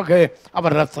நமக்காக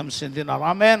அவர் ரத்தம் சிந்தினார்.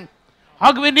 ஆமென்.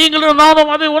 ஆகவே நீங்களும்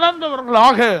நானும் அதை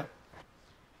உணர்ந்தவர்களாக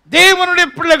தேவனுடைய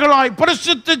பிள்ளைகளாய்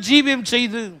பரிசுத்த ஜீவியம்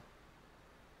செய்து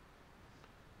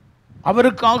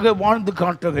அவருக்காக வாழ்ந்து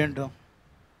காட்ட வேண்டும்.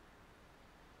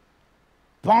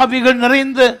 பாவிகள்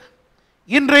நிறைந்த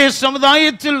இன்றைய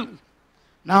சமுதாயத்தில்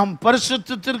நாம்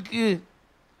பரிசுத்தத்திற்கு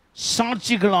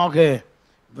சாட்சிகளாக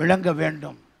விளங்க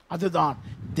வேண்டும். அதுதான்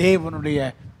தேவனுடைய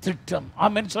திட்டம்.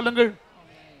 ஆமென் சொல்லுங்கள்.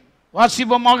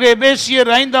 வாசிப்பமாக எபேசியர்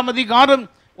 5ஆம் அதிகாரம்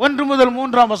 1 முதல்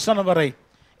 3ஆம் வசனம் வரை.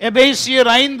 எபேசியர்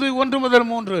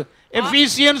 5:1-3.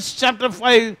 Ephesians chapter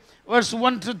 5 verse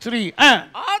 1-3.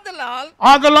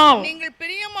 ஆதலால் நீங்கள்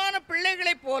பிரியமான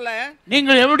பிள்ளைகளைப் போல,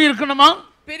 நீங்கள் எப்படி இருக்கணுமா?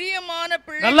 பிரியமான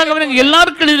பிள்ளை. நல்ல கவனிங்க,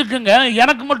 எல்லாருக்கும் இருக்குங்க,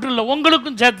 எனக்கு மட்டும் இல்லை,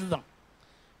 உங்களுக்கும் சேர்த்து தான்.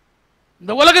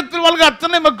 இந்த உலகத்தில் வாழ்க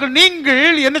அத்தனை மக்கள்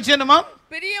நீங்கள் என்ன செய்யணுமா?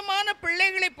 பிரியமான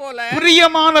பிள்ளைகளைப் போல,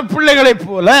 பிரியமான பிள்ளைகளைப்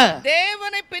போல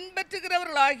தேவனை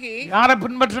பின்பற்றுகிறவர்களாகி. யாரை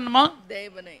பின்பற்றணுமா?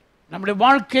 தேவனை. நம்முடைய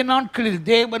வாழ்க்கை நாட்களில்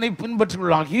தேவனை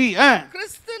பின்பற்றுவர்களாகி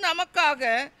கிறிஸ்து நமக்காக,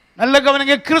 நல்ல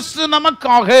கவனிங்க, கிறிஸ்து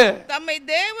நமக்காக தம்மை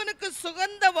தேவனுக்கு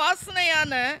சுகந்த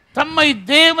வாசனையான, தம்மை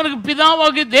தேவனுக்கு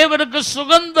பிதாவாகிய தேவனுக்கு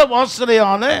சுகந்த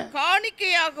வாசனையான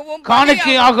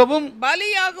காணிக்கையாகவும்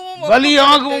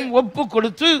பலியாகவும் ஒப்பு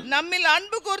கொடுத்து நம்மில்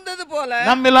அன்பு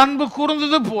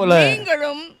கூர்ந்தது போல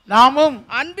நீங்களும் நாமும்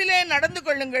அன்பிலே நடந்து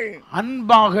கொள்ளுங்கள்.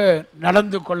 அன்பாக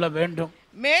நடந்து கொள்ள வேண்டும்.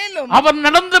 மேலும் அவர்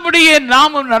நடந்தபடியே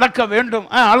நாமும் நடக்க வேண்டும்.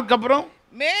 அதுக்கப்புறம்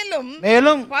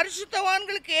மேலும்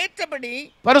பரிசுத்தவான்களுக்கு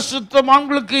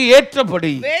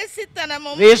ஏற்றபடி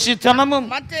வேசித்தனமும்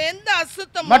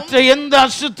மற்ற எந்த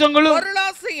அசுத்தங்களும்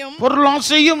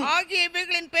பொருளாசையும் ஆகிய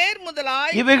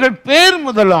இவைகள் பேர்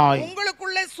முதலாய்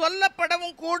உங்களுக்குள்ளே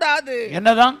சொல்லப்படவும் கூடாது.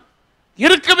 என்னதான்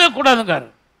இருக்கவே கூடாதுங்க.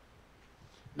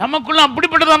 நமக்குள்ள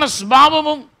அப்படிப்பட்டதான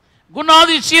சுபாவமும்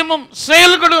குணாதிசயமும்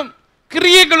செயல்களும்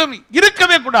கிரியைகளும்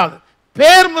இருக்கவே கூடாது.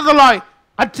 பேர் முதலாய்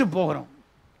அற்று போகிறோம்.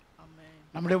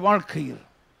 நம்முடைய வாழ்க்கையில்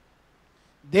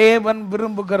தேவன்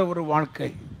விரும்புகிற ஒரு வாழ்க்கை.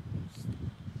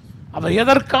 அவர்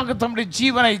எதற்காக தம்முடைய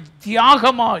ஜீவனை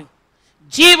தியாகமாய்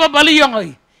ஜீவ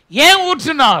பலியாய் ஏன்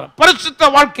ஊற்றினார்? பரிசுத்த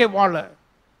வாழ்க்கை வாழ.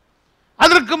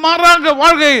 அதற்கு மாறாக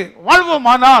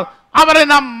வாழ்வோமானால் அவரை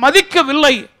நாம்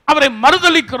மதிக்கவில்லை, அவரை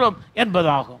மறுதலிக்கிறோம்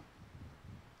என்பதாகும்.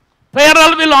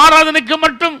 பெயரளவில் ஆராதனைக்கு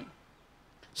மட்டும்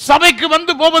சபைக்கு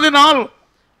வந்து போவதனால்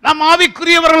நாம்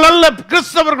ஆவிக்குரியவர்கள் அல்ல,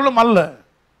 கிறிஸ்தவர்களும் அல்ல,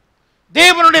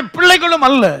 தேவனுடைய பிள்ளைகளும்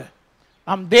அல்ல.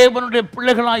 நாம் தேவனுடைய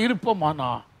பிள்ளைகளாக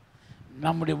இருப்போமானா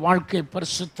நம்முடைய வாழ்க்கை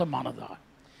பரிசுத்தமானதா,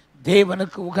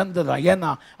 தேவனுக்கு உகந்ததா?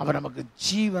 ஏன்னா அவர் நமக்கு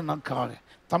ஜீவனுக்காக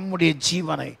தம்முடைய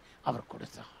ஜீவனை அவர்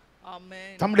கொடுத்தார்,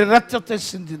 தம்முடைய இரத்தத்தை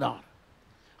சிந்தினார்.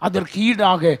 அதற்கு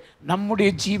ஈடாக நம்முடைய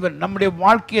ஜீவன் நம்முடைய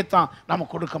வாழ்க்கையை தான்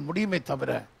நாம் கொடுக்க முடியுமே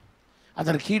தவிர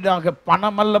அதற்கு ஈடாக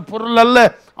பணம் அல்ல, பொருள் அல்ல,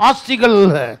 ஆஸ்திகள்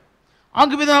அல்ல.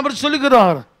 ஆகவே அவர்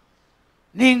சொல்லுகிறார்,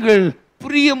 நீங்கள்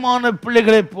பிரியமான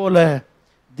பிள்ளைகளைப் போல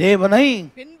தேவனை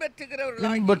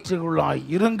பின்பற்றுகிறவர்களாய்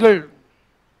இருங்கள்.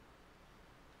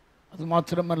 அது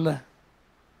மாத்திரமல்ல,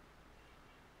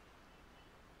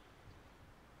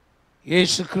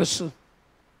 இயேசு கிறிஸ்து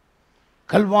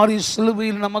கல்வாரி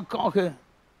சிலுவையில் நமக்காக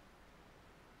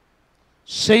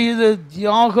செய்த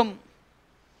தியாகம்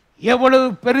எவ்வளவு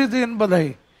பெரிது என்பதை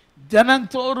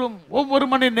தினந்தோறும் ஒவ்வொரு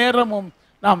மணி நேரமும்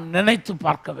நாம் நினைத்து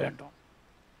பார்க்க வேண்டும்.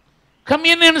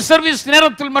 கம்யூனியன் சர்வீஸ்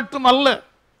நேரத்தில் மட்டுமல்ல,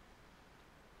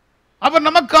 அவர்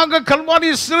நமக்காக கல்வாரி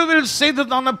சிலுவையில்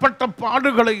செய்ததானப்பட்ட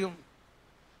பாடுகளையும்,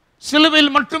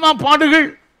 சிலுவையில் மட்டுமா பாடுகள்?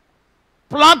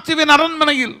 பிலாத்துவின்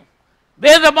அரண்மனையில்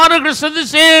வேதபாரகர்கள்,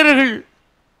 சதுசேயர்கள்,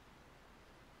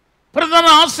 பிரதான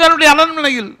ஆசாரியருடைய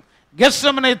அரண்மனையில்,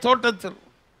 கெத்செமனே தோட்டத்தில்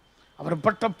அவர்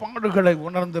பட்ட பாடுகளை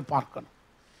உணர்ந்து பார்க்கணும்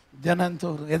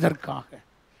தினந்தோறும்.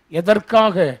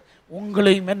 எதற்காக?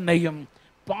 உங்களையும் என்னையும்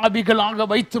பாவிகளாக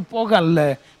வைத்து போக அல்ல,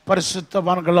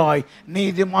 பரிசுத்தவான்களாய்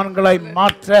நீதிமான்களாய்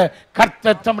மாற்ற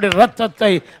கர்த்தர் தம்முடைய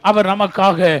இரத்தத்தை அவர்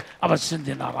நமக்காக அவர்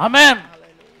சிந்தினார். ஆமென்.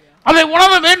 அதை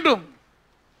உணர வேண்டும்,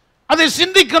 அதை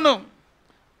சிந்திக்கணும்,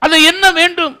 அதை எண்ண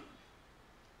வேண்டும்.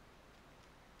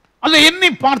 அதை எண்ணி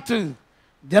பார்த்து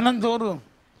தினந்தோறும்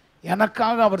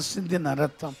எனக்காக அவர் சிந்தின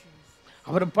ரத்தம்,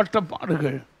 அவர் பட்ட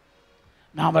பாடுகள்,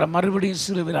 நான் அவரை மறுபடியும்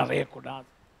சிலுவையில் அறையக்கூடாது,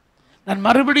 நான்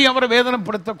மறுபடியும் அவரை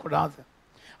வேதனைப்படுத்தக்கூடாது.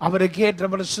 அவருக்கு ஏற்ற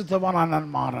பரிசுத்தவானா நான்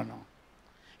மாறணும்,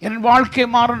 என் வாழ்க்கை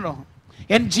மாறணும்,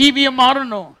 என் ஜீவியம்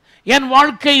மாறணும், என்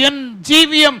வாழ்க்கை என்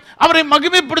ஜீவியம் அவரை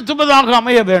மகிமைப்படுத்துவதாக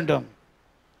அமைய வேண்டும்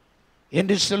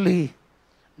என்று சொல்லி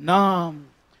நாம்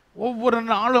ஒவ்வொரு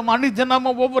நாளும்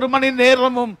அணிதினமும் ஒவ்வொரு மணி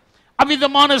நேரமும்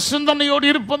அவிதமான சிந்தனையோடு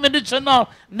இருப்போம் என்று சொன்னால்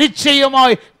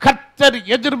நிச்சயமாய் கர்த்தர்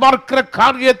எதிர்பார்க்கிற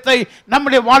காரியத்தை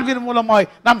நம்முடைய வாழ்வின் மூலமாய்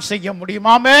நாம் செய்ய முடியும்.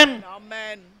 ஆமென்.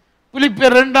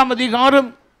 பிலிப்பியர் 2 அதிகாரம்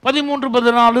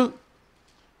 13-14,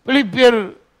 பிலிப்பியர்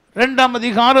 2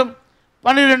 அதிகாரம்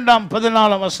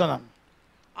 12-14 வசனம்.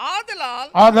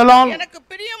 ஆதலால் எனக்கு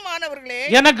பிரியமானவர்களே,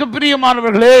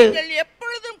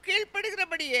 எப்பொழுதும்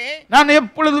கீழ்ப்படிகிறபடியே, நான்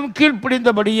எப்பொழுதும்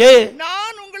கீழ்ப்படிந்தபடியே,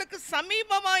 நான் உங்களுக்கு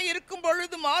சமீபமாய் இருக்கும்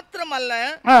பொழுது மாத்திரமல்ல,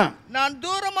 நான்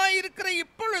தூரமாய் இருக்கிற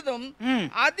இப்பொழுதும்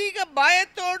அதிக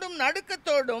பயத்தோடும்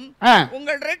நடுக்கத்தோடும்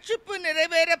உங்கள் ரட்சிப்பு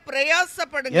நிறைவேற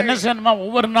பிரயாசப்படுங்கள். என்ன செய்யணுமா?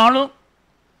 ஒவ்வொரு நாளும்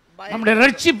நம்முடைய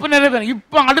ரட்சிப்பு நிறைவேற.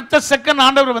 இப்ப அடுத்த செகண்ட்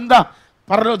ஆண்டவர் வந்தா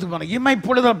பரலோகத்துக்கு போகணும்,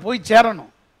 இமைப்பொழுதுல போய்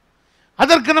சேரணும்.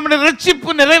 அதற்கு நம்முடைய ரட்சிப்பு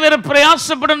நிறைவேற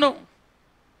பிரயாசப்படணும்,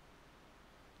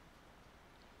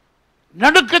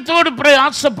 நடுக்கத்தோடு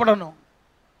பிரயாசப்படணும்.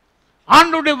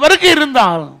 ஆண்டவருடைய வருகை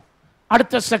இருந்தாலும்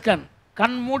அடுத்த செகண்ட்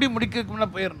கண் மூடி முடிக்கிறதுக்கு முன்ன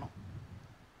போயிடணும்.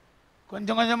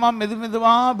 கொஞ்சம் கொஞ்சமா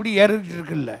மெதுவா அப்படி ஏறிட்டு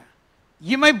இருக்குல்ல,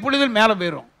 இமைப்பொழுதில் மேலே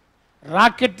போயிடும்.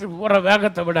 ராக்கெட் போற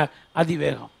வேகத்தை விட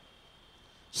அதிவேகம்.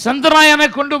 சந்திராயனை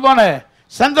கொண்டு போன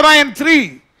சந்திராயன் 3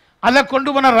 அதை கொண்டு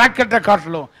போன ராக்கெட்டை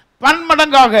காட்டலும்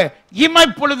பன்மடங்காக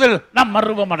இமைப்பொழுதில் நாம்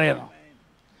மறுபம் அடையணும்.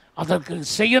 அதற்கு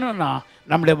செய்யணும்னா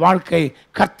நம்முடைய வாழ்க்கை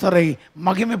கர்த்தரை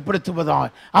மகிமைப்படுத்துவதால்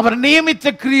அவர் நியமித்த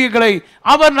கிரியைகளை,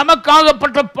 அவர்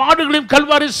நமக்காகப்பட்ட பாடுகளையும்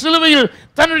கல்வாரி சிலுவையில்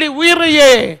தன்னுடைய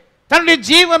உயிரையே தன்னுடைய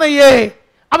ஜீவனையே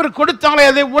அவர் கொடுத்தாலே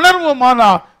அதை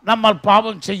உணர்வோமானால் நம்மால்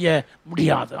பாவம் செய்ய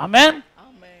முடியாது. ஆமென்.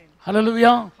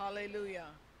 ஹல்லேலூயா.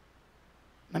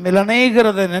 நம்ம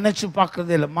அநேகரதை நினைச்சு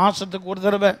பார்க்கறதே இல்லை. மாசத்துக்கு ஒரு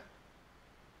தடவை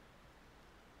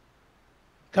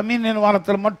கம்யூனியன்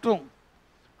வாரத்தில் மட்டும்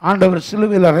ஆண்டவர்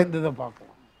சிலுவையில் அறைந்ததை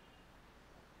பார்க்கலாம்.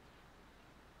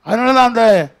 அதனால அந்த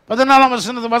 14ஆம்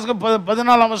வசனத்தை வாசிக்க.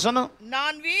 14ஆம் வசனம்,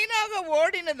 நான் வீணாக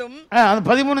ஓடினதும், அந்த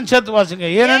 13 சேர்த்து வாசிங்க.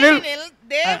 ஏனெனில்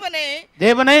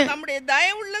தேவனே தம்முடைய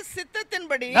தயவுள்ள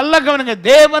சித்தத்தின்படி, நல்ல கவனிங்க,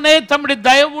 தேவனே தம்முடைய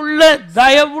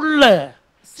தயவுள்ள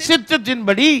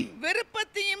சித்தத்தின்படி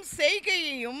விருப்பத்தையும்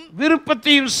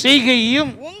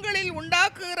செய்கையையும் உங்களில்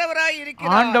உண்டாக்குகிறவராய்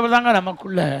இருக்கிறார். ஆண்டவர் தாங்க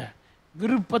நமக்குள்ள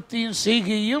விருப்பத்தையும்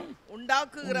செய்கையும்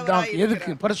உண்டாக்குகிறவராய்.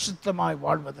 எதுக்கு? பரிசுத்தமாய்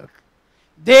வாழ்வதற்கு,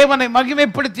 தேவனை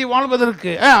மகிமைப்படுத்தி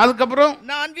வாழ்வதற்கு. அதுக்கப்புறம்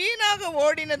நான் வீணாக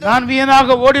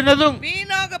ஓடினதும்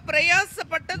வீணாக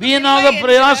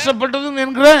பிரயாசப்பட்டதும்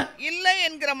என்கிற இல்லை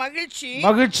என்கிற மகிழ்ச்சி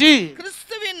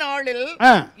கிறிஸ்துவின் நாளில்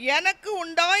எனக்கு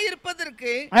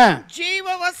உண்டாயிருப்பதற்கு ஜீவ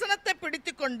வசனத்தை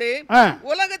பிடித்துக்கொண்டு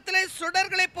உலகத்திலே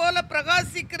சுடர்களை போல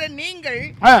பிரகாசிக்கிற நீங்கள்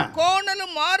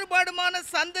கோணலும் மாறுபாடுமான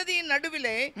சந்ததியின்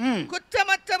நடுவிலே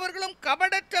குற்றமற்றவர்களும்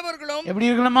கபடற்றவர்களும்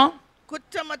எப்படி இருக்கணுமா?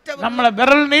 நம்மளை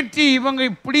விரல் நீட்டி இவங்க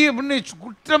இப்படி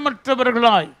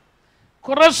குற்றமற்றவர்களாய்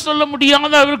குறை சொல்ல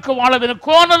முடியாத அவருக்கு வாழ வேண்டும்.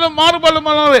 கோணலும்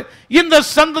மாறுபாடுமான இந்த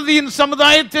சந்ததியின்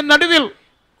சமுதாயத்தின் நடுவில்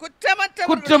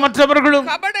குற்றமற்றவர்களும்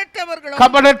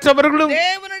கபடற்றவர்களும்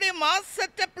தேவனுடைய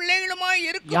மாசற்ற பிள்ளைகளுமாய்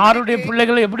இருக்கும். யாருடைய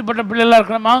பிள்ளைகள்? எப்படிப்பட்ட பிள்ளைகளா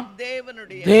இருக்கணுமா?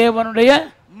 தேவனுடைய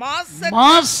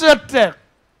மாசற்ற,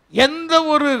 எந்த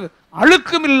ஒரு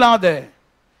அழுக்கும் இல்லாத,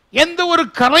 எந்த ஒரு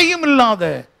கரையும் இல்லாத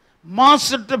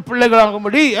மாசற்ற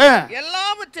பிள்ளைகளாகும்படி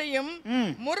எல்லாவற்றையும்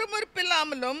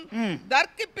முறுமுறுப்பில்லாமலும்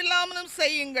தர்க்கிப்பில்லாமலும்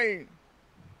செய்யுங்கள்.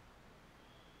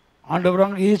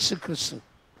 ஆண்டவராக இயேசு கிறிஸ்து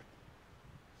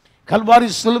கல்வாரி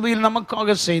சிலுவையில் நமக்காக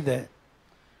செய்த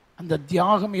அந்த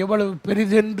தியாகம் எவ்வளவு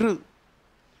பெரிதென்று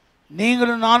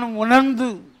நீங்களும் நானும் உணர்ந்து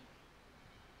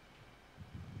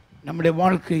நம்முடைய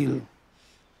வாழ்க்கையில்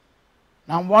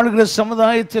நாம் வாழ்கிற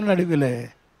சமுதாயத்தின் நடுவில்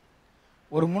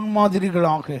ஒரு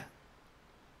முன்மாதிரிகளாக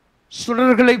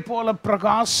சுடர்களை போல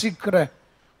பிரகாசிக்கிற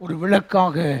ஒரு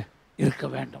விளக்காக இருக்க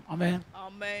வேண்டும். ஆமென்.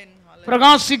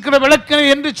 பிரகாசிக்கிற விளக்கு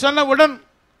என்று சொன்னவுடன்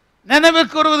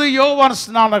நினைவுக்கு வருவது யோவான்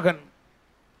ஸ்நானகன்.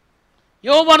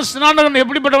 யோவான் ஸ்நானகன்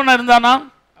எப்படிப்பட்டவனா இருந்தானா?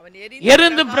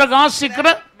 எரிந்து பிரகாசிக்கிற,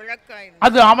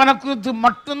 அது அவனுக்கு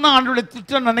மட்டும்தான் ஆண்டவருடைய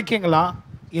திட்டம் நினைக்கீங்களா?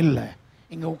 இல்லை.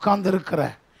 இங்க உட்கார்ந்து இருக்கிற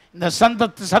இந்த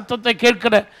சத்தத்தை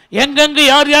கேட்கிற எங்கெங்க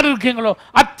யார் யார் இருக்கீங்களோ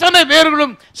அத்தனை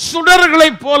பேர்களும் சுடர்களை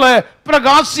போல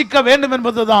பிரகாசிக்க வேண்டும்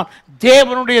என்பதுதான்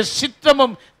தேவனுடைய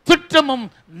சித்தமும் திட்டமும்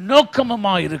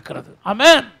நோக்கமுமா இருக்கிறது.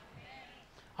 ஆமென்.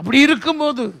 அப்படி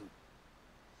இருக்கும்போது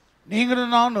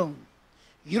நீங்களும் நானும்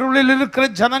இருளில் இருக்கிற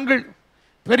ஜனங்கள்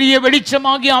பெரிய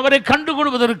வெளிச்சமாகி அவரை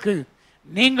கண்டுகொள்வதற்கு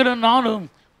நீங்களும் நானும்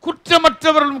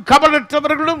குற்றமற்றவர்களும்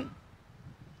கபலற்றவர்களும்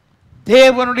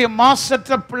தேவனுடைய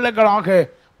மாசற்ற பிள்ளைகளாக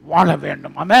வாழ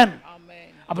வேண்டும். ஆமென்.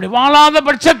 அப்படி வாழாத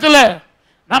பட்சத்தில்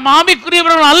நாம்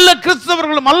ஆவிக்குரியவர்கள் அல்ல,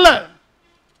 கிறிஸ்தவர்களும் அல்ல,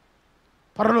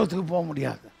 பரலோகத்துக்கு போக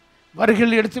முடியாது,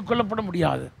 வருகையில் எடுத்துக்கொள்ளப்பட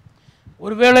முடியாது.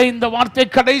 ஒருவேளை இந்த வார்த்தை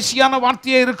கடைசியான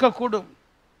வார்த்தையே இருக்கக்கூடும்,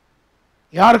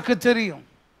 யாருக்கு தெரியும்.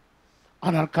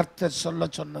 ஆனால் கர்த்தர் சொல்ல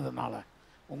சொன்னதுனால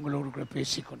உங்களோடு கூட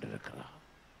பேசிக் கொண்டிருக்கிறார்.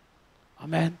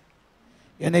 ஆமென்.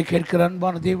 என்னை கேட்கிற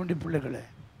அன்பான தேவனுடைய பிள்ளைகளே,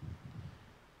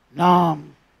 நாம்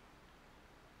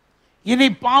இனி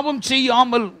பாவம்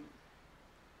செய்யாமல்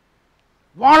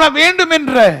வாழ வேண்டும்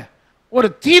என்ற ஒரு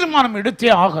தீர்மானம்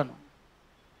எடுத்தே ஆகணும்.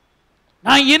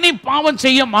 நான் இனி பாவம்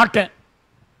செய்ய மாட்டேன்,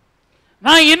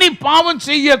 நான் இனி பாவம்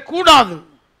செய்யக்கூடாது,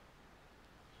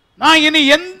 நான் இனி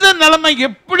எந்த நிலைமை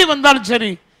எப்படி வந்தாலும்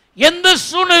சரி, எந்த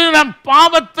சூழ்நிலையில் நான்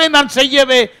பாவத்தை நான்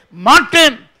செய்யவே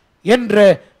மாட்டேன் என்ற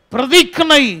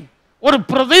பிரதிஜை, ஒரு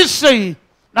பிரதிஷ்டை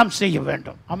நாம் செய்ய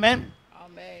வேண்டும். ஆமென்.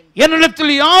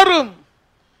 என்னிடத்தில் யாரும்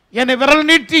என்னை விரல்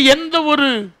நீட்டி எந்த ஒரு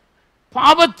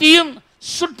பாவத்தையும்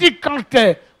சுட்டி காட்ட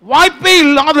வாய்ப்பே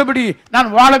இல்லாதபடி நான்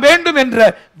வாழ வேண்டும் என்ற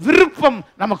விருப்பம்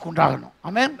நமக்கு உண்டாகணும்.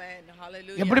 ஆமென்.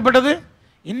 எப்படிப்பட்டது?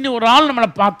 இன்னும் ஒரு ஆள் நம்மளை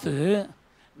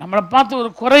பார்த்து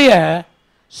ஒரு குறைய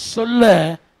சொல்ல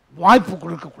வாய்ப்பு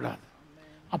கொடுக்கக்கூடாது.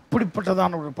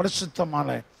 அப்படிப்பட்டதான ஒரு பரிசுத்தமான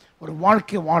ஒரு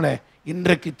வாழ்க்கை வாழ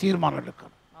இன்றைக்கு தீர்மானம்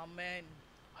எடுக்கணும்.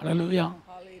 ஹல்லேலூயா.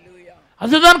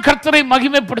 அதுதான் கர்த்தரை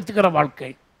மகிமைப்படுத்துகிற வாழ்க்கை.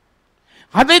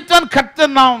 அதைத்தான்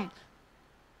கர்த்தர் நாம்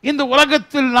இந்த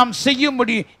உலகத்தில் நாம்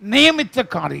செய்யும்படி நியமித்த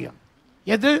காரியம்.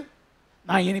 எது?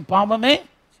 நான் இனி பாவமே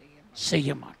செய்ய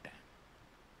மாட்டேன்.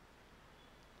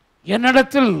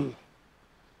 என்னிடத்தில்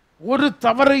ஒரு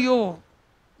தவறையோ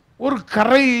ஒரு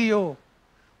கரையையோ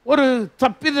ஒரு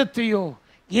தப்பிதத்தையோ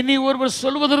இனி ஒருவர்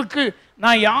சொல்வதற்கு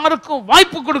நான் யாருக்கும்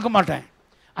வாய்ப்பு கொடுக்க மாட்டேன்.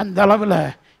 அந்த அளவில்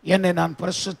என்னை நான்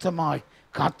பரிசுத்தமாய்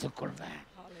காத்துக்கொள்வேன்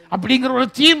அப்படிங்கிற ஒரு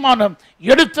தீர்மானம்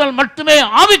எடுத்தால் மட்டுமே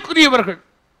ஆவிக்குரியவர்கள்.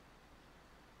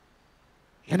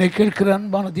 என்னை கேட்கிற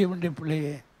அன்பான தேவனுடைய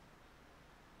பிள்ளையே,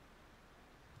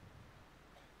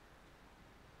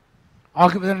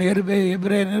 ஆகவே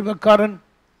எபிரேய நிருபக்காரன்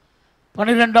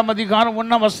 12ஆம் அதிகாரம்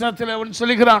 1ஆம் வசனத்தில் அவன்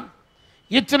சொல்லுகிறான்,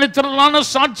 இத்தனை திரளான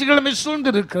சாட்சிகளை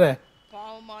சூழ்ந்து இருக்கிற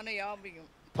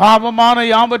பாவமான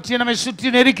யாவற்றையும் நம்மை சுற்றி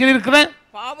நெருக்கி இருக்கிற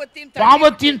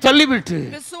பாவத்தையும் தள்ளிவிட்டு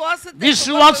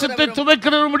விசுவாசத்தை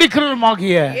துவைக்கிறவரும்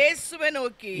முடிக்கிறவருமாகிய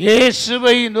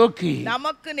இயேசுவை நோக்கி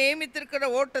நமக்கு நியமித்திருக்கிற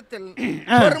ஓட்டத்தில்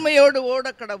பொறுமையோடு ஓட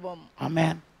கடவோம்.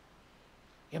 ஆமென்.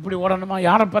 எப்படி ஓடணுமா?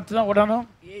 யாரை பார்த்து தான் ஓடணும்?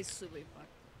 இயேசுவை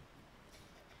பார்த்து.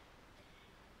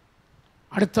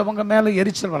 அடுத்தவங்க மேல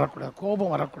எரிச்சல் வரக்கூடாது,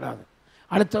 கோபம் வரக்கூடாது,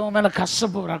 அடுத்தவங்க மேல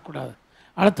கசப்பு வரக்கூடாது,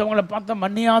 அடுத்தவங்களை பார்த்தா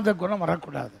மன்னியாத குணம்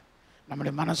வரக்கூடாது.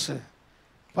 நம்முடைய மனசு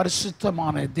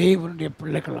பரிசுத்தமான தேவனுடைய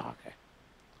பிள்ளைகளாக,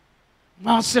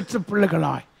 மாசற்ற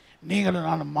பிள்ளைகளாய் நீங்களும்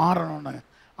நானும் மாறணும்னு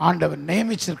ஆண்டவர்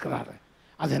நியமிச்சிருக்கிறாரு.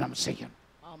 அதை நாம் செய்யணும்.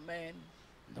 ஆமென்.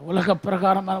 இந்த உலக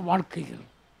பிரகாரமான வாழ்க்கையில்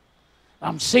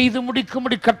நாம் செய்து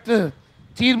முடிக்கும்படி கர்த்தர்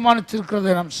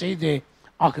தீர்மானித்திருக்கிறதை நாம் செய்தே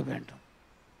ஆக வேண்டும்.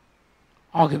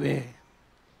 ஆகவே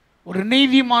ஒரு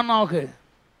நீதிமானாக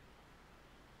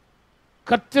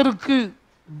கர்த்தருக்கு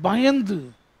பயந்து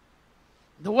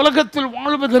இந்த உலகத்தில்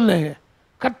வாழ்வதில்லை,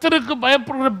 கர்த்தருக்கு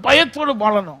பயப்படுகிற பயத்தோடு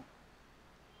வாழணும்.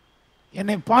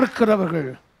 என்னை பார்க்கிறவர்கள்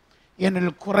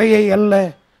என்னில் குறையை அல்ல,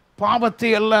 பாவத்தை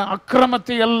அல்ல,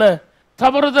 அக்கிரமத்தை அல்ல,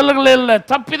 தவறுதல்கள் அல்ல,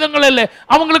 தப்பிதங்கள் அல்ல,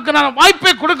 அவங்களுக்கு நான்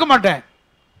வாய்ப்பே கொடுக்க மாட்டேன்.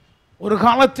 ஒரு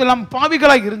காலத்தில் நாம்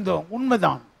பாவிகளாக இருந்தோம்,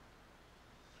 உண்மைதான்.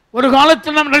 ஒரு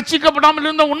காலத்தில் நாம் ரட்சிக்கப்படாமல்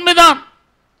இருந்தோம், உண்மைதான்.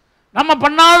 நம்ம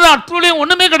பண்ணாத அட்டூழியம்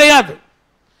ஒண்ணுமே கிடையாது.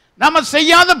 நம்ம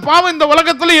செய்யாத பாவம் இந்த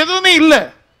உலகத்தில் எதுவுமே இல்லை,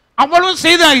 அவ்வளவு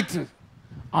செய்தாயிற்று.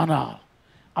 ஆனால்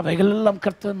அவைகள் எல்லாம்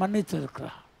கர்த்தர் மன்னித்து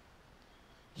இருக்கிறார்.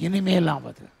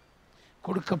 இனிமேலாவது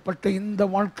கொடுக்கப்பட்ட இந்த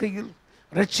வாழ்க்கையில்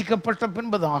ரட்சிக்கப்பட்ட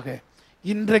பின்பதாக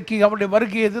இன்றைக்கு அவருடைய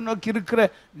வருகையை எதிர்நோக்கி இருக்கிற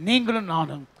நீங்களும்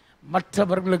நானும்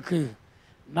மற்றவர்களுக்கு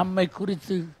நம்மை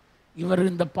குறித்து இவர்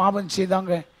இந்த பாவம்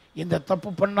செய்தாங்க, இந்த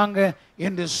தப்பு பண்ணாங்க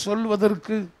என்று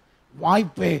சொல்வதற்கு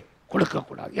வாய்ப்பே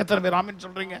கொடுக்கக்கூடாது. எத்தனை பேர் ஆமென்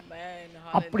சொல்றீங்க?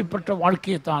 அப்படிப்பட்ட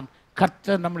வாழ்க்கையை தான்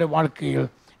கர்த்தர் நம்முடைய வாழ்க்கையில்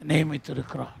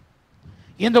நியமித்திருக்கிறார்.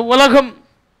 இந்த உலகம்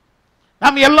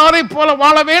நாம் எல்லாரையும் போல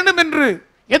வாழ வேண்டும் என்று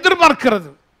எதிர்பார்க்கிறது.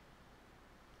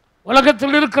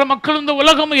 உலகத்தில் இருக்கிற மக்கள் இந்த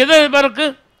உலகம் எதை எதிர்பார்க்கு?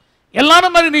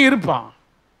 எல்லாரும் மாதிரி நீ இருப்பான்,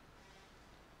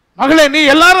 மகளே நீ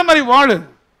எல்லாரும் மாதிரி வாழு,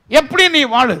 எப்படி நீ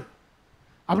வாழு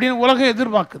அப்படின்னு உலகம்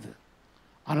எதிர்பார்க்குது.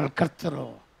 ஆனால் கர்த்தரோ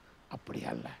அப்படி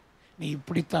அல்ல. நீ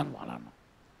இப்படித்தான் வாழணும்.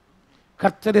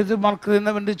 கர்த்தர் எதிர்பார்க்கிறது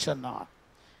என்னவென்று சொன்னார்,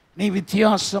 நீ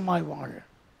வித்தியாசமாய் வாழ,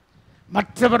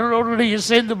 மற்றவர்களோடு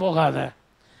இசைந்து போகாத,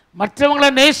 மற்றவங்களை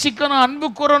நேசிக்கணும், அன்பு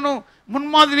கூறணும்,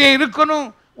 முன்மாதிரியாக இருக்கணும்,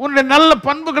 உன்னுடைய நல்ல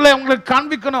பண்புகளை அவங்களுக்கு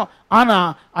காண்பிக்கணும். ஆனால்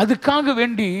அதுக்காக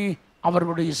வேண்டி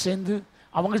அவர்களுடைய சேர்ந்து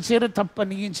அவங்க செய்கிற தப்பை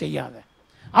நீயும் செய்யாத,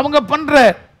 அவங்க பண்ணுற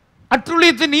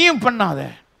அட்டுழியத்தை நீயும் பண்ணாத.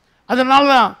 அதனால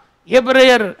தான்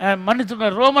எபிரேயர் மன்னித்துங்க,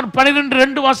 ரோமர்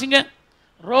 12:2 வாசிங்க.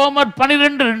 ரோமர்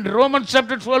 12:2, ரோமன்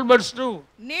சாப்டர் 12:2.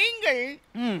 நீங்கள்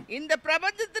இந்த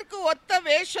பிரபஞ்சத்திற்கு ஒத்த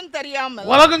வேஷம் தெரியாமல்,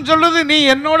 உலகம் சொல்றது நீ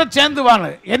என்னோட சேர்ந்து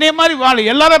வாழு, என்னைய மாதிரி வாழு,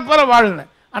 எல்லாரும் போல வாழுன்னு.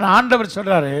 ஆனா ஆண்டவர்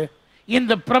சொல்றாரு,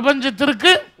 இந்த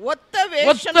பிரபஞ்சத்திற்கு ஒத்த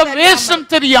வேஷம்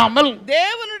தெரியாமல்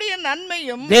தேவனுடைய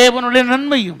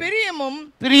நன்மையும்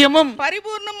பிரியமும்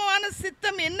பரிபூர்ணமான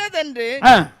சித்தம் என்னதென்று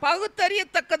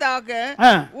பகுத்தறியத்தக்கதாக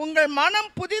உங்கள்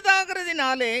மனம்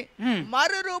புதிதாகிறதினாலே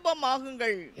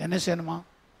மறுரூபமாகுங்கள். என்ன செய்யணுமா?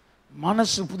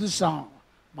 மனசு புதுசா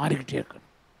மாறிக்கிட்டே இருக்கணும்.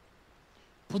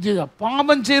 புதிதா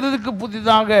பாவம் செய்யறதுக்கு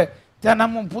புதிதாக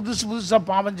தினமும் புதுசா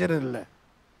பாவம் செய்யறது இல்லை.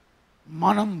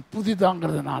 மனம்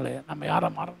புதிதாங்கிறதுனால நம்ம யாரை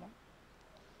மாறணும்?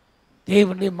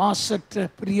 தேவனுடைய மாசற்ற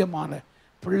பிரியமான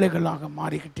பிள்ளைகளாக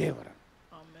மாறிக்கிட்டே வரணும்,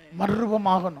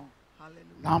 மறுரூபமாகணும்.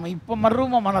 நாம் இப்போ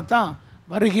மறுரூபமானதான்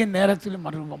வருகை நேரத்தில்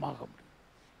மறுரூபமாக முடியும்,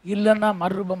 இல்லைன்னா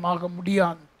மறுரூபமாக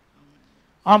முடியாது.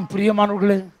 ஆம்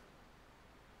பிரியமானவர்களே,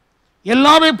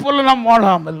 எல்லாரையும் போல நாம்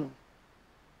வாழாமல்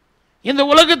இந்த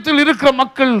உலகத்தில் இருக்கிற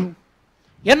மக்கள்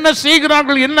என்ன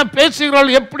செய்கிறார்கள், என்ன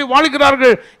பேசுகிறார்கள், எப்படி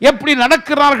வாழ்கிறார்கள், எப்படி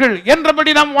நடக்கிறார்கள்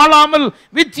என்றபடி நாம் வாழாமல்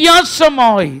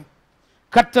வித்தியாசமாய்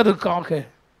கர்த்தருக்காக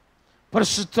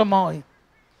பரிசுத்தமாய்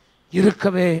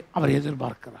இருக்கவே அவர்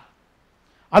எதிர்பார்க்கிறார்.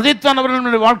 அதைத்தான்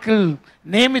அவர்களுடைய வாழ்க்கையில்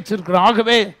நியமித்திருக்கிறார்.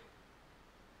 ஆகவே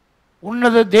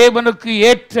உன்னத தேவனுக்கு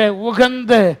ஏற்ற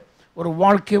உகந்த ஒரு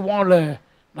வாழ்க்கை வாழ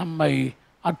நம்மை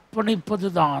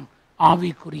அர்ப்பணிப்பதுதான்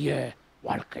ஆவிக்குரிய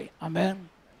வாழ்க்கை. ஆமென்.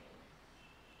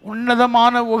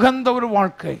 உன்னதமான உகந்த ஒரு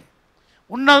வாழ்க்கை,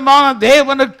 உன்னதமான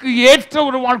தேவனுக்கு ஏற்ற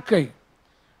ஒரு வாழ்க்கை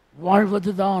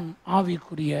வாழ்வதுதான்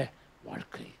ஆவிக்குரிய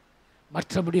வாழ்க்கை.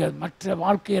 மற்றபடி மற்ற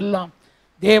வாழ்க்கை எல்லாம்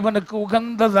தேவனுக்கு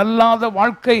உகந்ததல்லாத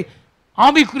வாழ்க்கை,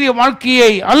 ஆவிக்குரிய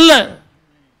வாழ்க்கையை அல்ல.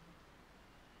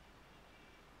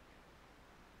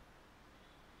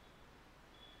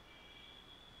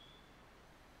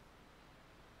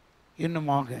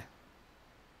 இன்னுமாக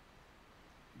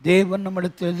தேவன்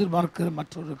நம்மிடத்தில் எதிர்பார்க்கிற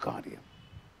மற்றொரு காரியம்,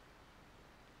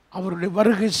 அவருடைய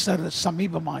வருகை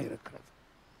சமீபமாக இருக்கிறது.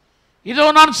 இதோ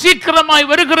நான் சீக்கிரமாய்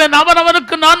வருகிறேன்,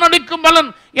 அவனவனுக்கு நான் அளிக்கும் பலன்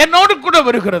என்னோடு கூட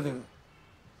வருகிறது.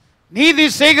 நீதி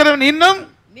செய்கிறவன் இன்னும்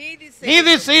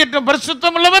நீதி செய்யட்டும்,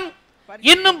 பரிசுத்தம் உள்ளவன்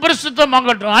இன்னும்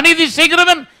பரிசுத்தமாகட்டும், அநீதி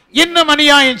செய்கிறவன் இன்னும்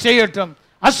அநியாயம் செய்யட்டும்,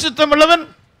 அசுத்தம் உள்ளவன்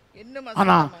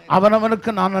ஆனா அவனவனுக்கு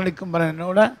நான் அளிக்கும் பலன்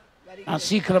என்னோட நான்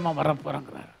சீக்கிரமா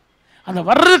வரப்போறேங்கிறார். அந்த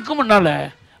வர்றதுக்கு முன்னால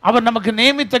அவர் நமக்கு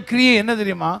நியமித்த கிரியை என்ன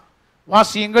தெரியுமா?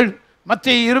 வாசியுங்கள்.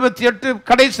 மத்தேயு 28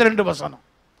 கடைசி 2 வசனம்.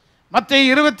 மத்தேயு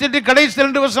 28 கடைசி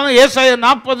 2 வசனம், ஏசாயா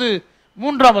 40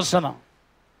 3ஆம் வசனம்.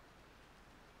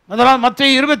 முதலாவது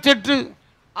மத்தேயு 28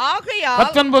 ஆகையால்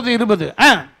 19 20.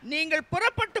 நீங்கள்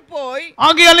புறப்பட்டு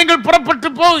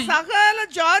போய் சகல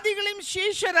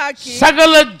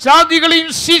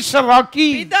ஜாதிகளையும் சீஷராக்கி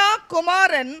பிதா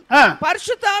குமாரன்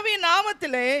பரிசுத்தாவியின்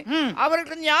நாமத்திலே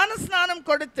அவர்களுக்கு ஞானஸ்நானம்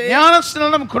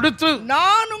கொடுத்து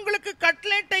நான்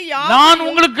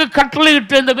உங்களுக்கு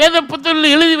கட்டளையிட்ட இந்த வேத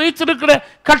புத்தகத்தில் எழுதி வைத்திருக்கிற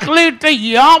கட்டளையிட்ட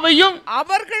யாவையும்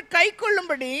அவர்கள்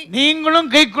கைக்கொள்ளும்படி நீங்களும்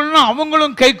கைக்கொள்ளணும்,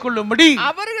 அவங்களும் கைக்கொள்ளும்படி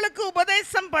அவர்களுக்கு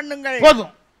உபதேசம் பண்ணுங்கள்.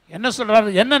 போதும். என்ன சொல்றாரு?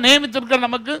 என்ன நியமித்திருக்க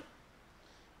நமக்கு?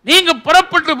 நீங்க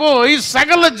புறப்பட்டு போய்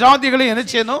சகல ஜாதிகளை என்ன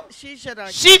செய்யணும்?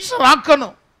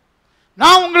 சீஷராக்கணும்.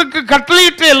 நான் உங்களுக்கு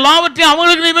கட்டளையிட்ட எல்லாவற்றையும்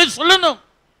அவங்களுக்கு நீ போய் சொல்லணும்.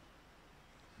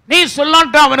 நீ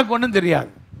சொல்லாட்டா அவனுக்கு ஒன்றும்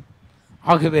தெரியாது.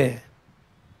 ஆகவே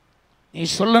நீ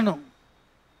சொல்லணும்.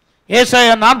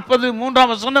 ஏசாயா 40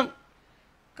 3ஆம் வசனம்,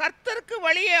 கர்த்தருக்கு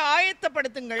வழியை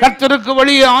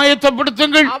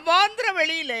ஆயத்தப்படுத்துங்கள்,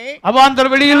 அவாந்தர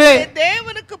வெளியிலே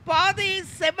தேவனுக்கு பாதையை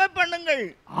செவ்வாய் பண்ணுங்கள்.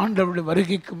 ஆண்டவருடைய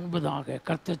வருகைக்கு முன்பதாக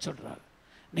கர்த்தர் சொல்றார்,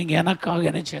 நீங்க எனக்காக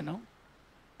என்ன செய்யணும்?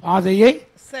 பாதையை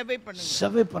செவ்வாய்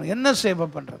பண்ணுங்க. என்ன சேவை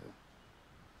பண்றது?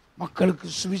 மக்களுக்கு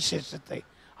சுவிசேஷத்தை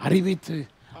அறிவித்து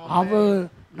அவர்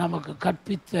நமக்கு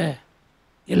கற்பித்த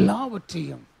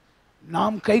எல்லாவற்றையும்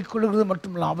நாம் கைக்கொள்கிறது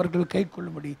மட்டுமல்ல, அவர்கள்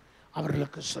கைக்கொள்ளும்படி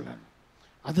அவர்களுக்கு சொல்லணும்.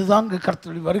 அதுதான்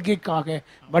கர்த்தருடைய வருகைக்காக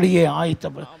வழியை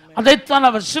ஆயத்தப்படும். அதைத்தான்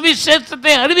அவர்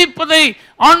சுவிசேஷத்தை அறிவிப்பதை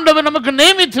ஆண்டவர் நமக்கு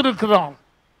நியமித்திருக்கிறார்.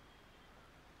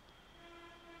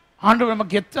 ஆண்டவர்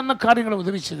நமக்கு எத்தனை காரியங்களை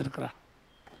உதவி செய்திருக்கிறார்,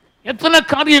 எத்தனை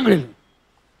காரியங்களில்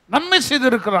நன்மை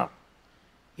செய்திருக்கிறார்,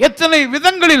 எத்தனை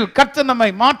விதங்களில் கர்த்தர் நம்மை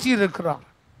மாற்றி இருக்கிறார்.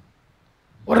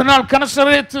 ஒரு நாள்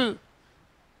கனசரேத்து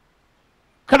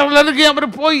கடவுள் அருகே அவர்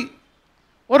போய்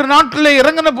ஒரு நாட்டில்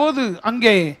இறங்கின போது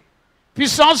அங்கே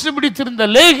பிசாசு பிடித்திருந்த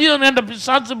லேகியோன் என்ற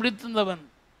பிசாசு பிடித்திருந்தவன்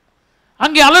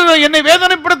அங்கே அலற, என்னை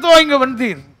வேதனைப்படுத்துவா இங்க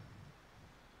வந்தீர்.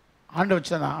 ஆண்டவர்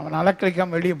சொன்னான், அவன்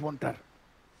அலக்கழிக்காம வெளியே போன்றார்.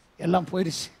 எல்லாம்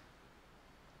போயிடுச்சு.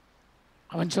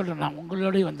 அவன் சொல்றான், நான்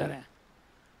உங்களோடய வந்துடுறேன்.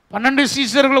 12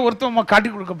 சீசர்களை ஒருத்தவன் காட்டி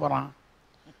கொடுக்க போறான்.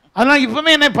 அதனால்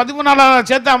இப்பவுமே என்னை 13ஆளாக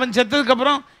சேர்த்து, அவன் செத்ததுக்கு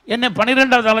அப்புறம் என்னை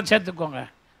 12ஆவது ஆளாக சேர்த்துக்கோங்க,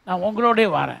 நான் உங்களோடய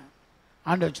வரேன்.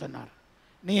 ஆண்டவர் சொன்னார்,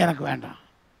 நீ எனக்கு வேண்டாம்,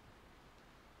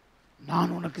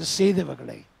 நான் உனக்கு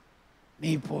செய்தவர்களை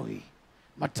நீ போய்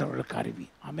மற்றவர்களுக்கு அறிவி.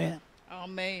 ஆமென்.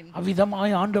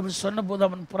 அவ்விதமாய் ஆண்டவர் சொன்ன போது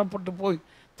அவன் புறப்பட்டு போய்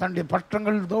தன்னுடைய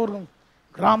பட்டங்கள் தோறும்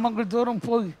கிராமங்கள் தோறும்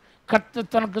போய்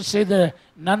கர்த்தர் தனக்கு செய்த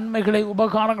நன்மைகளை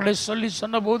உபகாரங்களை சொல்லி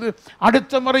சொன்னபோது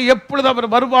அடுத்த முறை எப்பொழுது அவர்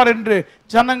வருவார் என்று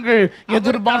ஜனங்கள்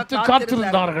எதிர்பார்த்து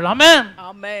காத்திருந்தார்கள். ஆமென்.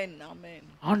 ஆமென். ஆமென்.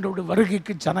 ஆண்டவருடைய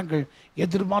வருகைக்கு ஜனங்கள்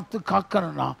எதிர்பார்த்து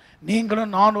காக்கணும்னா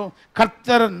நீங்களும் நானும்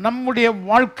கர்த்தர் நம்முடைய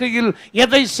வாழ்க்கையில்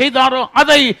எதை செய்தாரோ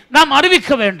அதை நாம்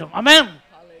அறிவிக்க வேண்டும். ஆமென்.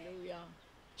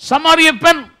 சமாரிய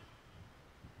பெண்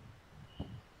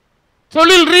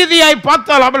தொழில் ரீதியாய்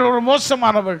பார்த்தால் அவள் ஒரு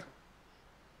மோசமானவள்,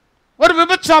 ஒரு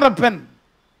விபச்சார பெண்.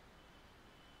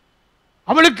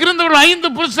 அவளுக்கு இருந்தவர்கள் 5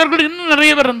 புருஷர்கள், இன்னும்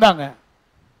நிறைய பேர் இருந்தாங்க.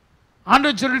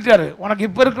 ஆண்டவர் சொல்லிட்டாரு, உனக்கு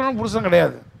இப்ப இருக்கணும் புருஷன்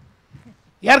கிடையாது,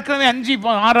 ஏற்கனவே 5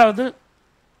 இப்போ 6வது,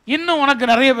 இன்னும் உனக்கு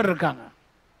நிறைய பேர் இருக்காங்க.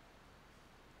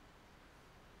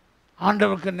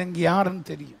 ஆண்டவருக்கு நீங்க யாருன்னு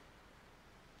தெரியும்.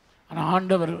 ஆனா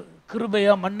ஆண்டவர்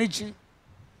கிருபையா மன்னிச்சு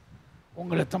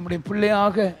உங்களை தம்முடைய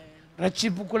பிள்ளையாக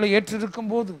ரட்சிப்புக்குள்ள ஏற்றிருக்கும்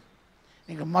போது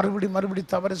நீங்க மறுபடி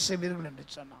தவறு செய்வீர்கள் என்று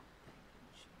சொன்னான்.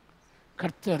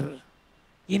 கர்த்தர்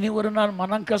இனி ஒரு நாள்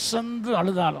மனம் கசந்து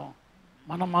அழுதாலும்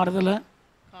மனம் மாறுதலை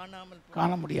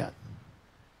காண முடியாது.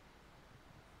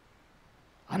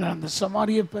 ஆனால் அந்த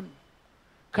சமாரிய பெண்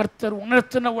கர்த்தர்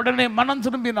உணர்த்தின உடனே மனம்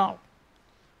திரும்பினாள்,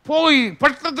 போய்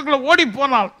பட்டணத்துக்குள்ள ஓடி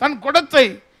போனாள், தன் குடத்தை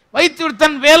வைத்து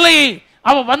தன் வேலையை,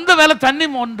 அவ வந்த வேலை தண்ணி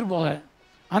ஒன்று போக,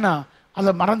 ஆனா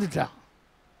அதை மறந்துட்டா.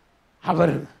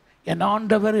 அவர் என்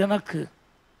ஆண்டவர், எனக்கு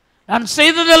நான்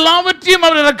செய்தது எல்லாவற்றையும்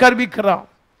அவர் எனக்கு அறிவிக்கிறார்,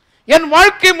 என்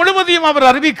வாழ்க்கை முழுவதையும் அவர்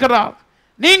அறிவிக்கிறார்,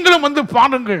 நீங்களும் வந்து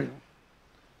பாருங்கள்.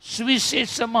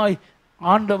 சுவிசேஷமாய்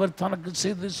ஆண்டவர் தனக்கு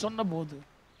செய்து சொன்ன போது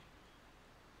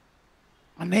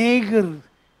அநேகர்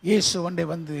இயேசு வண்டை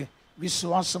வந்து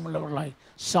விசுவாசம் உள்ளவர்களாய்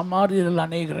சமாரியர்கள்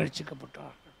அநேகர்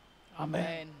ரட்சிக்கப்பட்டார்கள்.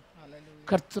 ஆமென்.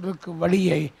 கர்த்தருக்கு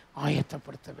வழியை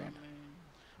ஆயத்தப்படுத்த வேண்டும்.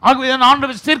 ஆகவே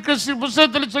ஆண்டவர் தீர்க்கதரிசி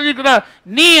புத்தகத்தில் சொல்லியிருக்கிறார்,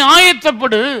 நீ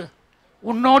ஆயத்தப்படு,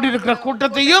 உன்னோடு இருக்கிற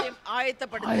கூட்டத்தையும்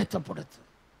ஆயத்தப்படுத்து.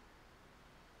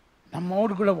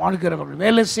 நம்மோடு கூட வாழ்கிறவர்கள்,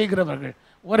 வேலை செய்கிறவர்கள்,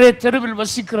 ஒரே தெருவில்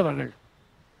வசிக்கிறவர்கள்,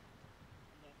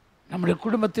 நம்முடைய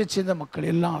குடும்பத்தை சேர்ந்த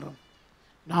மக்கள் எல்லாரும்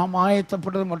நாம்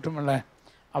ஆயத்தப்படுறது மட்டுமல்ல,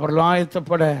 அவர்கள்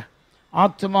ஆயத்தப்பட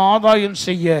ஆத்ம ஆதாயம்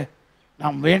செய்ய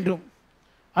நாம் வேண்டும்.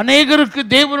 அநேகருக்கு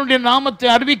தேவனுடைய நாமத்தை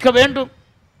அறிவிக்க வேண்டும்.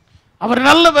 அவர்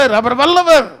நல்லவர், அவர்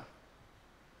வல்லவர்,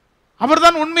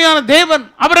 அவர்தான் உண்மையான தேவன்,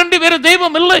 அவரன்றி வேறு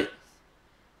தெய்வம் இல்லை.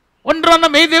 ஒன்றான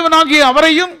மெய் தேவனாகிய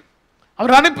அவரையும்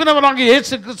அவர் அனுப்பினவராகிய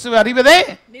இயேசு கிறிஸ்துவை அறிவதே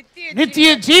நித்திய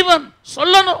ஜீவன்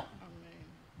சொல்லணும்.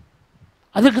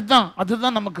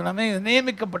 அதுதான் நமக்கு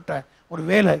நியமிக்கப்பட்ட ஒரு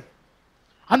வேலை.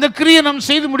 அந்த கிரியை நாம்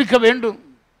செய்து முடிக்க வேண்டும்.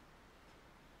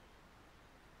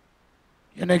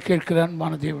 என்னை கேட்கிற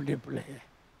அன்பான தேவனுடைய பிள்ளையே,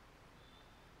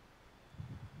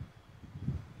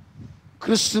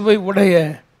 கிறிஸ்துவை உடைய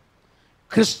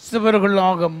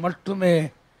கிறிஸ்தவர்களாக மட்டுமே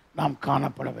நாம்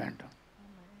காணப்பட வேண்டும்.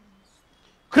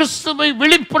 கிறிஸ்துவை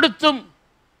வெளிப்படுத்தும்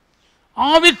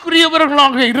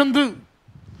ஆவிக்குரியவர்களாக இருந்து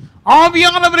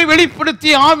ஆவியானவரை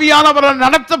வெளிப்படுத்தி ஆவியானவரால்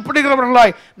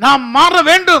நடத்தப்படுகிறவர்களாய் நாம் மாற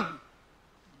வேண்டும்.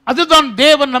 அதுதான்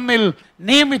தேவன் நம்மில்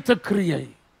நியமித்த கிரியை.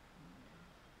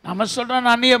 நம்ம சொல்றோம்,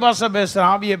 நான் அந்நிய பாஷை பேசுற,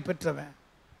 ஆவியை பெற்றவன்.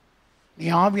 நீ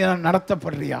ஆவியால்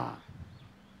நடத்தப்படுறியா?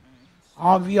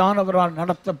 ஆவியானவரால்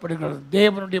நடத்தப்படுகிறது.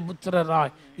 தேவனுடைய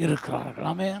புத்திரராய் இருக்கிறார்கள்.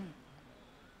 ஆமென்.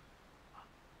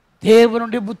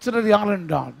 தேவனுடைய புத்திரர் யார்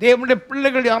என்றால், தேவனுடைய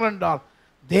பிள்ளைகள் யார் என்றால்,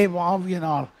 தேவ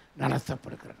ஆவியினால்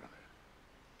நடத்தப்படுகிறார்கள்.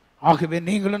 ஆகவே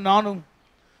நீங்களும் நானும்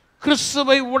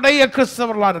கிறிஸ்துவை உடைய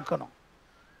கிறிஸ்தவர்களாக இருக்கணும்.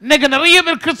 இன்னைக்கு நிறைய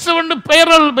பேர் கிறிஸ்தவன்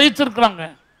பெயரால் வைத்திருக்கிறாங்க,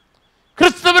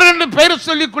 கிறிஸ்தவர்கள் என்று பெயர்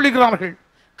சொல்லிக் கொள்கிறார்கள்,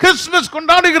 கிறிஸ்துமஸ்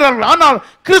கொண்டாடுகிறார்கள். ஆனால்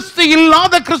கிறிஸ்து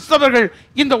இல்லாத கிறிஸ்தவர்கள்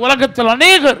இந்த உலகத்தில்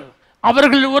அநேகர்.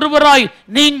 அவர்கள் ஒருவராய்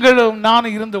நீங்களும்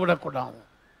நானும் இருந்து விடக்கூடாது.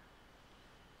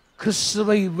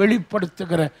 கிறிஸ்துவை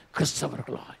வெளிப்படுத்துகிற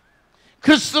கிறிஸ்தவர்களாய்,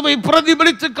 கிறிஸ்துவை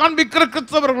பிரதிபலித்து காண்பிக்கிற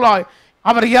கிறிஸ்தவர்களாய்,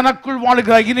 அவர் எனக்குள்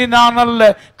வாழ்கிறார், இனி நான் அல்ல,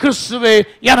 கிறிஸ்துவே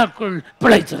எனக்குள்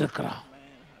பிழைத்திருக்கிறார்.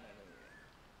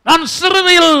 நான்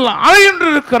சிறுவையில்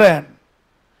அழைந்திருக்கிறேன்,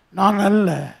 நான் அல்ல,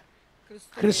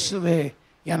 கிறிஸ்துவே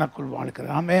எனக்குள்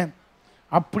வாழ்கிறார். ஆமென்.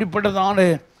 அப்படிப்பட்டதான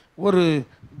ஒரு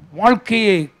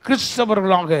வாழ்க்கையை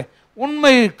கிறிஸ்தவர்களாக,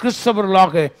 உண்மை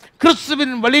கிறிஸ்தவர்களாக,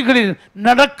 கிறிஸ்துவின் வழிகளில்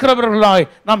நடக்கிறவர்களாய்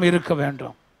நாம் இருக்க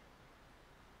வேண்டும்.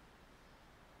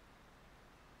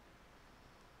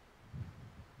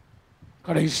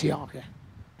 கடைசியாக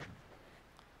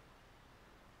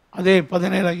அதே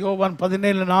 17 யோவான்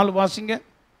 17:4 வாசிங்க.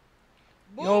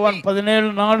 யோவான்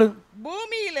 17:4.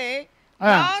 பூமியிலே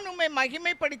நான் உம்மை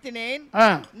மகிமைப்படுத்தினேன்,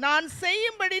 நான்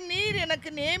செய்யும்படி நீர் எனக்கு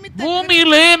நியமித்த.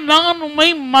 பூமியிலே நான் உம்மை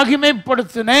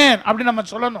மகிமைப்படுத்தினேன் அப்படி நம்ம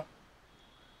சொல்லணும்.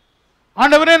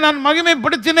 ஆண்டவரே, நான்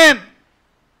மகிமைப்படுத்தினேன்,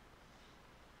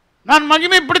 நான்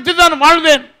மகிமைப்படுத்தி தான்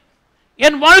வாழ்வேன்.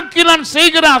 என் வாழ்க்கையில் நான்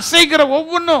செய்கிற அசைகிற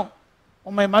ஒவ்வொன்றும்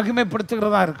உம்மை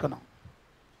மகிமைப்படுத்துகிறதா இருக்கணும்.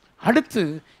 அடுத்து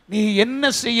நீ என்ன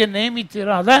செய்ய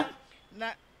நியமித்தீரோ அதை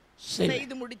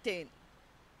செய்து முடித்தேன்.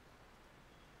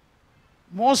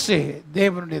 மோசே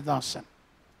தேவனுடைய தாசன்.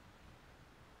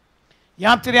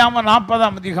 யாத்திரையாகமம்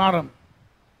 40ஆம் அதிகாரம்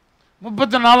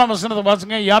 34ஆம் வசனத்தை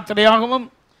வாசிங்க. யாத்திரையாகமம்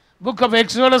book of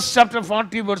exodus chapter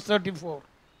 40 verse 34.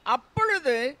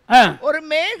 அப்பொழுது ஒரு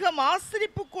மேகம்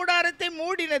ஆசரிப்பு கூடாரத்தை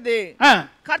மூடினது,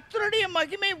 கர்த்தருடைய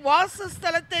மகிமை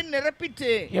வாசஸ்தலத்தை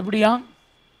நிரப்பிற்று. எப்படியா?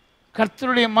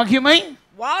 கர்த்தருடைய மகிமை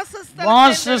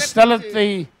வாசஸ்தலத்தை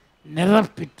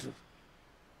நிரப்பிற்று.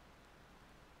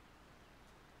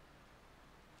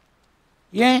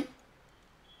 ஏன்?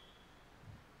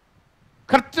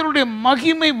 கர்த்தருடைய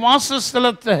மகிமை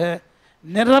வாசஸ்தலத்தை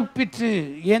நிரப்பிற்று.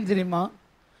 ஏன் தெரியுமா?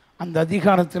 அந்த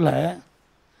அதிகாரத்தில்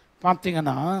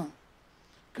பார்த்தீங்கன்னா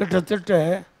கிட்டத்தட்ட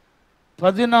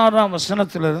 16ஆம்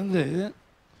வசனத்திலிருந்து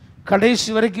கடைசி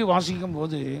வரைக்கும் வாசிக்கும்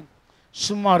போது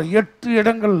சுமார் 8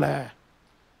 இடங்களில்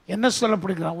என்ன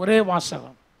சொல்லப்படுகிறான்? ஒரே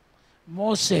வாசகம்.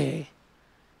 மோசே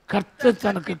கர்த்தர்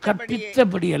தனக்கு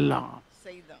கற்பித்தபடி எல்லாம்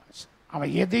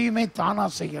அவன் எதையுமே தானா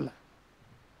செய்யல,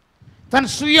 தன்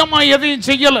சுயமா எதையும்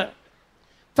செய்யல,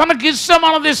 தனக்கு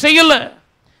இஷ்டமானதை செய்யல,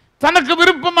 தனக்கு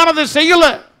விருப்பமானதை செய்யல,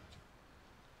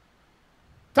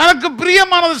 தனக்கு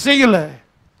பிரியமானதை செய்யல.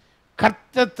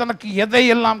 கர்த்தர் தனக்கு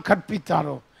எதையெல்லாம்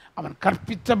கற்பித்தாரோ அவன்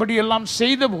கற்பித்தபடி எல்லாம்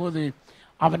செய்த போது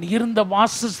அவன் இருந்த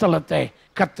வாசஸ்தலத்தை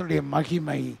கர்த்தருடைய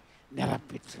மகிமை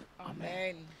நிரப்பிற்று.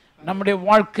 நம்முடைய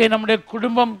வாழ்க்கை, நம்முடைய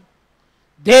குடும்பம்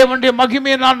தேவனுடைய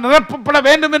மகிமையை நான் நிரப்பப்பட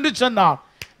வேண்டும் என்று சொன்னார்,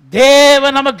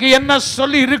 தேவன் நமக்கு என்ன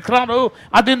சொல்லி இருக்கிறாரோ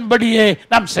அதன்படியே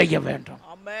நாம் செய்ய வேண்டும்.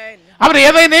 அவர்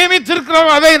எதை நியமித்திருக்கிறாரோ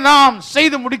அதை நாம்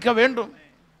செய்து முடிக்க வேண்டும்.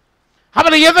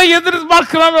 அவர் எதை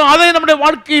எதிர்பார்க்கிறாரோ அதை நம்முடைய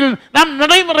வாழ்க்கையில் நாம்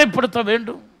நடைமுறைப்படுத்த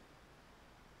வேண்டும்.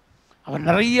 அவர்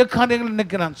நிறைய காரியங்கள்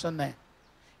இன்னைக்கு நான் சொன்னேன்,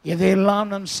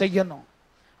 எதையெல்லாம் நாம் செய்யணும்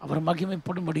அவர்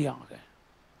மகிமைப்படும்படியாக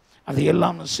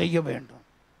அதையெல்லாம் நாம் செய்ய வேண்டும்.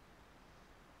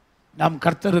 நாம்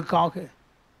கர்த்தருக்காக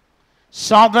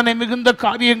சாதனை மிகுந்த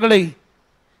காரியங்களை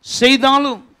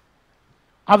செய்தாலும்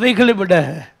அவைகளை விட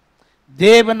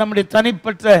தேவன் நம்முடைய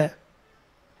தனிப்பட்ட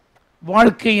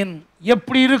வாழ்க்கையின்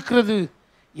எப்படி இருக்கிறது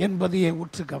என்பதையே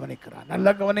உற்று கவனிக்கிறார்.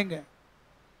 நல்லா கவனிங்க.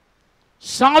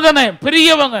 சாதனை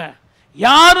பெரியவங்க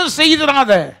யாரும்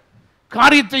செய்திராத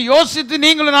காரியத்தை யோசித்து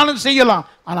நீங்களும் நானும் செய்யலாம்.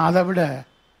 ஆனால் அதை விட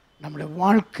நம்முடைய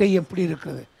வாழ்க்கை எப்படி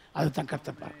இருக்கிறது அதை தான்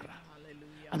கர்த்தர் பார்க்கிறார்.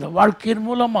 அந்த வாழ்க்கையின்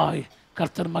மூலமாய்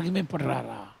கர்த்தர்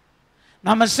மகிமைப்படுறாரா?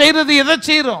 நம்ம செய்யறது எதை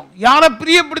செய்கிறோம்? யாரை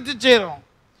பிரியப்படுத்தி செய்கிறோம்?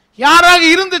 யாராக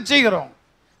இருந்து செய்கிறோம்?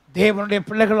 தேவனுடைய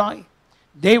பிள்ளைகளாய்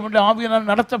தேவனுடைய ஆவியினால்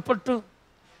நடத்தப்பட்டு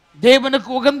தேவனுக்கு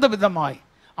உகந்த விதமாய்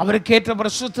அவருக்கு ஏற்ற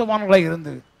பரிசுத்தவான்களாய்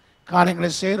இருந்து காரியங்களை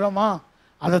செய்கிறோமா?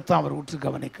 அதைத்தான் அவர் உற்று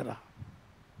கவனிக்கிறார்.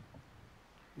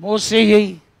 மோசேயை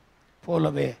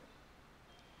போலவே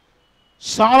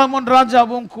சாலமோன்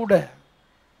ராஜாவும் கூட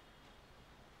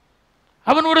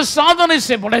அவன் ஒரு சாதனை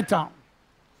படைத்தான்.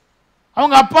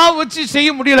 அவங்க அப்பாவை வச்சு செய்ய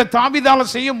முடியல, தாவீதால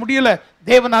செய்ய முடியல,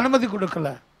 தேவன் அனுமதி கொடுக்கல.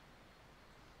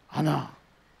 ஆனா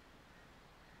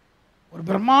ஒரு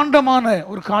பிரம்மாண்டமான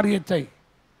ஒரு காரியத்தை,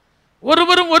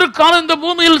 ஒருவரும் ஒரு காலம் இந்த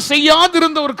பூமியில்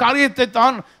செய்யாதிருந்த ஒரு காரியத்தை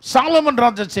தான் சாலமோன்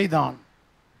ராஜா செய்தான்.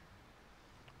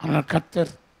 ஆனால்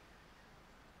கர்த்தர்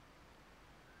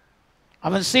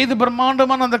அவன் செய்த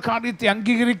பிரம்மாண்டமான அந்த காரியத்தை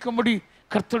அங்கீகரிக்கும்படி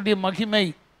கர்த்தருடைய மகிமை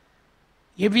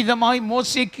எவ்விதமாய்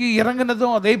மோசேக்கு இறங்கினதோ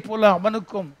அதே போல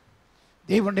அவனுக்கும்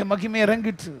தேவனுடைய மகிமை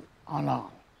இறங்கிற்று. ஆனால்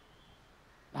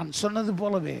நான் சொன்னது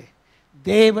போலவே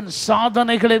தேவன்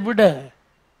சாதனைகளை விட,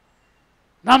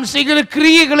 நாம் செய்கிற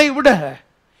கிரியைகளை விட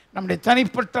நம்முடைய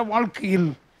தனிப்பட்ட வாழ்க்கையில்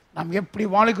நாம் எப்படி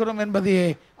வாழ்கிறோம் என்பதையே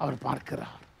அவர்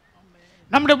பார்க்கிறார்.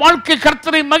 நம்முடைய வாழ்க்கை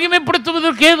கர்த்தரை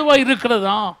மகிமைப்படுத்துவதற்கு ஏதுவாக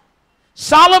இருக்கிறதா?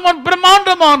 சாலமோன்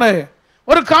பிரம்மாண்டமான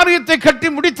ஒரு காரியத்தை கட்டி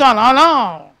முடித்தான்.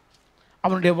 ஆனால்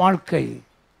அவனுடைய வாழ்க்கை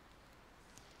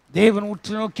தேவன்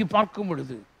உற்று நோக்கி பார்க்கும்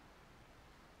பொழுது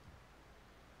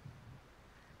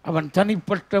அவன்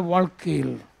தனிப்பட்ட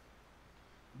வாழ்க்கையில்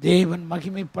தேவன்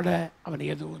மகிமைப்பட அவன்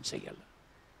எதுவும் செய்யல.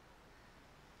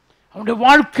 அவனுடைய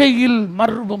வாழ்க்கையில்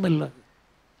மர்வம் இல்லை,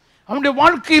 அவனுடைய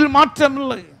வாழ்க்கையில் மாற்றம்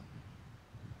இல்லை.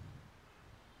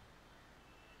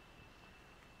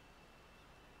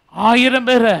 ஆயிரம்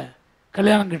பேரை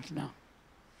கல்யாணம் கட்டினான்,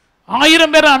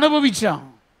 1000 பேரை அனுபவிச்சான்.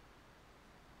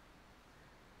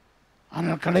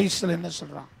 ஆனால் கடைசியில் என்ன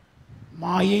சொல்றான்?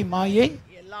 மாயை மாயை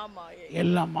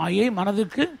எல்லாம் மாயை,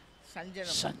 மனதுக்கு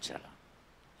சஞ்சலம்.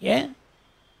 ஏன்?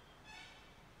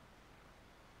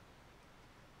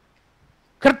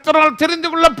 கர்த்தரால் தெரிந்து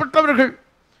கொள்ளப்பட்டவர்கள்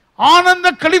ஆனந்த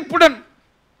களிப்புடன்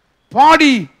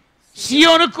பாடி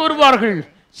சியோனுக்கு வருவார்கள்,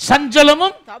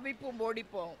 சஞ்சலமும் தவிப்பும்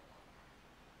ஓடிப்போம்,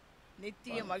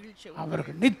 நித்திய மகிழ்ச்சி,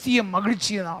 அவர்கள் நித்திய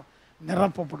மகிழ்ச்சியினால்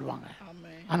நிரப்பப்படுவாங்க.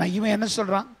 ஆனா இவன் என்ன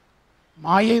சொல்றான்?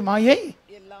 மாயை மாயை.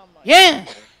 ஏன்?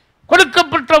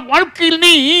 கொடுக்கப்பட்ட வாழ்க்கையில்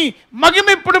நீ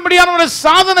மகிமைப்படும்படியான ஒரு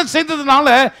சாதனை செய்ததுனால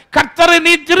கர்த்தரை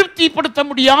நீ திருப்திப்படுத்த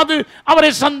முடியாது,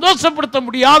 அவரை சந்தோஷப்படுத்த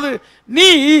முடியாது. நீ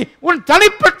உன்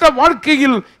தனிப்பட்ட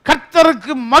வாழ்க்கையில்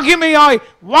கர்த்தருக்கு மகிமையாய்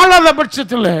வாழாத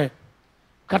பட்சத்தில்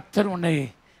கர்த்தர் உன்னை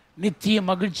நித்திய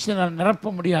மகிழ்ச்சியினால் நிரப்ப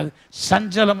முடியாது.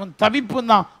 சஞ்சலமும்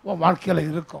தவிப்பும் தான் உன் வாழ்க்கையில்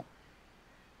இருக்கும்.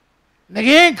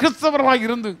 ஏன் கிறிஸ்தவர்களாக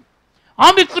இருந்து,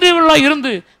 ஆவிக்குரியவர்களாக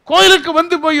இருந்து, கோயிலுக்கு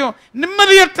வந்து போயும்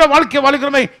நிம்மதியற்ற வாழ்க்கை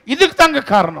வாழ்கிறோமே, இதுக்கு தாங்க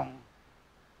காரணம்.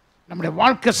 நம்முடைய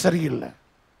வாழ்க்கை சரியில்லை.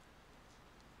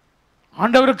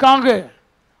 ஆண்டவருக்காக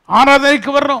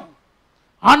ஆராதனைக்கு வர்றோம்,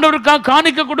 ஆண்டவருக்காக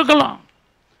காணிக்க கொடுக்கலாம்,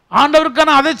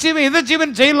 ஆண்டவருக்கான அதை செய்வேன் இதை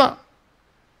செய்வேன் செய்யலாம்.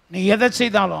 நீ எதை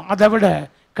செய்தாலும் அதை விட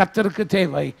கர்த்தருக்கு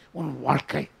தேவை உன்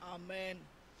வாழ்க்கை,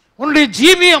 உன்னுடைய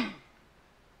ஜீவியம்,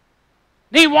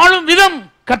 நீ வாழும் விதம்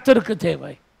கர்த்தருக்கு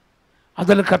தேவை.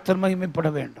 அதில் கர்த்தர் மகிமைப்பட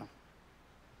வேண்டும்.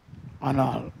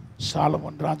 ஆனால்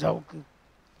சாலமோன் ராஜாவுக்கு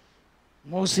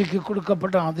மோசேக்கு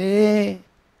கொடுக்கப்பட்ட அதே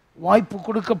வாய்ப்பு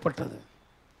கொடுக்கப்பட்டது.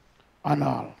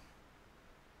 ஆனால்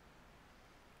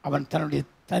அவன் தன்னுடைய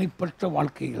தனிப்பட்ட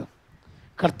வாழ்க்கையில்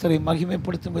கர்த்தரை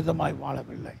மகிமைப்படுத்தும் விதமாய்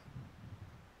வாழவில்லை.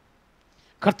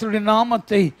 கர்த்தருடைய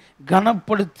நாமத்தை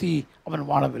கனப்படுத்தி அவன்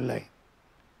வாழவில்லை.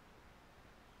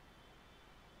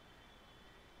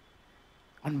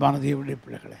 அன்பான தேவனுடைய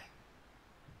பிள்ளைகளே,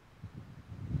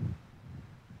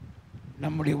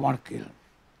 நம்முடைய வாழ்க்கையில்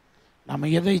நம்ம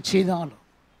எதை செய்தாலும்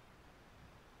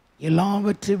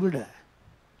எல்லாவற்றை விட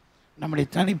நம்முடைய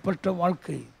தனிப்பட்ட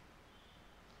வாழ்க்கை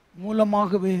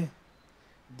மூலமாகவே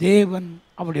தேவன்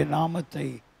அவருடைய நாமத்தை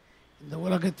இந்த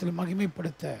உலகத்தில்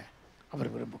மகிமைப்படுத்த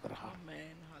அவர் விரும்புகிறார்.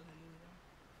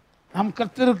 நாம்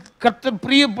கர்த்தர்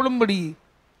பிரியப்படும்படி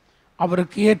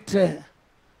அவருக்கு ஏற்ற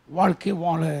வாழ்க்கை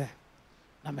வாழ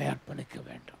நம்மை அர்ப்பணிக்க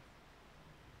வேண்டும்.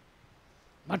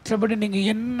 மற்றபடி நீங்கள்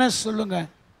என்ன சொல்லுங்க,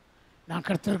 நான்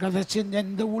கர்த்தருக்கு அதை செஞ்சேன்,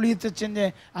 இந்த ஊழியத்தை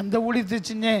செஞ்சேன், அந்த ஊழியத்தை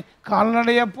செஞ்சேன்,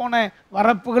 கால்நடையாக போனேன்,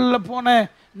 வரப்புகளில் போனேன்,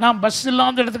 நான் பஸ்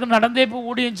இல்லாத இடத்துக்கு நடந்தே போய்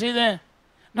ஊழியம் செய்தேன்,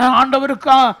 நான்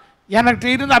ஆண்டவருக்கா என்கிட்ட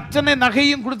இருந்த அத்தனை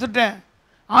நகையும் கொடுத்துட்டேன்,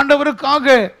 ஆண்டவருக்காக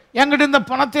என்கிட்ட இந்த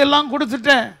பணத்தை எல்லாம்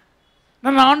கொடுத்துட்டேன்,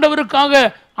 நான் ஆண்டவருக்காக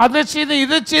அதை செய்து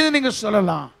இதை செய்து நீங்கள்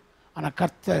சொல்லலாம். ஆனால்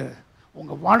கர்த்தர்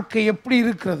உங்கள் வாழ்க்கை எப்படி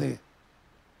இருக்கிறது,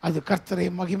 அது கர்த்தரை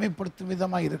மகிமைப்படுத்தும்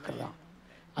விதமாக இருக்கிறதா,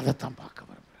 அதைத்தான் பார்க்க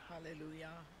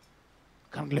விரும்புகிறேன்.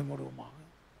 கண்களை மூடுவோமாக.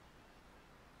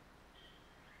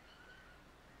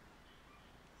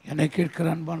 என்னை கேட்கிற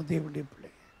அன்பான தேவனுடைய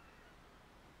பிள்ளை,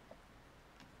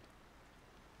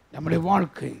 நம்முடைய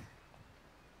வாழ்க்கை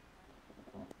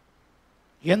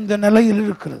எந்த நிலையில்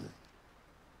இருக்கிறது?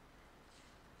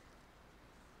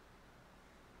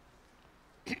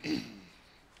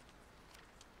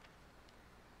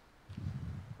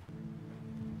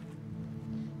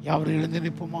 யாவரும் எழுந்து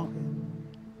நிற்போமாக.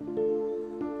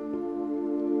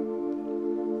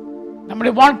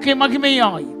 நம்முடைய வாழ்க்கை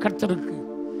மகிமையாய் கர்த்தருக்கு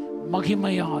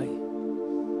மகிமையாய்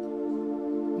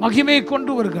மகிமை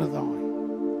கொண்டு வருகிறதா?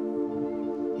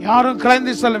 யாரும்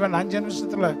கலந்து சொல்ல வேண்டாம். 5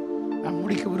 நிமிஷத்துல நான்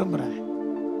முடிக்க விரும்புறேன்.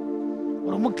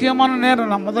 ஒரு முக்கியமான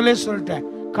நேரம், நான் முதலே சொல்லிட்டேன்,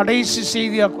 கடைசி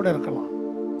செய்தியா கூட இருக்கலாம்.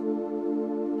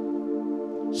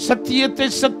 சத்தியத்தை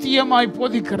சத்தியமாய்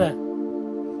போதிக்கிற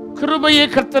கிருபையை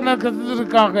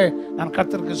கர்த்தருக்காக நான்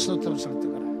கர்த்தருக்கு ஸ்தோத்திரம்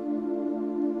செலுத்துகிறேன்.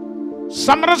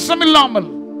 சமரசம் இல்லாமல்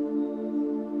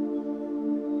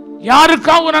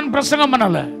யாருக்காக நான் பிரசங்கம்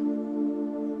பண்ணல.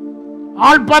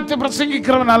 ஆள் பார்த்து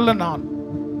பிரசங்கிக்கிறவன் அல்ல நான்.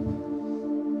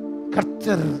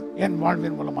 கர்த்தர் என்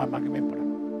வாழ்வின் மூலமாக மகிமைப்படும்.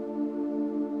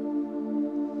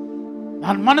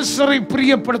 நான் மனுஷரை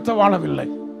பிரியப்படுத்த வாழவில்லை,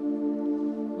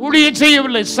 ஊழியம்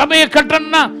செய்யவில்லை. சபையை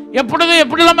கட்டணும்னா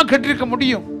எப்படி இல்லாம கட்டிருக்க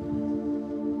முடியும்?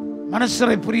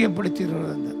 மனுஷரை பிரியப்படுத்தி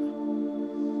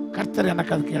கர்த்தர்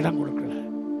எனக்கு அதுக்கு இடம் கொடுக்கல.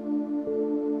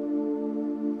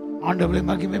 ஆண்டவரை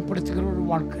மகிமைப்படுத்துகிற ஒரு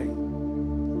வாழ்க்கை.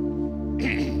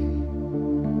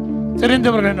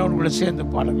 தெரிந்தவர்கள் என்னோடு சேர்ந்து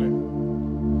பாருங்கள்.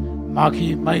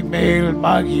 மகிமை மேல்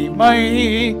மகிமை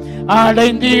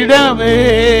அடைந்திடவே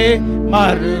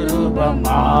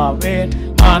மறுரூபமாவேன்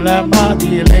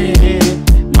மனமதிலே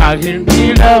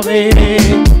மகிழ்ந்திடவே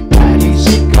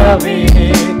தரிசிக்கவே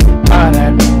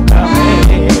பரனுடவே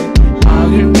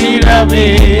மகிழ்ந்திடவே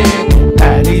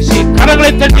தரிசி.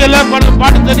 கரங்களை தட்டி எல்லாம்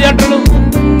பாட்டு தெரியாற்றலும்.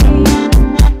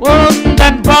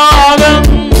 உந்தன் பாதம்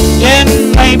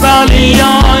என்னை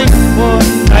பலியாய்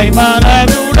உன்னை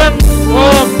மனதுடன்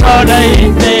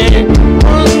ஒப்படைத்தேன்.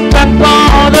 உந்தன்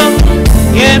பாதம்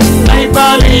என்னை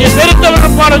பலியை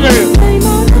பெருத்தவர்கள் பாருங்கள்.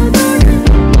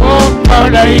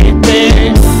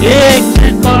 ஒப்படைத்தேன்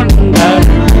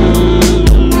ஏற்றுக்கொண்டது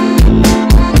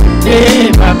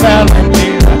தேவ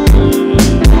பலத்திற்கு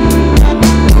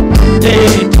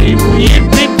தேற்றி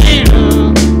உயிர்ப்பித்திடு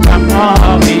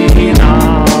தம்மாவினா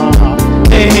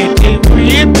தேற்றி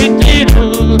உயிர்ப்பித்திடு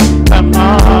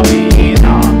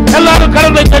தம்மாவினா. எல்லாரும்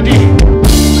கரங்களை தட்டி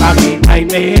மகிமை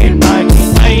மேல்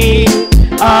மகிமை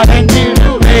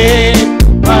அடைந்திடுவே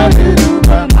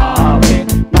மறுரூபமாவே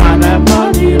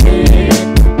மனமதிலே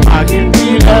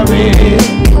மகிழ்ந்திடவே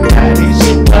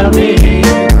தரிசிக்கவே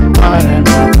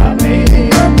பரனுடவே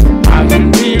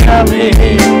மகிழ்ந்திடவே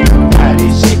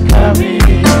தரிசிக்கவே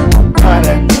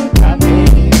பரனுடவே.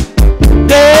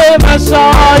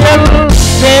 தேவசாயல்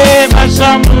தேவ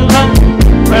சமூகம்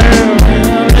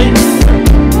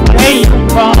அடையும்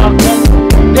பாகம்.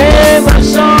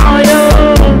 தேவசாயல்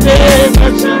தேவ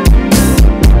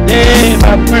தேவ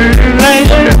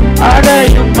பிள்ளைகள்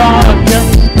அடையும் பாகம்.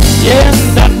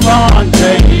 எந்த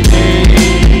வாஞ்சையிலே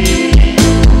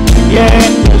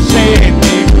என்று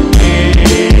சேர்த்திடுவே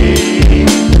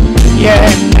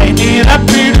என்னை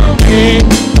நிரப்பிடுவே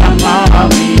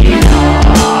அம்மாவீனா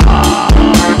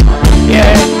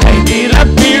என்னை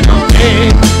நிரப்பிடுவே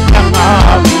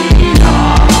அம்மாவீனா.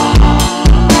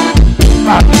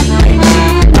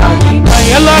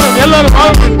 எல்லாரும்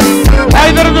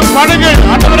வாய் திறந்து பாடுங்கள்.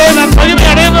 ஆண்டவரே, நான் மகிமை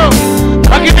அடையணும்,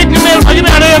 மகிமைக்கு மேல்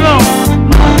மகிமை அடையணும்.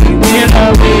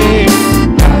 மகிழ்ந்திடவே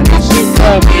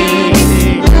தரிசிக்கவே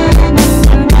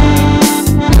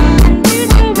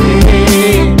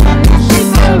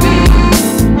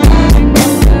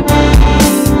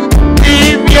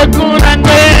திவ்ய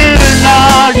குணங்கள்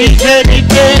நாடி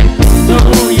ஜெபித்தேன்.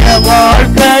 தூய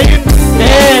வாழ்க்கையின்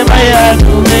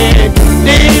தேவையதுவே.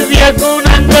 திவ்ய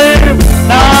குணங்கள்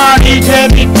நாடி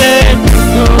ஜெபித்தேன்.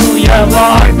 தூய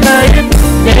வாழ்க்கையின்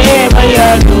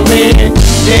தேவையதுவே.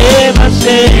 தேவ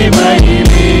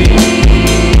சேவையிலே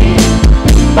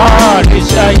பாடி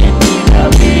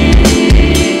சகித்திடவே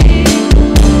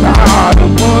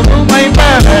தாரும் பொறுமை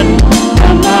பலன்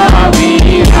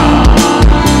அம்மாவீனா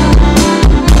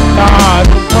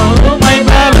தாரும் பொறுமை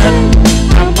பலன்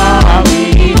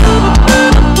அம்மாவீனா.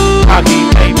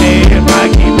 மகிமை மேல்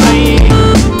மகிமை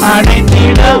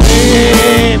அடைந்திடவே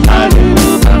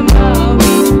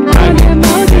மறுரூபமாவே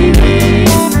மகிழ்ந்திடவே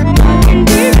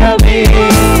மகிழ்ந்திடவே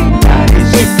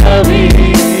தரிசிக்கவே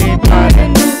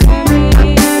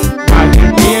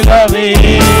மகிழ்ந்திடவே.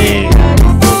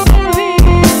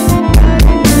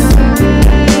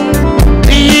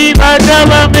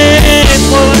 ஜீவஜலமே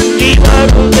பொங்கி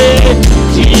வருதே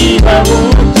ஜீவ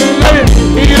ஊற்றுகள்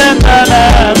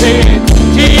திறந்தனவே.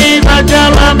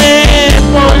 ஜீவஜலமே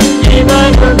பொங்கி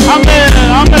வருதே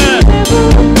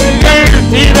ஊற்றுகள்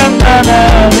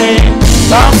திறந்தனவே.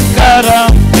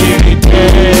 சங்கரம் பிடித்தே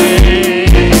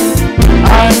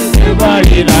அன்று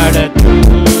வழி நடத்து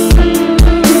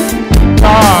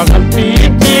தாகம்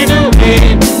தீர்த்திடுவே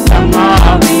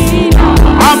தம்மாவீனா.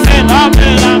 ஆமென்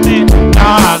ஆமென் ஆமென்.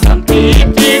 தாகம்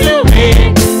தீர்த்திடுவே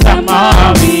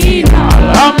தம்மாவீனா.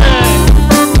 ஆமென்.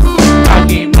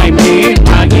 மகிமை மேல்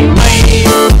மகிமை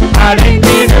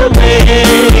அடைந்திடுவே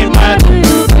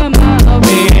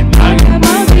மறுரூபமாவே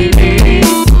மகிழ்ந்திடவே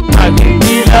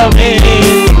மகிழ்ந்திடவே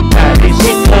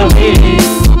தரிசிக்கவே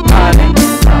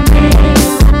பரனுடவே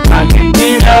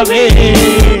மகிழ்ந்திடவே.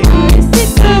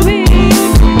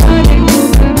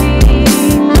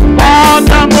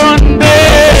 பாதம் ஒன்றே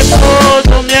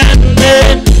போதும்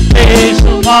என்பேன்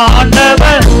பேசும்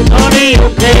ஆண்டவர்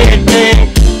நொடியும் கேட்டேன்.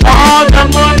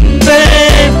 பாதம் ஒன்றே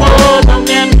போதும்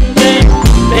என்பேன்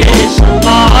பேசும்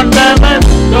ஆண்டவர்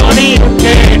நொடியும்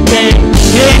கேட்டேன்.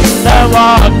 இந்த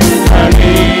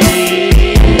வாக்குகளே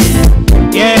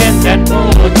என்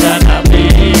போஜனமே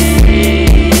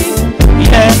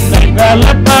என்னை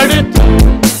பலப்படுத்தும்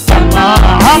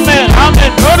ஆமென்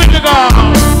ஆமென். சொல்லுங்க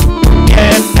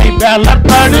என்னை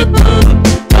பலப்படுத்தும்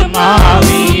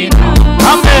அம்மாவீனா.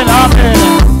 ஆமென் ஆமென்.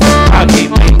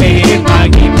 மகிமை மேல்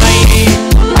மகிமை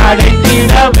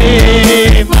அடைந்திடவே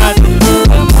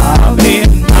மறுரூபமாவே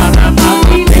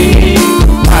மனமதிலே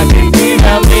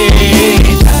மகிழ்ந்திடவே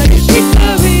தரிசி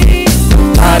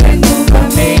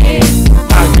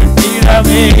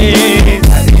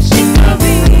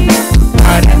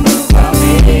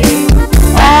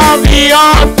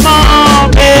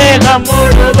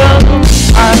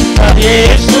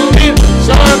இயேசுவின்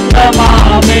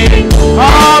சொந்தமாமே.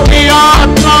 ஆவி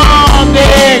ஆத்மா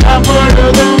தேகம்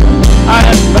முழுதும்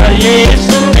அன்பர்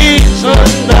இயேசுவின்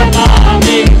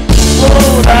சொந்தமாமே.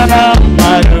 பூரணம்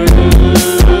அருள்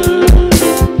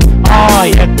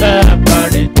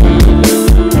ஆயத்தப்படுத்து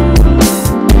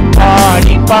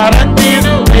பாடி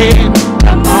பறந்திடுவேன்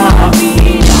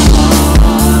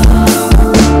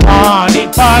பாடி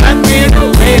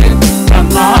பறந்திடுவேன்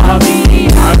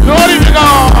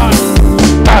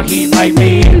மகிமை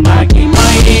மேல்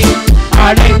மகிமை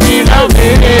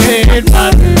அடைந்திடவேன்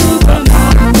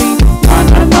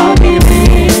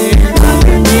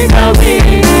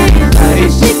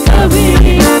தரிசிக்கவே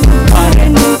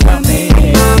பரலோகமே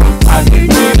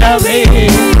அகிழ்ந்திடவே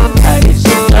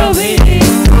தரிசிக்கவே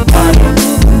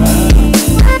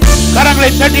கரங்களை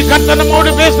தட்டி கர்த்தர் நம்மோடு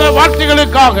பேசுகிற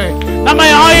வார்த்தைகளுக்காக, நம்மை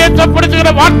ஆயத்தப்படுத்துகிற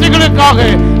வார்த்தைகளுக்காக,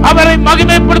 அவரை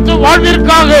மகிமைப்படுத்தும்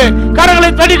வாழ்விற்காக கரங்களை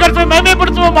தட்டி கர்த்தரை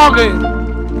மகிமைப்படுத்துவோமாக.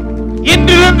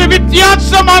 இன்றிலிருந்து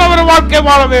வித்தியாசமான ஒரு வாழ்க்கை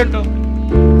வாழ வேண்டும்.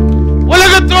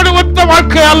 உலகத்தோடு ஒத்த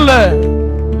வாழ்க்கை அல்ல,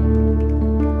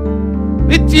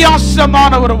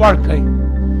 வித்தியாசமான ஒரு வாழ்க்கை.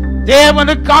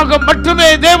 தேவனுக்காக மட்டுமே,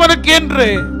 தேவனுக்கு என்று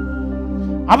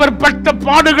அவர் பட்ட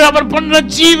பாடுகள், அவர் பண்ண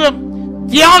ஜீவன்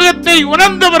தியாகத்தை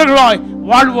உணர்ந்தவர்களாய்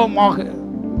வாழ்வோமாக.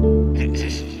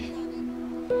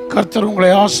 கர்த்தர் உங்களை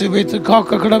ஆசீர்வதித்து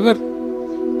காக்க கடவர்.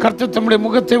 கர்த்தர் தம்முடைய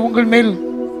முகத்தை உங்கள் மேல்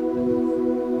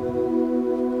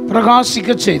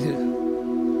பிரகாசிக்க செய்து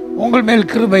உங்கள் மேல்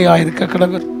கிருபையாயிருக்க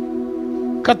கடவர்.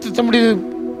 கர்த்தர் தம்முடைய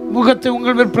முகத்தை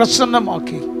உங்கள் மேல்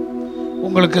பிரசன்னமாக்கி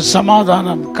உங்களுக்கு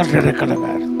சமாதானம் கட்டிட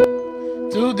கடவர்.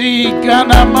 துதி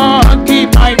கனமாக்கி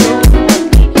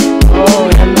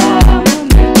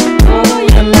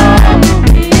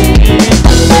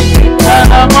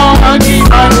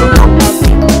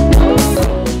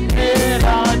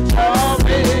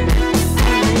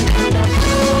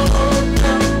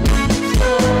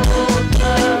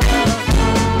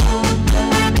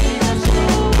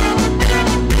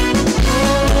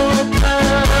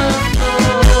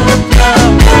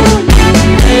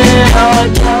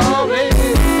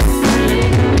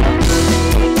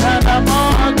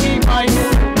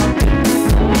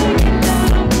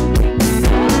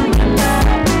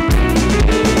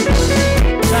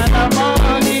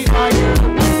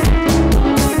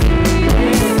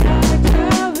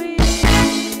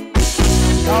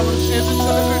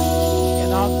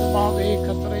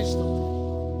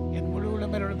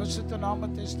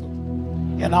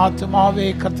என் ஆத்துமாவே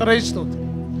கர்த்தரை ஸ்தோத்திரி,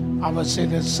 அவர்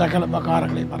செய்த சகல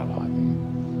உபகாரங்களை மறவாதே.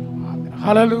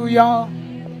 ஹல்லேலூயா,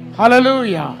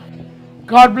 ஹல்லேலூயா.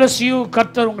 God bless you.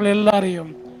 கர்த்தர் உங்களை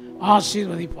எல்லாரையும்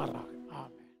ஆசீர்வதிப்பாராக.